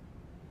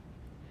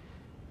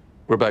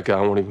 Rebecca,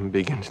 I won't even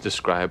begin to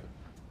describe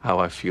how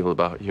I feel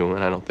about you,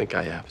 and I don't think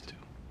I have to.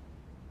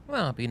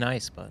 Well, it'd be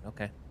nice, but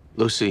okay.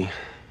 Lucy,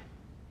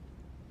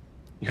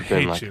 you've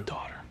been like a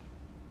daughter.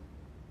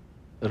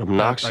 That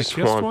obnoxious I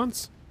kissed one.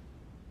 once?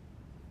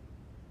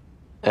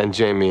 And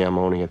Jamie, I'm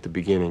only at the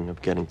beginning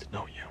of getting to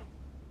know you.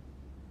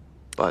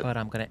 But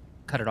I'm going to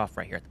cut it off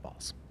right here at the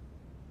balls.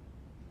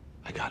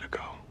 I gotta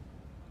go.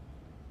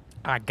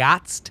 I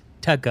gots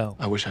to go.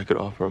 I wish I could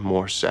offer a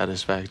more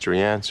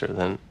satisfactory answer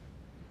than...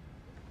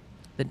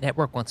 The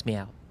network wants me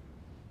out.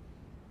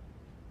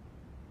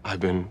 I've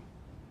been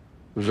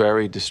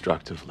very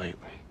destructive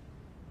lately.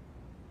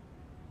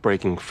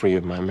 Breaking free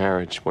of my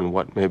marriage when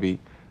what maybe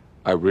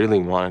I really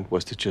wanted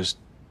was to just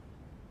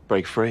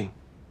break free.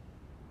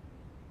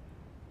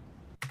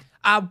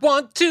 I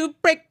want to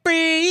break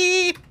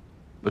free.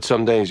 But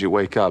some days you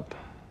wake up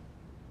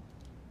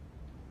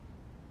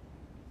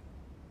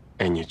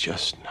and you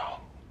just know.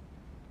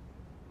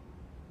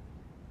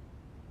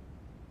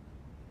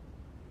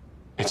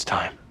 It's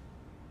time.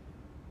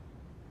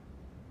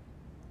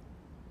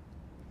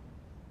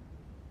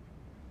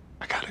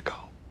 I gotta go.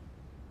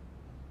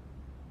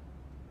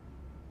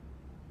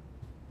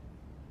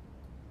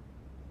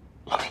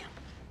 Love you.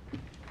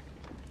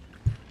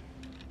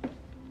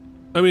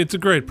 I mean, it's a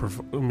great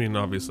I mean,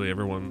 obviously,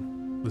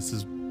 everyone... This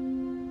is...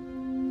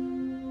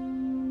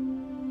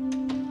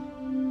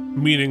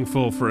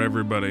 meaningful for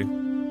everybody.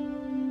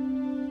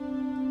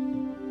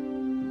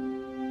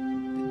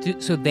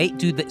 So they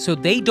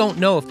don't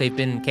know if they've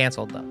been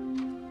canceled, though?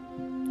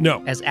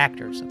 No. As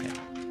actors, okay.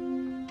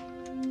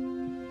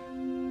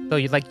 So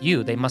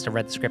they must have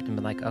read the script and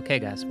been like, okay,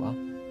 guys, well.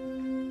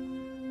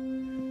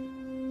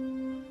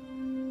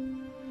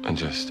 And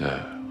just,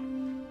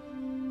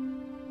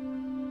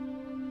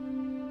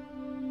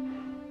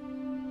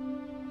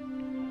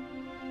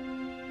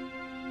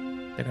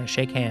 They're gonna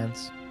shake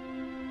hands,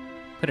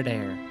 put it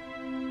air.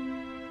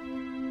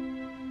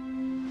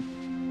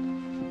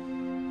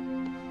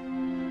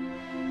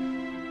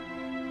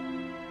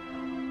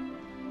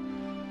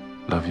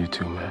 Love you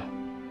too, man.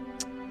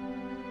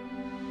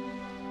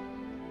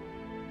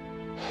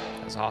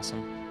 That was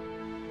awesome.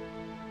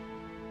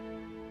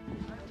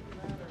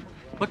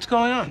 What's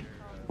going on?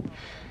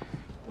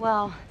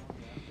 Well,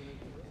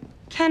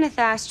 Kenneth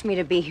asked me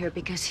to be here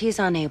because he's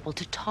unable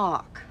to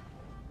talk.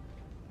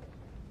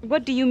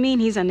 What do you mean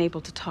he's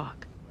unable to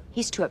talk?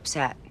 He's too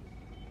upset.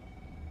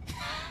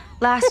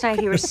 Last night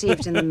he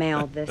received in the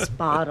mail this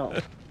bottle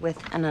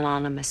with an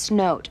anonymous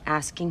note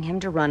asking him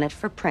to run it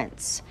for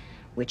prints,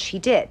 which he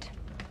did.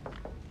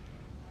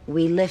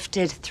 We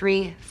lifted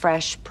 3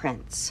 fresh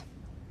prints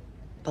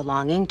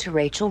belonging to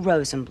Rachel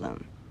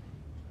Rosenblum.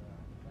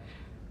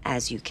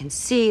 As you can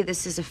see,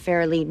 this is a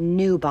fairly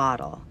new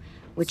bottle,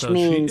 which So she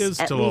means is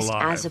at still least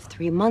alive. as of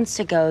 3 months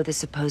ago, the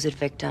supposed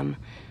victim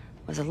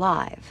was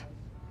alive.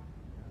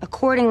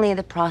 Accordingly,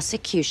 the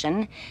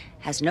prosecution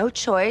has no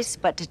choice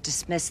but to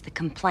dismiss the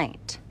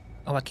complaint.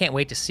 Oh, I can't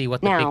wait to see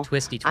what the Now, big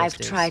twisty twist I've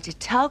is. tried to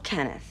tell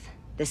Kenneth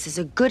this is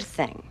a good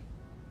thing.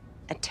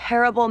 A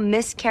terrible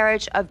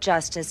miscarriage of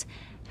justice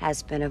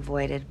has been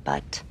avoided,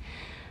 but,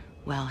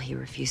 well, he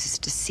refuses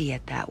to see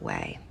it that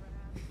way.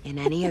 In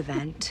any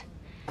event,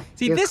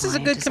 See, your this is a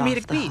client good comedic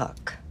off the beat.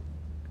 hook.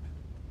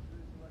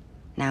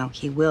 Now,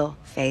 he will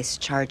face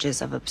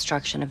charges of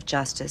obstruction of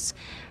justice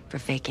for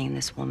faking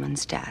this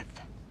woman's death.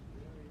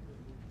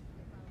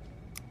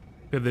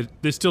 Yeah,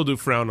 they still do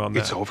frown on that.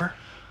 It's over?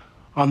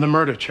 On the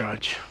murder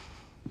charge.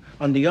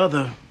 On the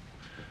other,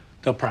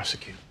 they'll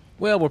prosecute.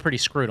 Well, we're pretty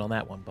screwed on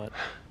that one, but...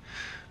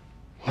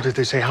 What did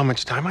they say, how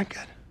much time I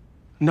get?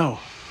 No.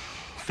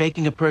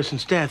 Faking a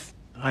person's death,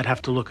 I'd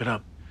have to look it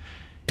up.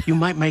 You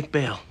might make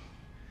bail.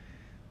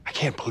 I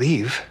can't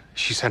believe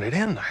she sent it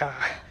in.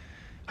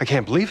 I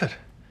can't believe it.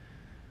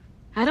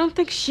 I don't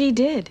think she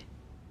did.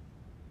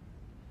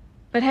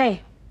 But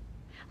hey,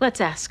 let's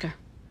ask her.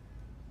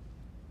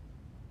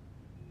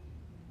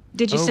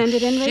 Did you send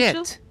it in,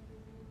 Rachel?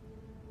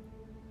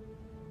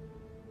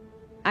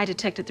 I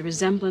detected the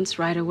resemblance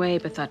right away,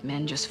 but thought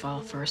men just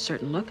fall for a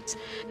certain look. It's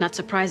not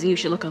surprising you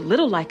should look a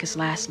little like his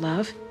last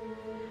love.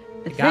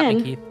 But They got me,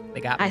 then Keith.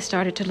 They got me. I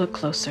started to look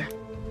closer.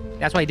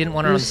 That's why he didn't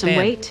want her on Lose the some stand.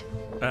 weight,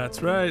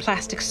 That's right.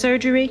 plastic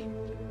surgery,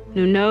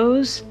 new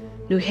nose,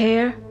 new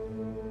hair.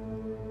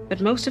 But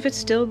most of it's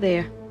still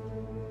there.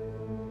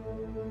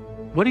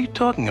 What are you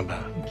talking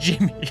about?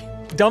 Jimmy.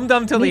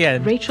 Dum-dum till the Meet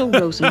end. Rachel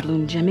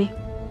Rosenblum, Jimmy.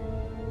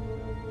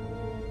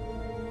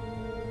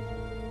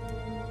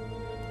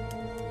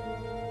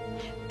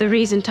 The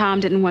reason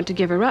Tom didn't want to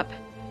give her up,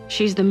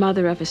 she's the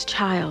mother of his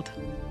child.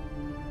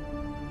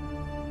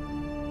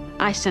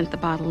 I sent the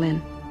bottle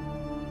in.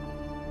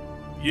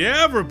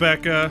 Yeah,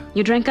 Rebecca.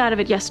 You drank out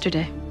of it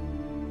yesterday.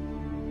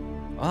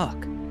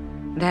 Fuck.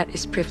 That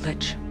is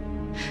privilege.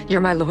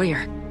 You're my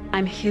lawyer.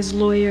 I'm his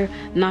lawyer,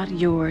 not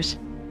yours.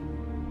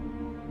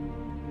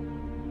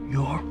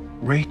 You're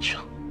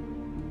Rachel.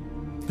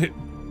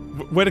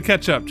 Way to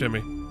catch up,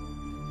 Jimmy.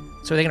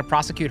 So are they going to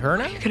prosecute her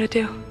now? What are you gonna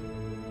do?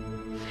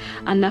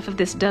 Enough of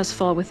this does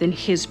fall within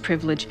his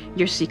privilege.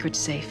 Your secret's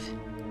safe.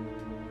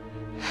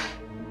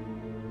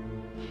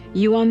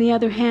 You, on the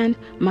other hand,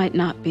 might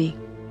not be.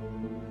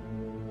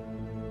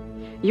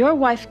 Your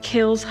wife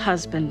kills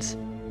husbands.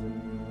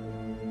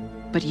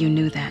 But you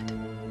knew that.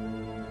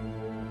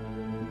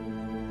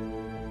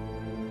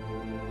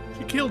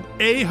 She killed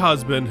a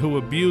husband who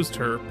abused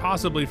her,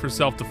 possibly for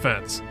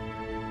self-defense.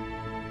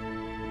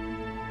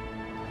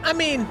 I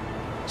mean,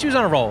 she was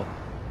on a roll.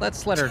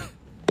 Let's let her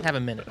have a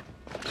minute.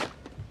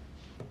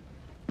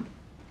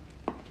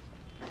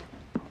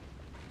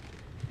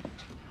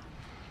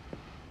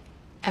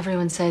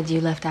 Everyone said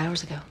you left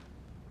hours ago.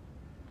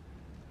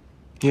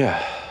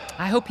 Yeah.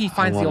 I hope he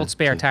finds the wanted old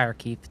spare tire,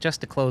 Keith,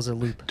 just to close a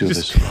loop. Do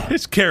Just, this.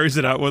 just carries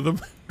it out with him.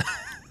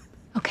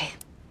 Okay.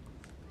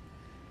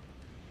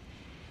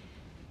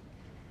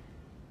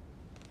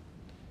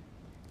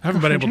 I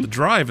haven't been able to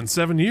drive in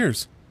 7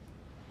 years.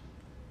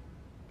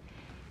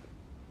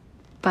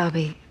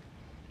 Bobby,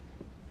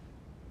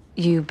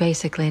 you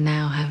basically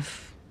now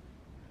have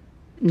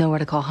nowhere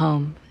to call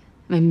home.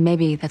 I mean,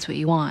 maybe that's what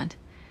you want.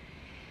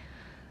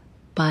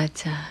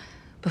 But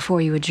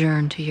before you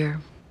adjourn to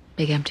your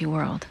big empty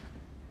world,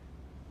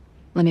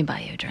 let me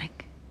buy you a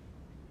drink.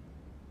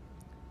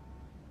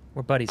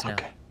 We're buddies now.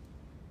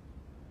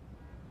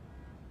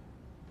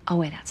 I'll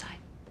wait outside.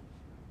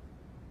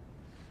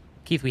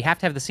 Keith, we have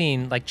to have the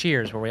scene like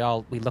Cheers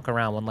where we look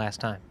around one last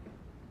time.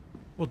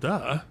 Well,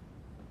 duh.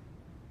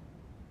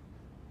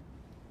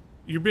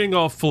 You're being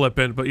all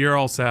flippant, but you're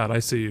all sad. I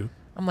see you.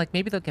 I'm like,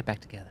 maybe they'll get back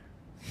together.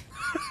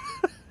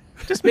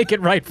 Just make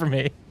it right for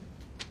me.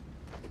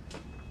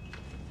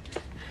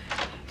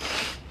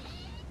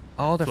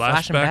 Oh, they're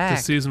flashing Flashback back.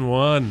 to season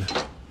 1.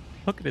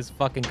 Look at his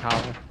fucking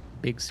collar.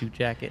 Big suit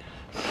jacket.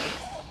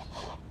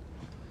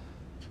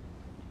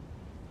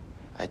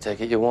 I take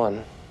it you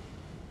won.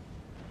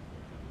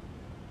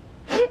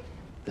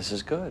 This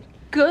is good.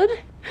 Good?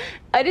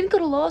 I didn't go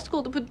to law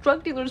school to put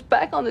drug dealers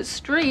back on the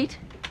street.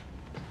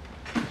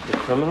 The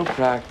criminal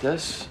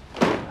practice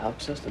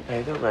helps us to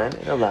pay the rent.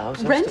 It allows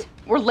us Rent? to...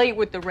 We're late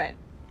with the rent.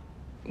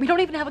 We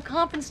don't even have a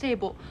conference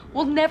table.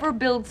 We'll never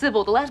build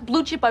civil. The last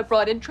blue chip I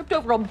brought in tripped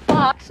over a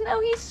box. Now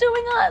he's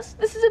suing us.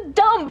 This is a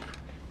dump.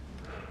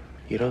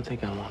 You don't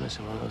think I want us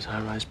in one of those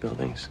high-rise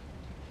buildings?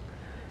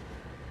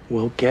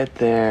 We'll get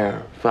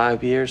there.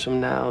 5 years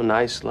from now,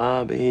 nice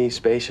lobby,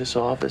 spacious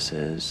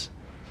offices.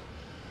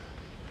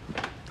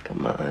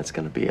 Come on, it's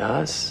gonna be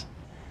us.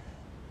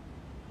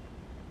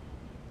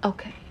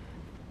 Okay.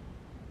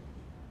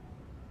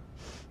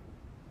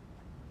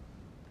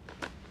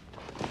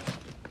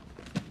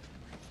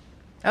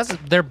 That was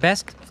their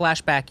best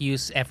flashback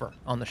use ever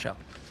on the show.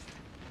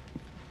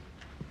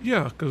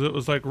 Yeah, because it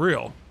was like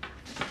real.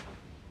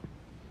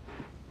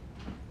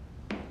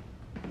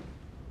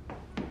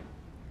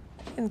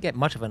 Didn't get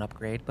much of an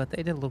upgrade, but they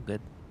did a little good.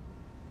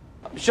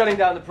 I'm shutting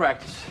down the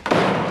practice.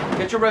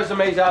 Get your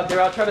resumes out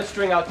there. I'll try to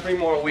string out 3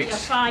 more Yeah,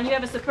 weeks. fine. You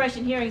have a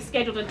suppression hearing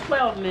scheduled in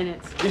 12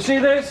 minutes. You see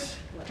this?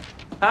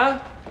 Huh?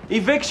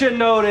 Eviction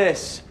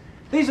notice.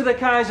 These are the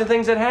kinds of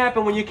things that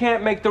happen when you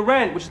can't make the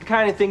rent, which is the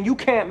kind of thing you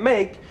can't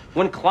make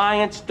when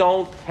clients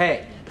don't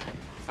pay.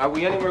 Are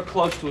we anywhere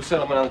close to a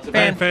settlement on the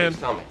Fan. Please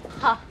tell me.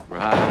 Huh.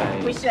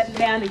 Right. We shutting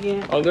down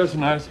again. Oh, that's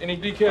nice. Any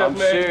decaf, I'm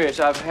serious.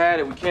 I've had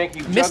it. We can't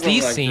keep Miss juggling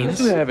these like scenes.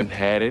 this. You haven't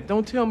had it.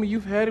 Don't tell me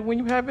you've had it when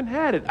you haven't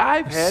had it.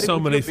 I've had it. So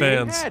when many you've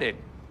been fans. Had it.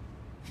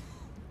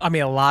 I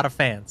mean, a lot of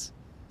fans.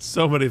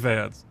 So many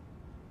fans.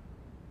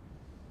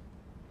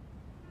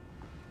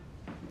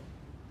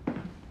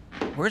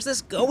 Where's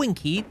this going,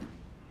 Keith?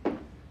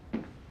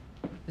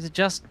 Is it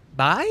just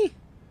bye?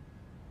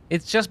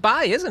 It's just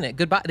bye, isn't it?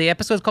 Goodbye. The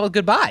episode's called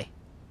Goodbye.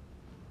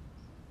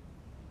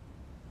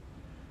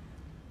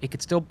 It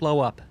could still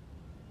blow up.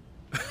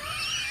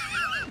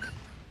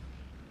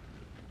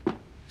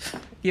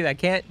 Yeah, I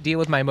can't deal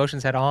with my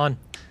emotions head on.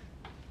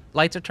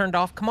 Lights are turned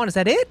off. Come on, is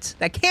that it?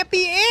 That can't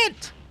be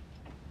it.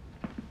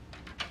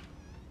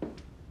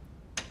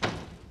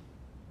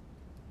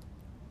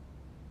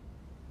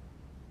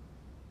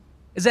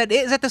 Is that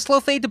it? Is that the slow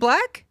fade to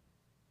black?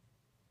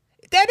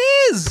 That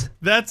is.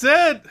 That's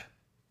it.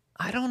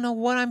 I don't know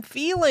what I'm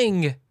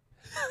feeling.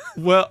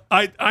 Well,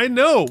 I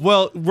know.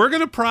 Well, we're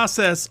going to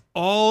process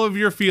all of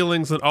your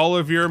feelings and all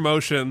of your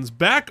emotions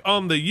back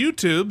on the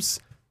YouTubes.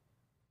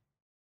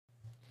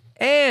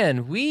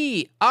 And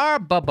we are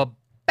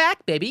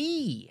back,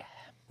 baby.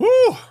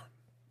 Woo!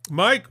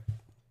 Mike,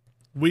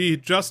 we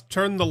just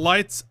turned the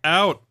lights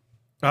out.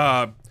 We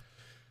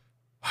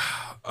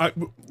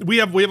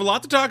have a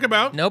lot to talk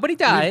about. Nobody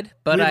died,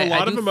 but we have a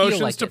lot I of do emotions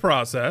feel like to it.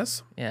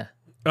 process. Yeah.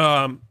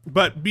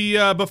 But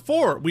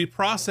before we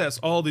process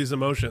all these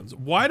emotions,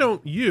 why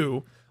don't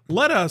you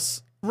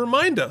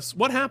remind us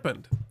what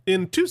happened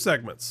in 2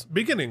 segments,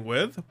 beginning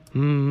with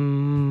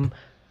 2,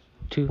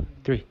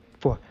 3,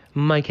 4.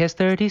 Mike has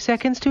 30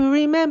 seconds to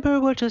remember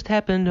what just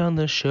happened on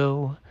the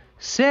show.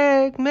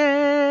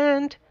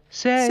 Segment.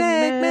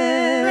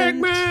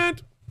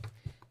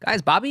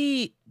 Guys,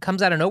 Bobby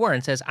comes out of nowhere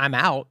and says, "I'm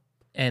out."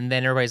 And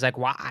then everybody's like,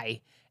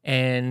 "Why?"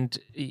 And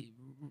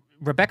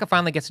Rebecca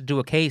finally gets to do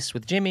a case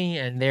with Jimmy,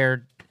 and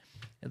they're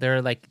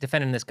like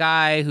defending this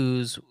guy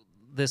who's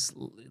this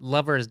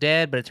lover is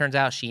dead, but it turns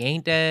out she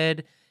ain't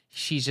dead.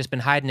 She's just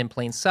been hiding in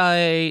plain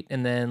sight.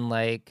 And then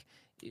like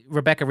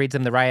Rebecca reads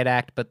them the riot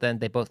act, but then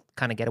they both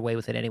kind of get away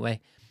with it anyway.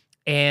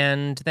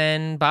 And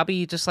then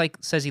Bobby just like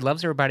says he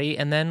loves everybody,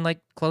 and then like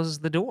closes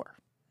the door.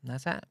 And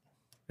that's that.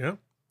 Yeah.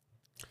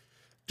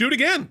 Do it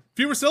again.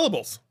 Fewer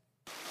syllables.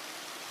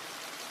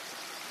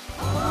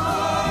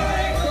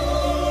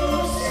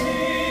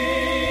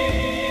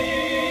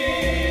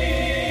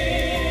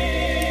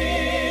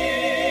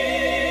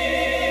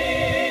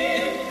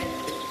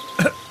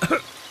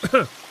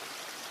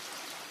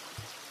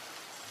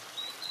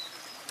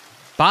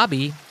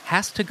 Bobby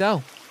has to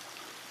go.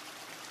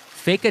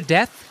 Fake a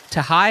death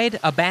to hide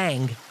a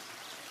bang.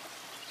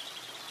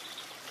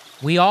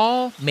 We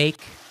all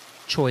make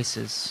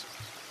choices.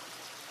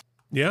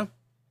 Yeah,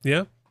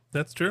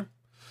 that's true.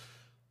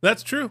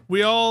 That's true.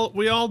 We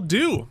all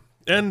do.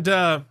 And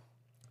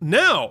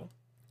now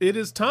it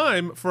is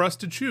time for us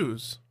to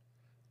choose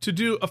to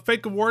do a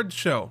fake awards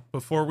show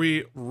before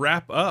we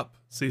wrap up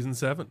season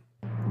 7.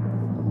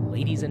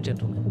 Ladies and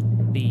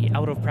gentlemen, the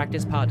Out of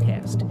Practice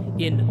podcast,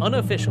 in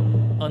unofficial,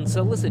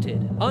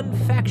 unsolicited,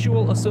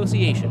 unfactual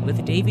association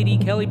with David E.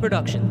 Kelly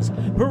Productions,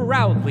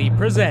 proudly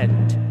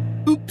present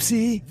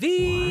Oopsie.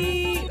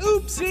 The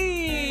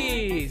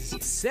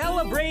Oopsies!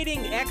 Celebrating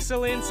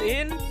excellence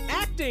in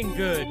acting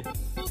good,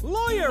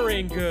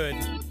 lawyering good,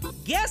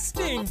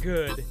 guesting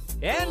good,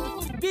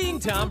 and being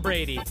Tom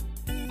Brady.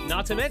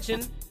 Not to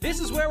mention, this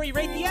is where we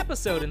rate the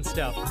episode and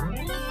stuff.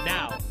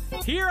 Now,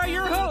 here are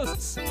your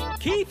hosts,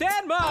 Keith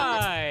and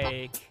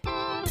Mike.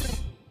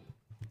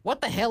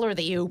 What the hell are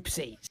the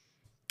Oopsies?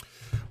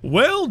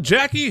 Well,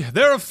 Jackie,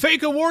 they're a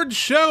fake awards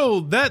show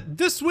that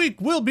this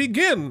week will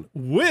begin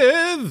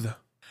with...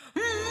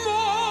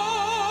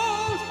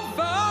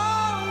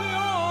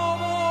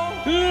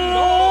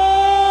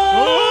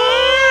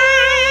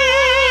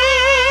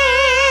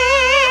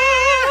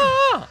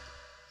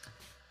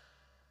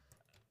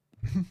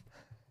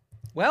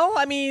 Well,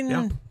 I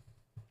mean,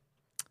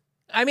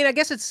 I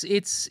guess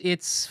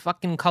it's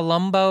fucking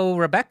Columbo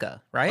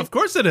Rebecca, right? Of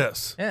course it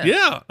is.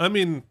 Yeah. I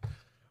mean,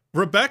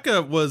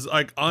 Rebecca was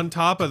like on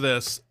top of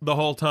this the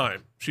whole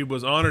time. She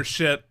was on her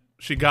shit.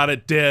 She got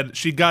it did.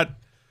 She got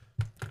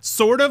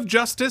sort of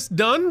justice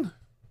done.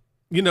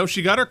 You know,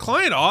 she got her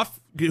client off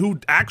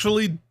who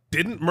actually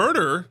didn't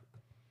murder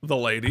the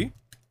lady.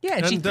 Yeah,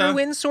 and she threw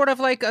in sort of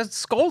like a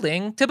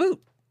scolding to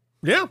boot.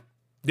 Yeah.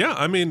 Yeah,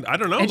 I mean, I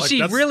don't know. And like,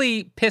 she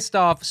really pissed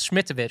off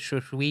Schmitzovich,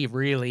 which we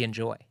really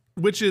enjoy.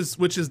 Which is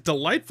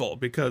delightful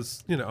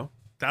because, you know,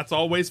 that's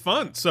always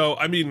fun. So,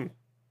 I mean,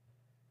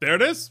 there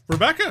it is.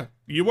 Rebecca,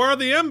 you are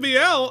the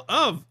MVL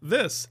of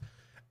this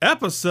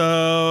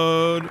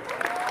episode.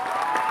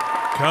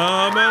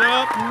 Coming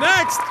up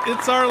next,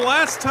 it's our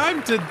last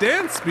time to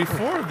dance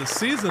before the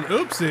season.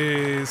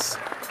 Oopsies.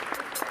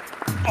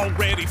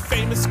 Already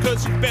famous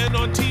because you've been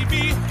on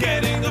TV,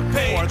 getting a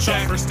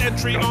paycheck. First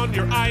entry on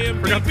your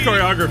IMDb. Forgot the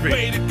choreography.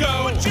 Way to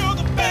go. But you're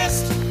the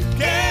best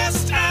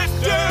guest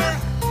actor.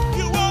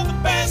 You are the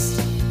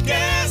best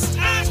guest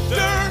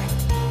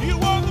actor. You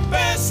are the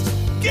best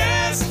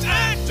guest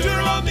actor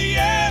on the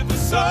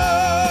episode.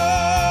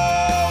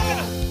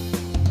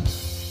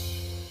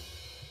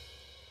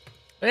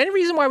 Any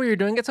reason why we were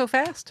doing it so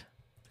fast?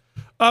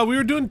 We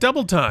were doing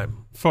double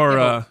time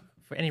for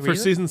any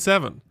reason? season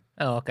 7.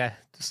 Oh, okay.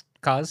 Just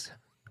cause?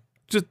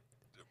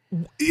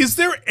 Is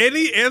there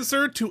any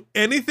answer to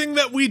anything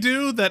that we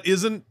do that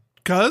isn't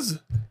cuz?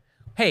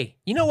 Hey,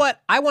 you know what?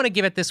 I want to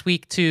give it this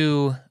week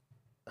to...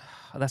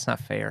 Oh, that's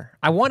not fair.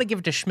 I want to give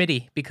it to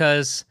Schmitty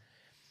because,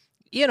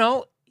 you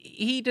know,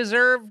 he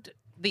deserved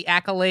the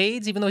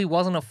accolades, even though he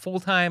wasn't a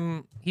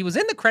full-time... He was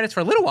in the credits for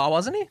a little while,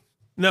 wasn't he?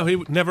 No,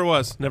 he never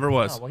was. Never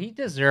was. Oh, well, he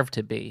deserved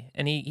to be.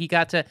 And he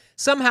got to...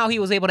 Somehow he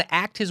was able to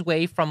act his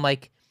way from,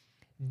 like,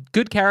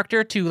 good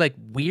character to, like,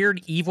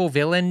 weird, evil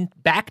villain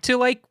back to,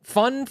 like,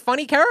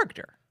 funny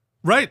character.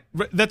 Right.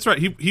 That's right.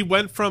 He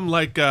went from,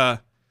 like,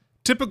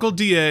 typical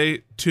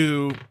DA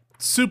to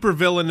super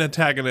villain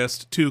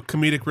antagonist to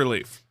comedic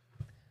relief.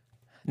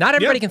 Not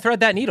everybody can thread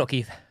that needle,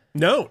 Keith.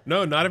 No,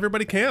 not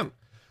everybody can.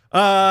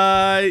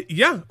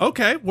 Yeah,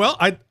 okay. Well,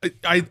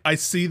 I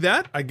see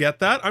that. I get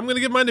that. I'm going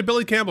to give mine to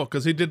Billy Campbell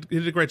because he did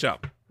a great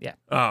job. Yeah.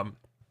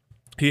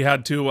 He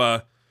had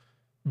to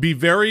be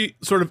very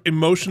sort of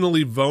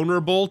emotionally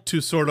vulnerable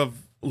to sort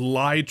of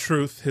lie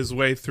truth his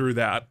way through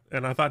that,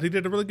 and I thought he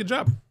did a really good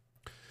job.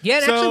 Yeah,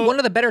 and actually one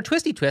of the better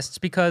twisty twists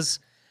because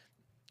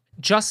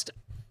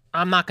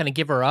I'm not going to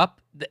give her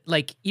up.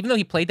 Like, even though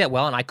he played that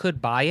well and I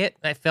could buy it,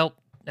 I felt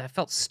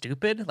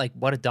stupid. Like,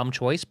 what a dumb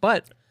choice.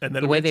 But and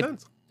then the way made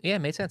sense. Yeah, it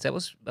made sense. That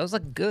was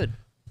like good.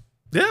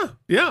 Yeah.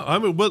 I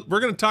mean, we're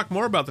going to talk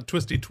more about the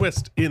twisty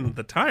twist in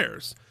the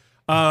tires.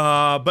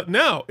 But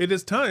now it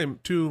is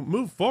time to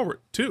move forward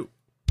to...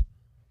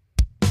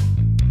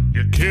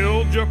 You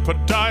killed your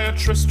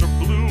podiatrist or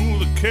blew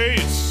the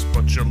case,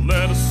 but you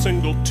let a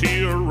single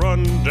tear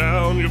run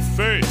down your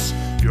face.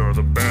 You're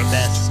the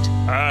best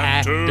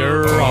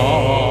actor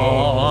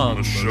on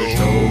the show.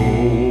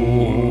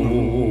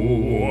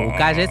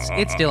 Guys,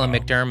 it's Dylan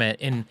McDermott.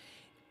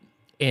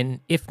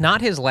 In if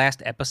not his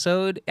last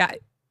episode, I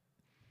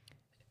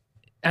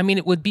mean,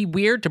 it would be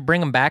weird to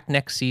bring him back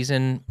next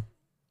season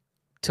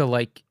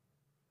to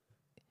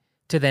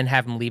then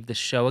have him leave the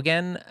show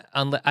again.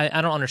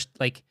 I don't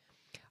understand. Like,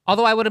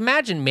 although I would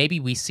imagine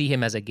maybe we see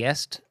him as a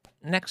guest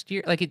next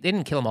year. Like, it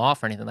didn't kill him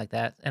off or anything like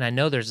that. And I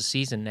know there's a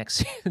season next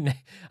season.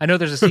 I know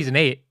there's a season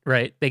 8,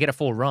 right? They get a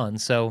full run.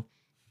 So,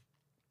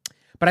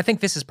 but I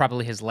think this is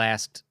probably his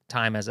last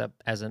time as a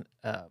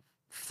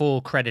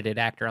full credited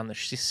actor on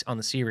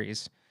the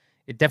series.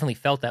 It definitely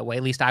felt that way.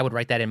 At least I would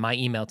write that in my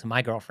email to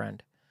my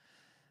girlfriend.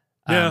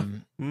 Yeah.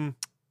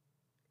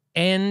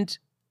 And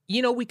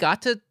you know, we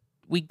got to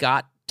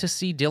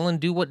see Dylan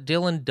do what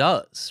Dylan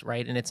does,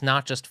 right? And it's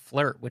not just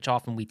flirt, which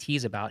often we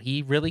tease about.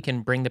 He really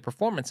can bring the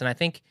performance. And I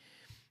think,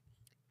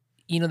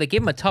 you know, they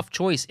gave him a tough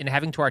choice in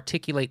having to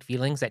articulate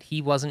feelings that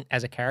he wasn't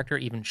as a character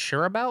even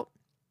sure about.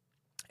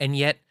 And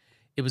yet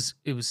it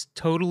was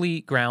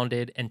totally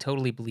grounded and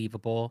totally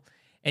believable.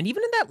 And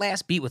even in that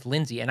last beat with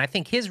Lindsay, and I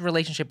think his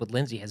relationship with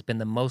Lindsay has been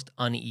the most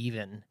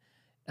uneven,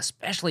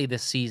 especially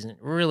this season.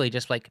 Really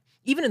just like,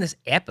 even in this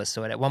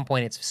episode, at one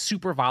point it's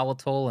super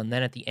volatile, and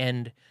then at the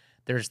end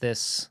there's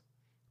this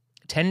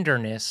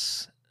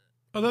tenderness.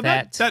 Although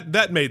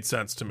that made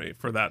sense to me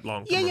for that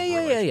long.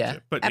 Yeah.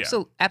 But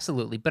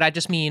absolutely. But I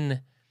just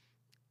mean,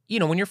 you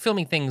know, when you're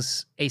filming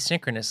things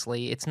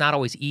asynchronously, it's not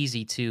always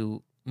easy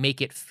to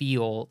make it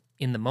feel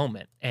in the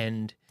moment.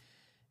 And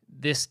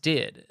this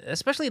did,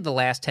 especially the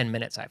last 10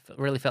 minutes. I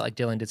really felt like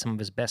Dylan did some of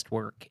his best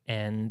work.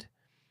 And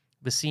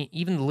the scene,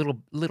 even the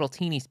little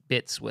teeny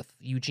bits with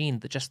Eugene,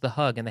 just the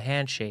hug and the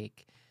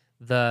handshake,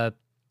 the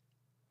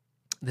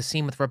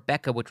scene with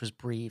Rebecca, which was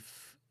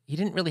brief. He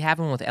didn't really have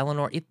one with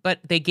Eleanor, but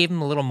they gave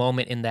him a little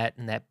moment in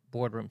that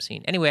boardroom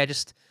scene. Anyway, I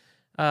just,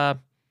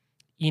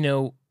 you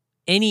know,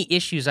 any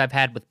issues I've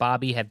had with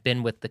Bobby have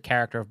been with the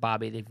character of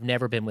Bobby. They've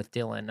never been with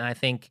Dylan. And I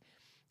think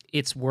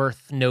it's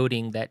worth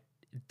noting that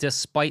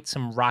despite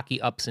some rocky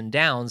ups and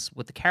downs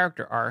with the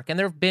character arc, and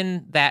there have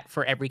been that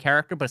for every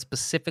character, but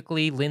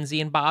specifically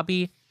Lindsay and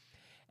Bobby,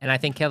 and I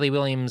think Kelly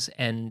Williams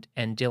and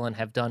Dylan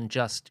have done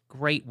just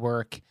great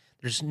work.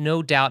 There's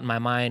no doubt in my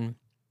mind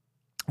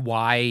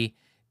why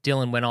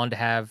Dylan went on to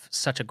have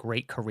such a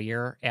great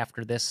career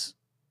after this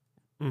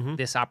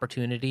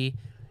opportunity,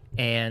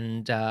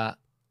 and I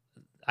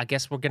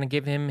guess we're going to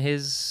give him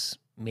his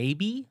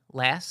maybe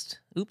last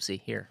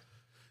oopsie here.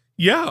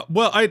 Yeah,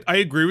 well, I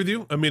agree with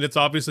you. I mean, it's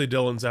obviously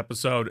Dylan's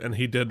episode, and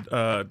he did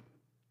a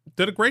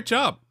great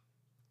job.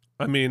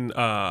 I mean,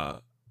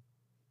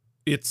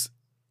 it's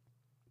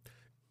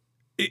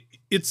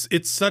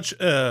such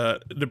an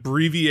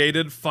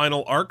abbreviated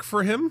final arc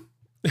for him.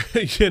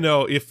 You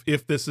know,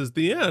 if this is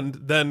the end,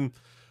 then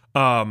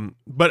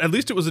But at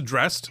least it was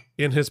addressed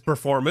in his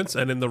performance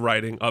and in the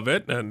writing of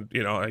it. And,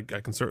 you know, I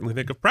can certainly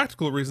think of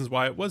practical reasons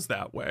why it was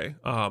that way.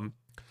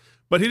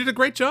 But he did a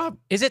great job.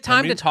 Is it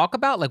time to talk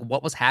about like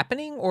what was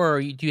happening, or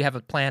do you have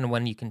a plan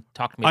when you can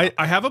talk to me about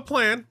I have a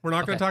plan. We're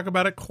not going to talk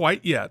about it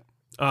quite yet.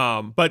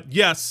 But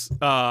yes,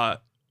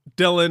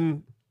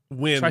 Dylan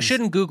wins. So I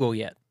shouldn't Google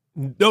yet.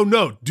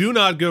 No, do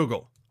not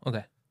Google.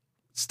 Okay.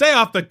 Stay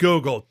off the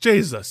Google.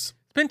 Jesus.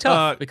 It's been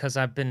tough because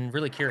I've been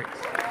really curious.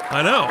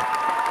 I know.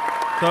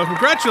 So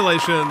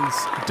congratulations,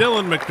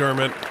 Dylan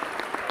McDermott.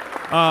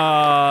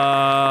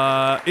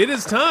 It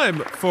is time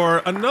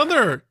for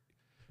another,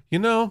 you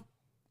know,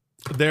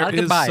 there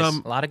is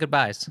a lot of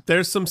goodbyes.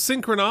 There's some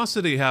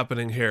synchronicity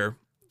happening here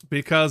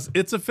because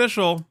it's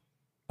official.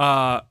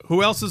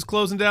 Who else is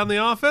closing down the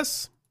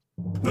office?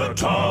 The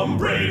Tom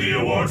Brady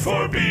Award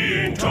for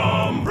being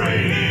Tom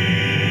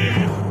Brady.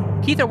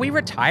 Keith, are we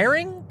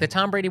retiring the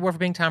Tom Brady Award for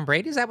being Tom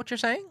Brady? Is that what you're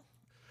saying?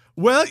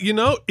 Well, you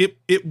know,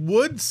 it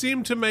would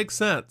seem to make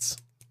sense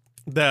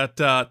that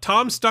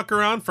Tom stuck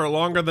around for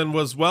longer than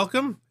was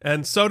welcome,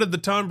 and so did the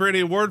Tom Brady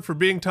Award for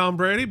being Tom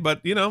Brady.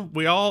 But, you know,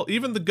 we all,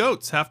 even the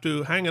GOATs, have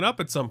to hang it up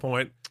at some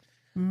point.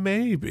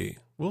 Maybe.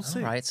 We'll see.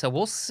 All right, so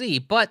we'll see.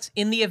 But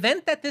in the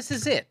event that this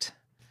is it,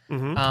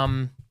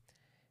 I'm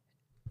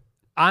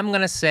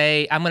gonna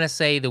say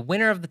the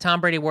winner of the Tom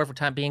Brady Award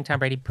for being Tom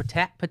Brady,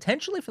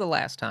 potentially for the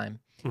last time,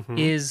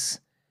 is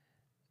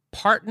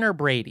partner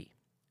Brady.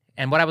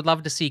 And what I would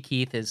love to see,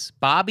 Keith, is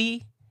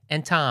Bobby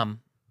and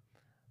Tom,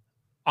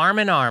 arm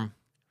in arm,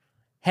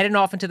 heading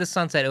off into the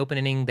sunset,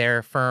 opening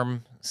their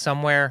firm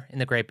somewhere in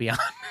the great beyond.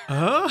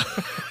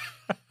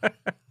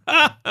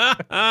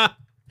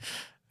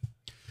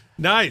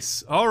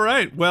 Nice. All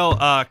right.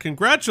 Well,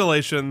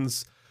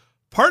 congratulations,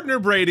 partner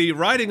Brady,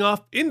 riding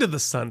off into the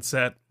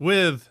sunset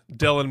with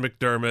Dylan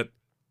McDermott,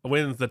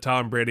 wins the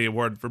Tom Brady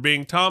Award for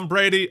being Tom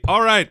Brady.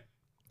 All right,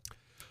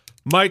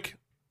 Mike,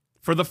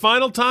 for the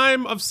final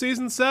time of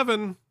season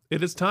 7,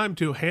 it is time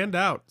to hand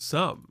out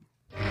some.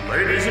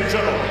 Ladies and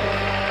gentlemen,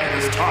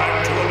 it is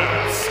time to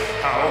announce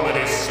how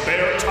many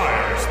spare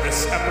tires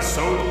this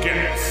episode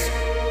gets.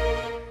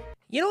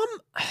 You know,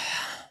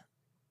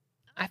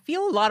 I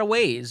feel a lot of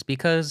ways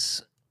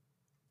because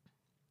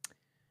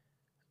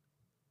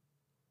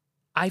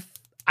I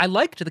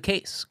liked the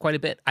case quite a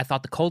bit. I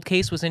thought the cold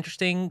case was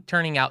interesting,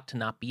 turning out to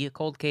not be a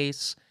cold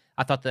case.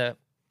 I thought it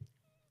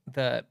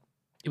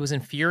was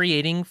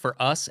infuriating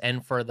for us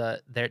and for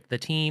the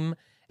team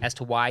as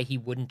to why he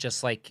wouldn't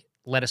just like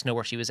let us know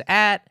where she was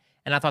at.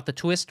 And I thought the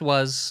twist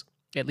was,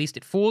 at least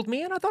it fooled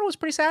me, and I thought it was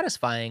pretty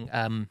satisfying.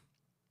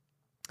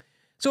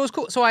 So it was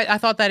cool. So I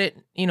thought that it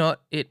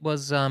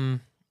was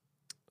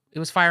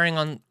firing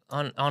on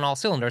all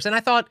cylinders, and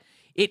I thought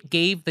it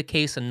gave the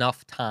case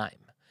enough time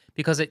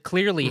because it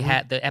clearly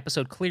the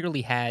episode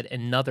clearly had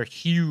another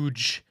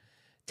huge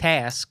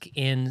task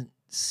in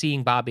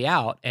seeing Bobby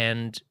out,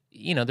 and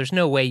there's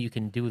no way you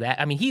can do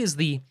that. I mean, he is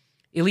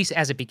at least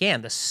as it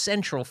began, the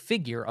central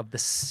figure of the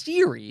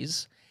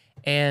series,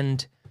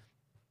 and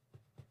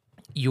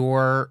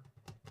you're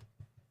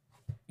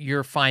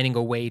finding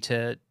a way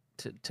to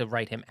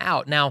write him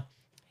out. Now,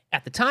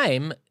 at the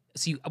time,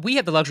 see, we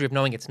had the luxury of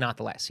knowing it's not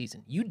the last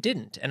season. You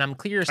didn't, and I'm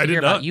curious to hear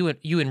about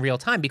you in real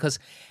time, because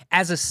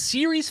as a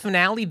series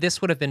finale,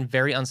 this would have been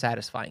very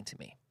unsatisfying to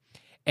me,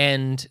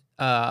 and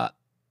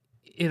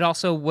it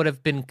also would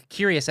have been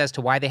curious as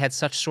to why they had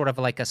such sort of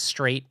like a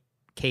straight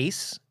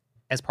case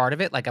as part of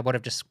it. Like I would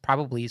have just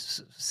probably,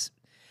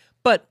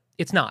 but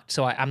it's not.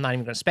 So I'm not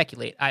even going to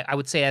speculate. I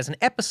would say as an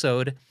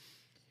episode,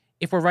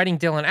 if we're writing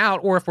Dylan out,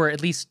 or if we're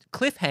at least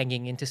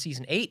cliffhanging into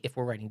season 8, if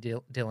we're writing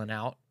Dylan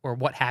out, or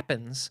what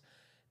happens,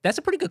 that's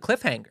a pretty good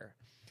cliffhanger.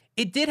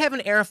 It did have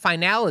an air of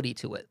finality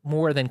to it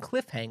more than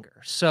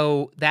cliffhanger.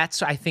 So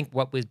that's, I think,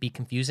 what would be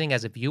confusing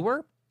as a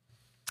viewer.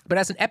 But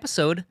as an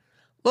episode,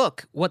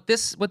 look, what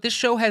this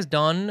show has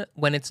done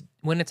when it's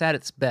at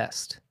its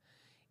best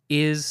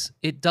is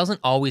it doesn't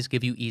always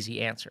give you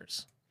easy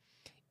answers.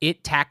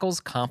 It tackles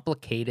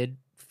complicated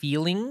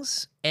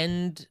feelings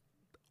and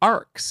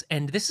arcs,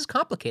 and this is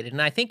complicated.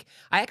 And I think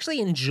I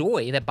actually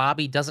enjoy that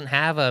Bobby doesn't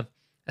have a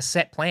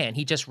set plan.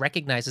 He just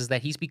recognizes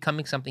that he's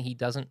becoming something he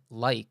doesn't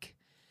like,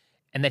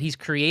 and that he's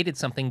created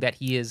something that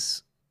he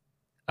is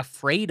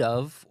afraid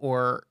of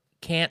or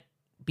can't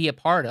be a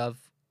part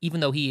of,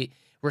 even though he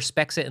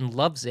respects it and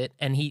loves it,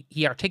 and he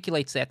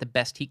articulates that the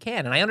best he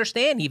can. And I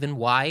understand even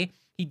why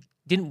he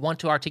didn't want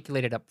to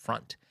articulate it up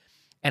front.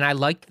 And I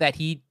like that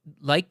he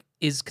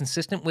is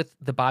consistent with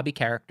the Bobby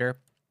character.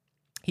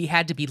 He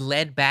had to be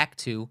led back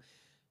to,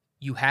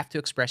 you have to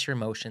express your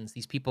emotions.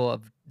 These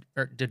people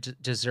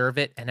deserve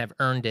it and have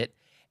earned it.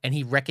 And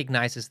he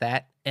recognizes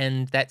that.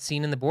 And that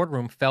scene in the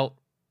boardroom felt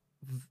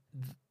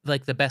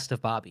like the best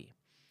of Bobby,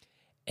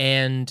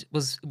 and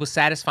was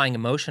satisfying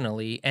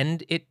emotionally,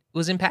 and it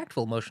was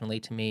impactful emotionally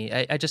to me.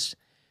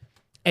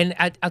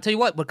 I'll tell you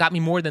what got me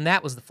more than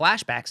that was the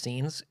flashback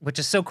scenes, which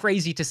is so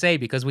crazy to say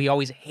because we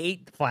always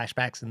hate the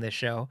flashbacks in this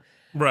show.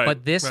 Right.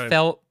 But this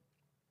felt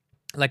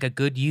like a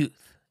good use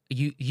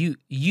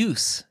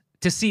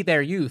to see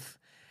their youth.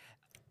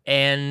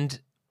 and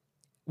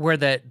where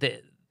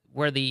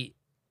the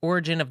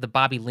origin of the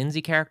Bobby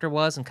Lindsay character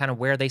was, and kind of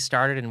where they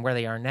started and where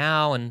they are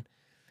now, and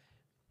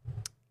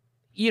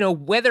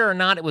whether or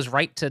not it was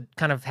right to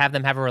kind of have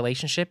them have a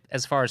relationship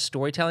as far as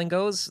storytelling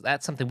goes.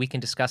 That's something we can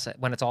discuss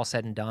when it's all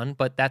said and done.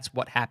 But that's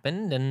what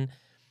happened, and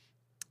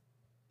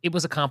it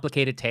was a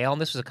complicated tale,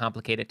 and this was a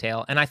complicated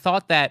tale, and I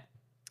thought that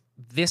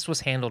this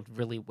was handled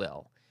really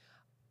well.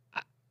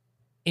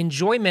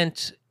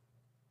 Enjoyment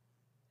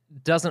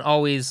doesn't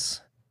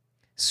always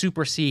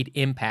supersede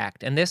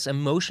impact, and this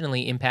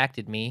emotionally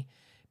impacted me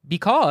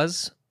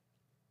because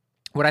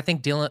what I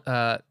think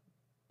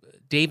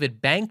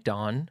David banked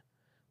on,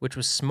 which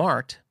was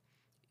smart,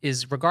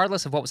 is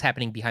regardless of what was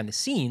happening behind the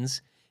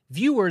scenes,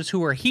 viewers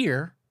who are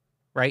here,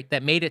 right,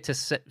 that made it to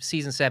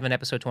season 7,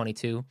 episode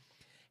 22,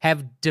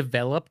 have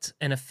developed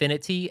an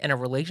affinity and a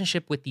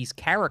relationship with these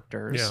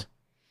characters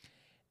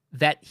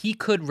that he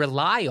could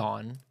rely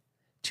on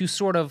to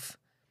sort of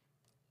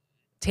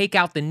take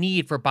out the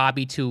need for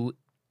Bobby to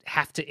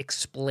have to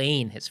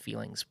explain his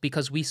feelings,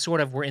 because we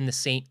sort of were in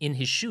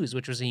his shoes,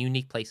 which was a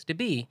unique place to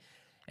be.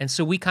 And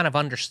so we kind of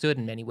understood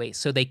in many ways.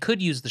 So they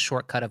could use the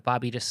shortcut of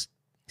Bobby just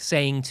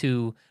saying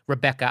to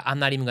Rebecca, I'm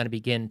not even going to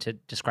begin to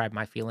describe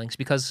my feelings,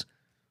 because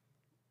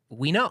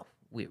we know.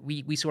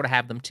 We sort of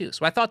have them too.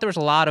 So I thought there was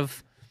a lot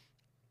of...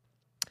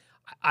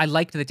 I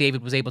liked that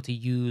David was able to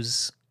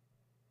use...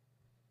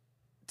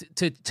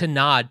 to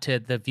nod to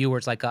the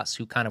viewers like us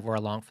who kind of were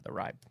along for the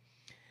ride.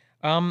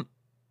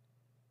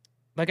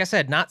 Like I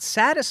said, not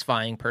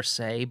satisfying per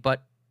se,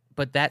 but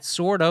that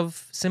sort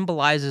of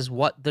symbolizes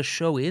what the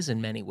show is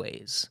in many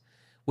ways,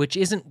 which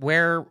isn't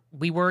where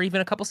we were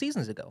even a couple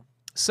seasons ago.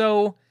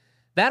 So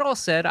that all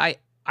said, I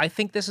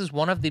think this is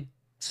one of the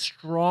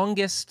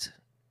strongest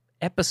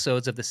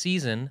episodes of the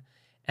season,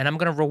 and I'm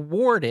going to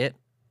reward it.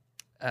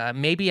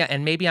 Maybe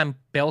I'm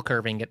bell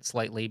curving it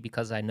slightly,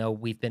 because I know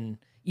we've been,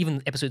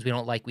 even episodes we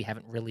don't like, we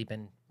haven't really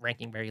been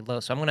ranking very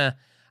low. So I'm gonna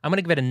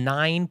give it a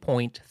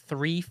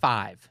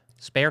 9.35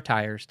 spare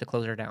tires to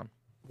close her down.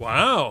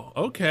 Wow.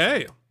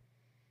 Okay.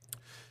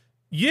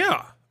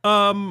 Yeah.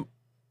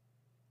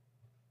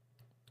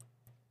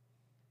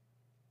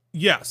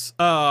 Yes.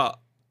 All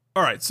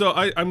right. So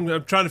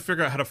I'm trying to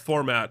figure out how to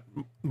format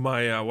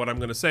my what I'm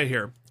going to say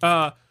here.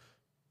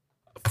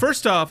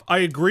 First off, I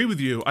agree with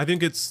you. I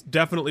think it's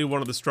definitely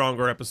one of the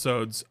stronger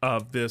episodes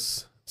of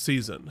this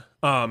season.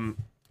 I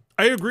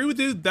agree with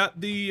you that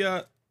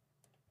the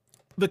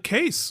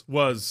case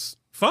was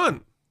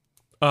fun.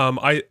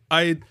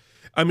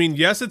 I mean,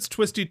 yes, it's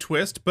twisty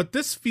twist, but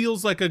this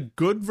feels like a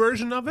good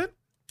version of it,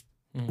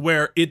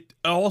 where it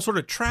all sort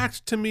of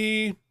tracked to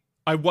me.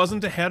 I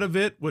wasn't ahead of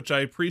it, which I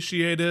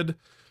appreciated,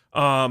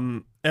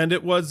 and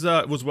it was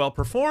well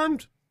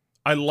performed.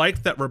 I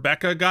liked that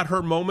Rebecca got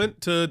her moment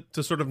to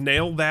sort of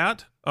nail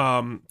that.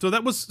 So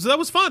that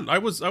was fun. I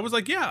was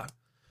like, yeah,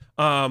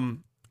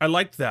 I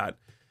liked that,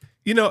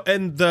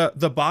 and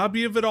the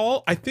Bobby of it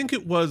all. I think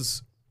it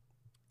was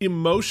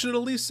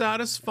emotionally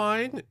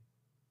satisfying,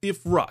 if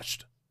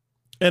rushed.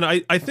 And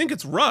I think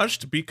it's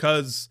rushed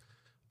because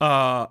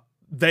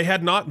they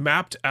had not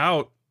mapped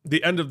out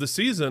the end of the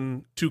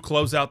season to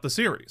close out the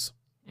series.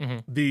 Mm-hmm.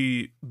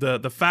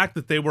 The fact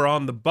that they were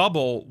on the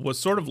bubble was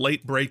sort of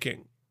late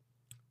breaking.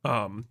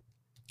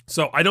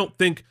 So I don't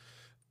think,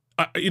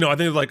 I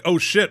think like, oh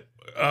shit,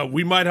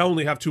 we might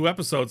only have 2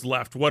 episodes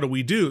left. What do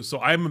we do? So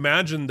I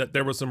imagine that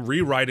there was some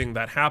rewriting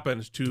that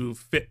happened to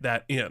fit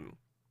that in,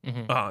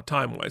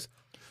 time-wise.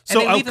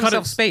 So and they leave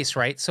themselves space,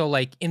 right? So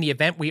like in the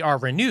event we are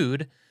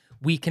renewed,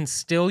 we can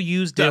still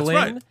use Dylan,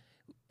 right.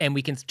 And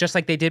we can, just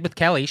like they did with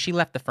Kelly. She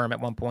left the firm at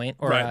one point.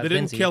 Or, right, they didn't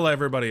Lindsay. Kill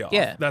everybody off.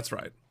 Yeah, that's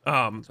right.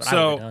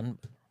 Done.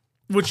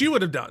 Which you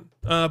would have done,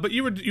 but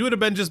you would have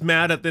been just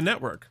mad at the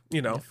network,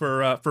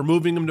 for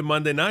moving them to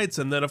Monday nights,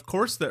 and then of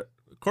course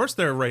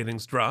their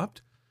ratings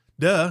dropped.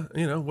 Duh,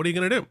 what are you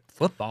gonna do?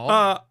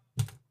 Football.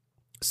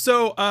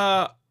 So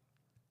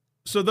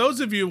those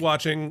of you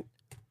watching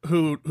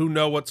who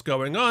know what's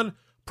going on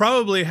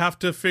probably have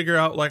to figure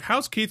out, like,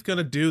 how's Keith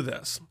gonna do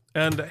this?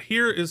 And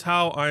here is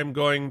how I'm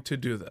going to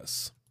do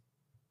this.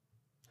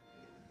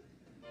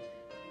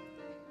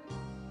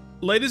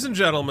 Ladies and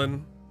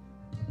gentlemen,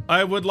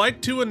 I would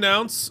like to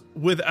announce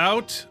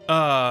without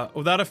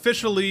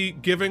officially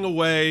giving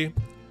away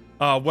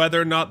whether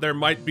or not there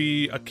might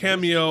be a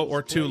cameo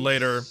or 2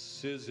 later.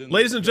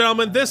 Ladies and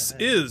gentlemen, this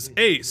is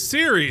a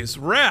series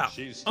wrap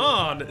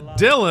on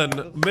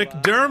Dylan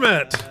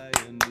McDermott.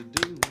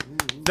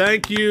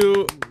 Thank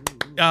you.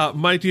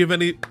 Mike, do you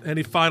have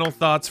any final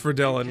thoughts for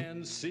Dylan?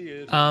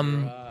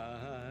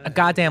 A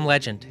goddamn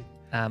legend.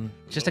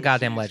 Just a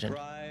goddamn legend.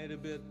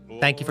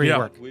 Thank you for your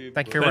work.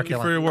 Thank you for your work, Dylan. Thank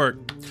you for your work.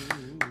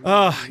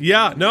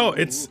 Yeah, no,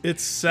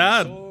 it's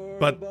sad,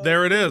 but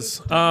there it is.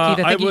 Keith,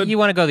 I think you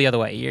want to go the other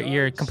way.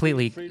 You're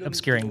completely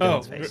obscuring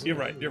Dylan's face. You're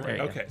right.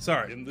 Okay,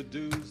 sorry.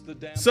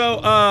 So,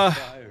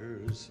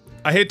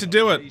 I hate to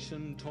do it.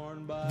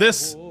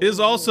 This is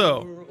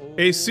also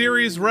a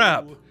series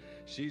wrap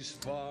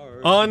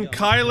on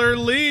Kyler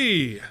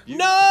Lee.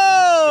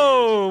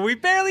 No, we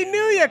barely knew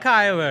you,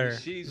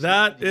 Kyler.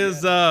 That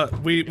is,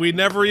 we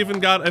never even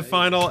got a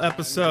final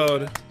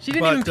episode. She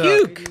didn't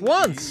even puke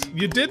once.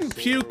 You didn't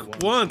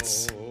puke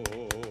once.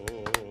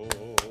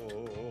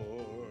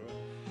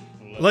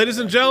 Ladies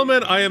and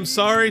gentlemen, I am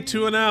sorry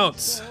to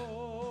announce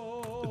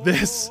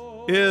this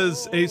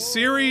is a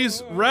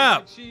series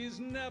wrap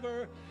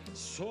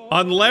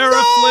on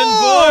Lara Flynn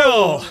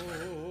Boyle.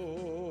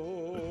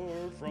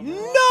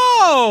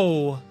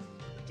 No!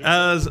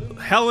 As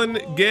Helen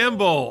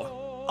Gamble.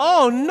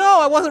 Oh no,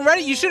 I wasn't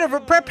ready. You should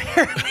have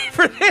prepared me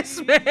for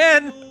this,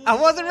 man. I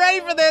wasn't ready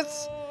for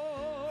this.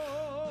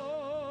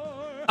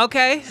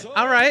 Okay,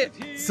 all right.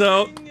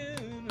 So,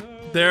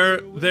 there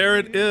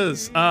it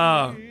is.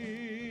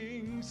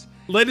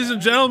 Ladies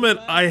and gentlemen,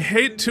 I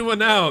hate to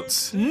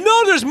announce.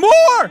 No, there's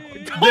more!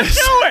 Don't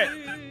do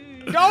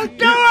it! Don't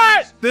do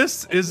it!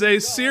 This is a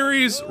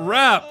series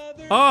wrap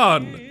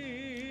on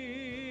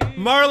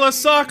Marla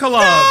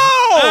Sokolov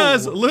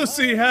as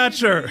Lucy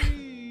Hatcher.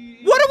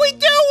 What are we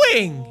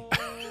doing?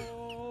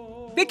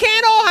 They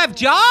can't all have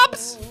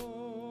jobs?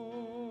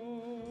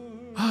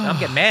 I'm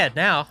getting mad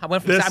now. I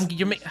went from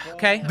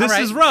okay. This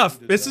is rough.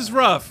 This is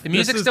rough. The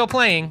music's still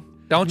playing.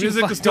 Don't you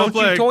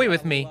toy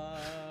with me.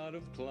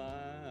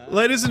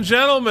 Ladies and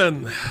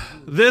gentlemen,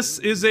 this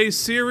is a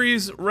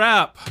series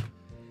wrap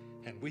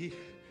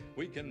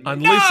on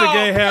Lisa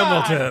Gay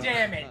Hamilton. God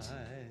damn it.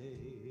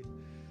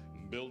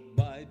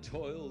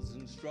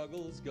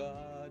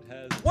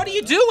 What are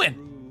you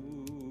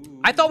doing?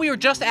 I thought we were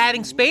just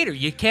adding Spader.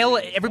 You kill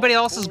everybody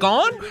else is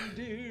gone?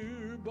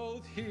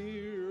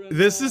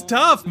 This is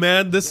tough,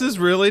 man. This is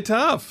really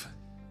tough.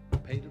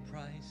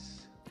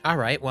 All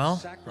right,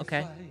 well,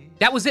 okay.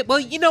 That was it. Well,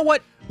 you know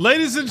what?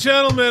 Ladies and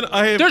gentlemen,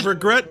 I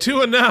regret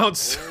to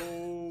announce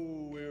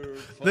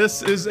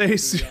this is a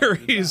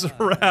series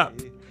wrap.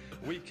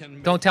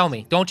 Don't tell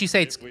me. Don't you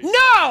say it's...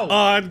 No!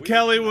 On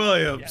Kelly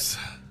Williams.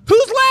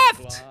 Who's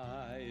left?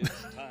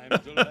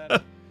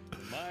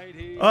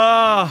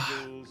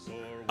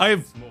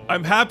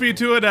 I'm happy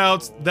to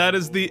announce that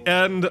is the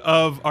end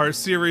of our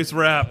series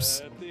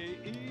wraps.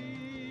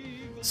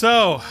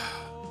 So,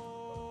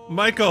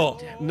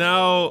 Michael,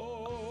 now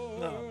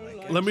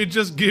let me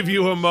just give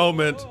you a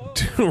moment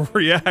to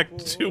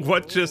react to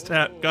what just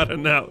got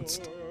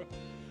announced.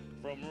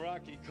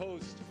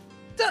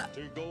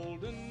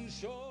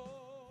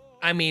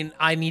 I mean,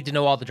 I need to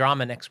know all the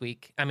drama next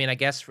week. I mean, I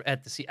guess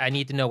I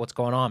need to know what's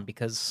going on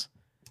because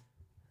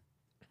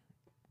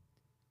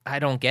I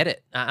don't get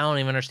it. I don't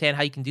even understand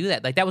how you can do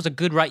that. Like, that was a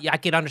good I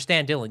could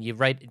understand, Dylan. You're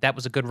right. That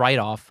was a good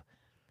write-off.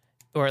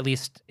 Or at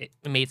least it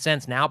made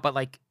sense now. But,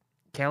 like,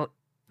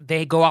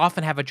 they go off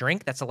and have a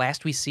drink? That's the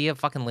last we see of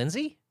fucking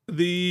Lindsay?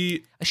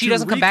 She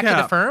doesn't come back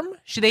to the firm?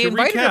 They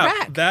invited her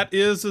back. That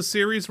is a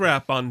series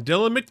wrap on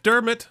Dylan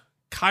McDermott,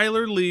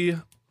 Kyler Lee,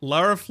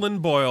 Lara Flynn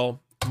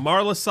Boyle,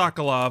 Marla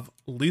Sokolov,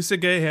 Lisa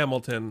Gay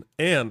Hamilton,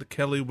 and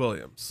Kelly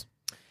Williams.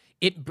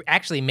 It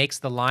actually makes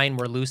the line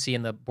where Lucy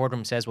in the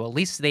boardroom says, well, at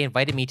least they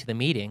invited me to the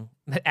meeting,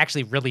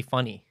 actually really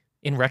funny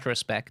in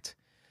retrospect,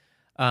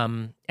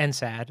 and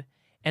sad.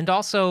 And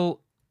also,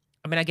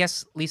 I mean, I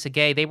guess Lisa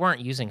Gay, they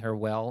weren't using her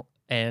well,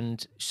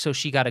 and so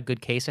she got a good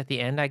case at the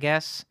end, I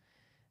guess.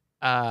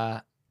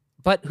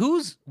 But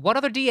what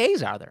other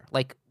DAs are there?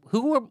 Like,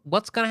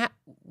 what's gonna happen?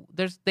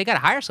 They gotta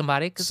hire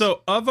somebody.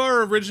 So, of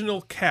our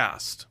original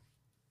cast,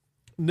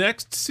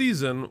 next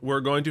season, we're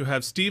going to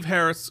have Steve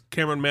Harris,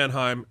 Cameron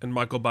Manheim, and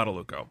Michael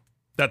Badalucco.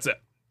 That's it.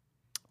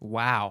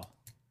 Wow.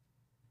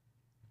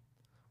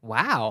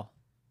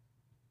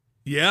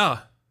 Yeah.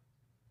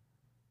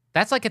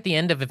 That's like at the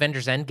end of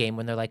Avengers Endgame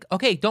when they're like,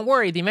 okay, don't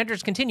worry, the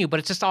Avengers continue, but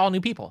it's just all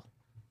new people.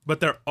 But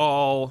they're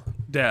all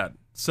dead.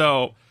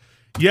 So,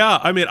 yeah,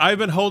 I mean, I've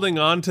been holding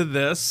on to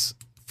this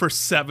for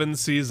 7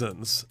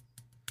 seasons.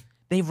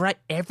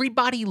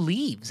 Everybody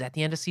leaves at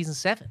the end of season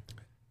 7.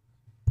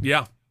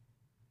 Yeah.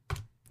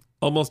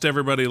 Almost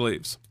everybody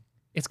leaves.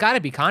 It's got to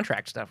be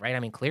contract stuff, right? I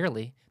mean,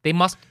 clearly. They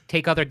must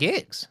take other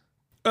gigs.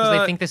 Because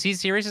they think the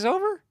series is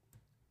over?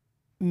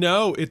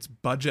 No, it's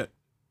budget.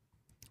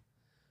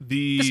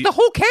 This is the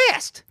whole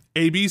cast.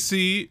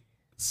 ABC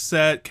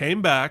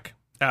came back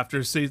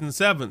after season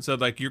 7. So,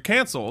 like, you're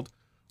canceled,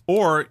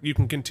 or you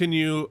can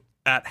continue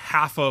at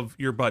half of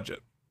your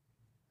budget.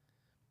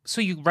 So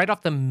you write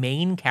off the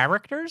main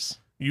characters?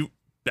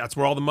 That's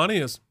where all the money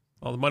is.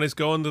 All the money's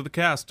going to the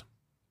cast.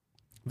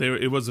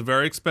 It was a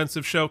very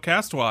expensive show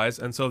cast-wise,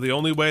 and so the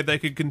only way they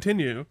could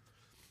continue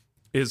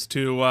is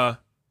to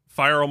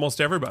fire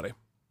almost everybody.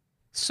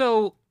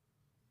 So,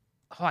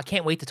 I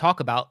can't wait to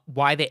talk about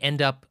why they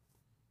end up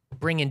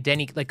bringing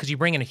Denny, like, because you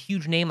bring in a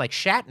huge name like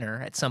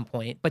Shatner at some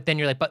point, but then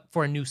you're like, but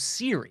for a new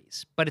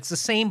series. But it's the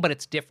same, but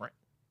it's different.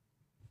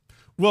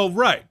 Well,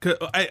 right.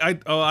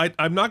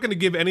 I'm not going to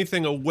give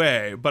anything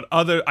away, but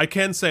I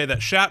can say that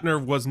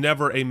Shatner was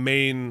never a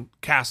main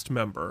cast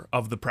member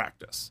of The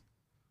Practice.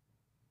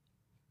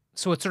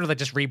 So it's sort of like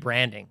just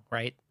rebranding,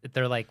 right?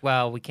 They're like,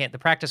 well, we can't. The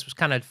Practice was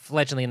kind of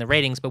fledgling in the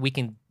ratings, but we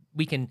can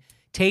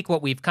take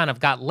what we've kind of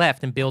got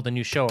left and build a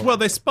new show. Well,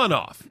 they spun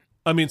off.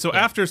 I mean, so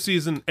after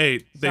season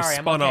 8, they Sorry,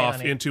 I'm spun okay, off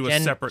honey. into a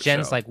Jen- separate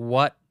Jen's show. like,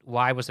 what?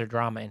 Why was there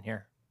drama in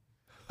here?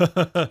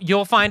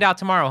 You'll find out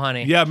tomorrow,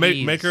 honey. Yeah,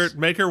 Jeez.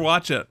 make her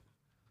watch it.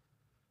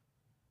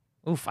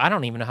 Oof, I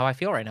don't even know how I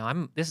feel right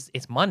now.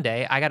 It's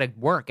Monday. I got to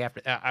work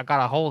after. I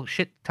got a whole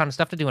shit ton of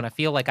stuff to do, and I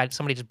feel like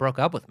somebody just broke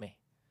up with me.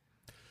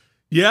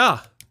 Yeah.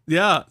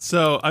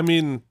 So I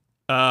mean,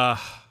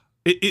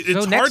 it's So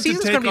hard next to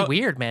season's take. gonna be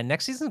weird, man.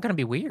 Next season's gonna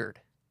be weird.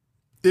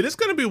 It is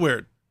going to be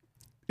weird.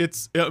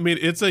 It's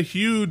a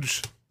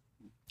huge.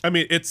 I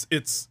mean,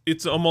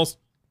 it's almost.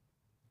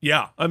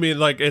 Yeah, I mean,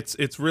 like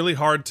it's really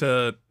hard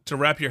to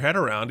wrap your head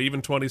around,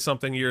 even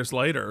 20-something years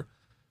later.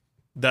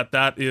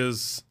 That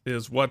is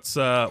what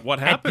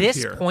happened At this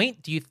here.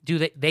 point,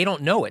 they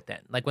don't know it then?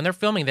 Like when they're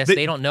filming this,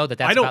 they don't know that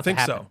that's I don't about think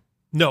to happen. so.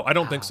 No, I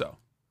don't think so.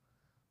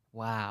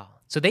 Wow.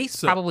 So they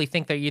probably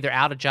think they're either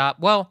out of job.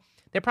 Well,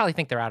 they probably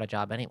think they're out of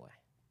job anyway.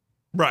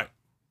 Right.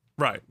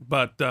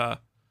 But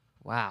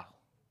wow.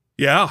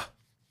 Yeah.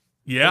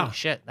 Holy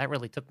shit, that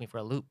really took me for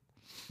a loop.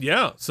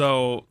 Yeah.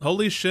 So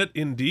holy shit,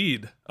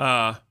 indeed.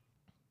 So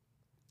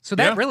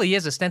that really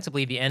is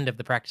ostensibly the end of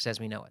the practice as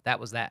we know it. That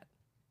was that.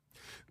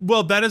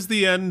 Well, that is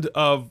the end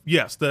of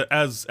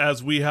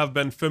as we have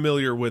been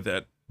familiar with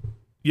it.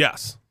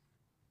 Yes.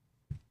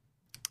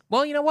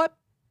 Well, you know what?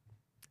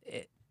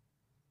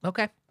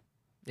 Okay.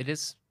 It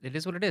is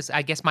what it is.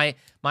 I guess my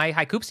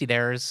haikoopsie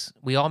there is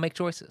we all make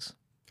choices.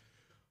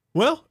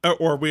 Well,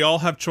 or we all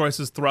have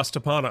choices thrust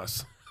upon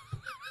us.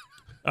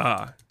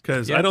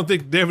 Because I don't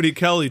think David E.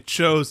 Kelley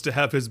chose to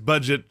have his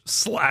budget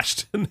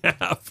slashed in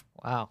half.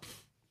 Wow.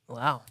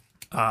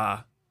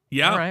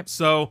 Yeah. All right.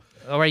 So.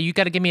 All right, you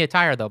got to give me a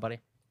tire though, buddy.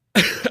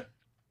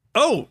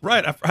 Oh,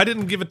 right. I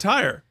didn't give a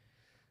tire.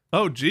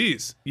 Oh,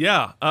 geez.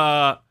 Yeah.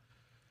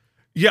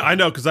 Yeah, I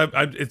know, because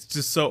it's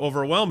just so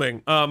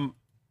overwhelming.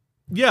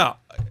 Yeah.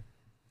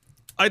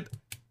 I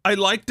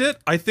liked it.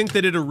 I think they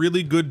did a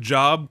really good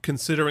job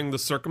considering the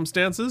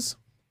circumstances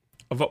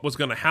of what was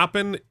going to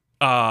happen.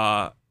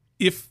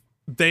 If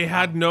they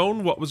had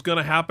known what was going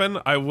to happen,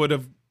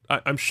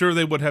 I'm sure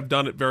they would have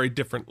done it very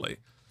differently.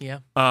 Yeah.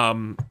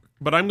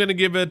 But I'm going to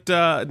give it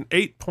an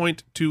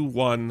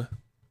 8.21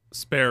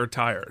 spare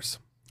tires.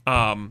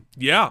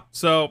 Yeah.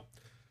 So,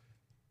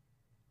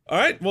 all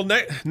right. Well,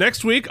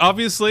 next week,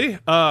 obviously,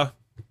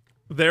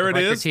 there it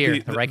is.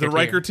 The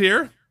Riker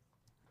tier.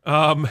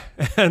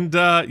 And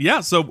yeah,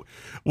 so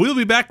we'll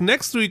be back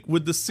next week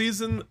with the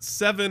season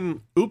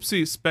 7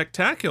 Oopsie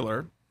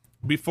Spectacular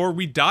before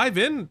we dive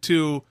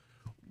into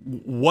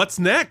what's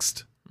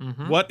next.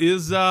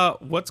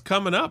 Mm-hmm. What's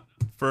coming up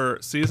for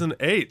season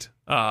 8.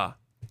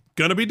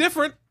 Gonna be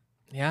different.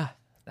 Yeah,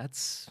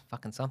 that's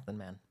fucking something,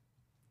 man.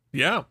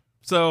 Yeah.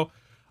 So,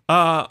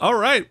 all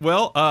right.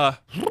 Well,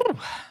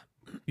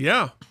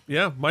 yeah.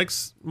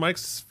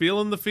 Mike's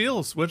feeling the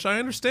feels, which I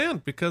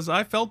understand because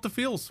I felt the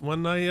feels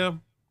when I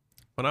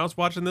was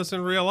watching this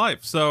in real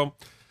life. So,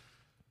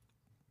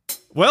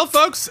 well,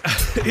 folks,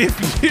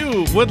 if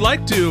you would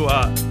like to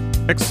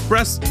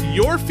express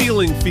your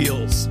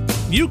feels,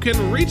 you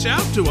can reach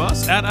out to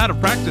us at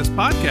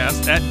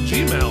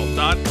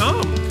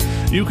outofpracticepodcast@gmail.com.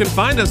 You can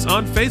find us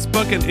on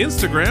Facebook and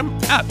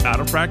Instagram at Out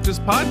of Practice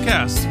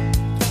Podcast.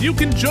 You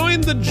can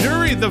join the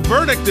jury. The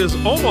verdict is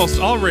almost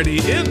already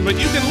in, but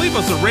you can leave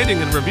us a rating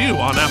and review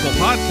on Apple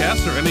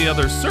Podcasts or any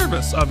other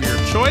service of your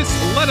choice.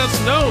 Let us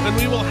know, and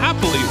we will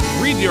happily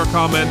read your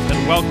comment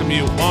and welcome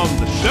you on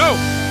the show.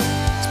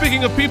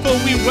 Speaking of people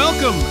we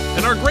welcome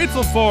and are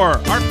grateful for,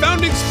 our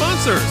founding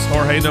sponsors,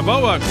 Jorge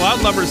Navoa,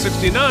 Cloud Lover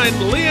 69,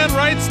 Leanne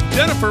Wrights,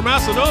 Jennifer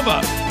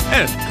Masanova,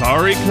 and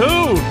Kari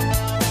Kuhn.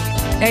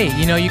 Hey,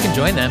 you can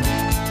join them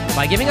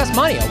by giving us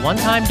money, a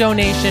one-time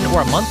donation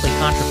or a monthly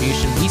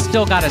contribution. We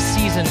still got a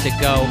season to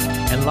go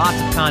and lots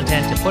of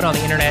content to put on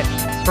the internet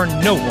for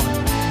no one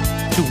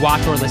to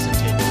watch or listen to.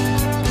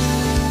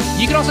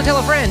 You can also tell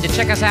a friend to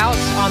check us out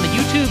on the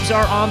YouTubes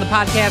or on the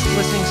podcast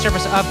listening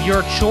service of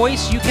your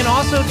choice. You can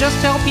also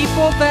just tell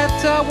people that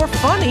we're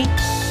funny.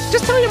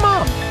 Just tell your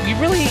mom. We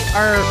really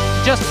are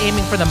just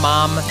aiming for the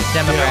mom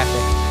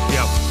demographic.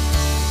 Yeah.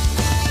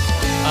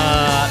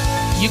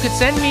 You could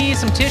send me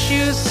some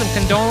tissues, some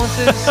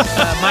condolences.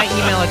 My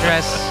email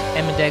address,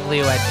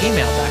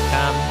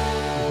 emmadeglio@gmail.com.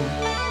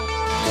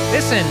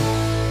 Listen,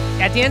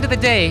 at the end of the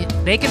day,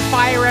 they can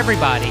fire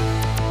everybody,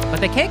 but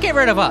they can't get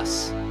rid of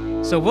us.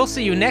 So we'll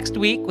see you next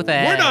week with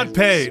We're not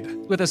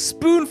paid. With a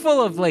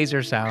spoonful of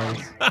laser sounds.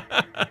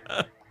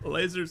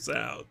 Laser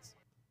sounds.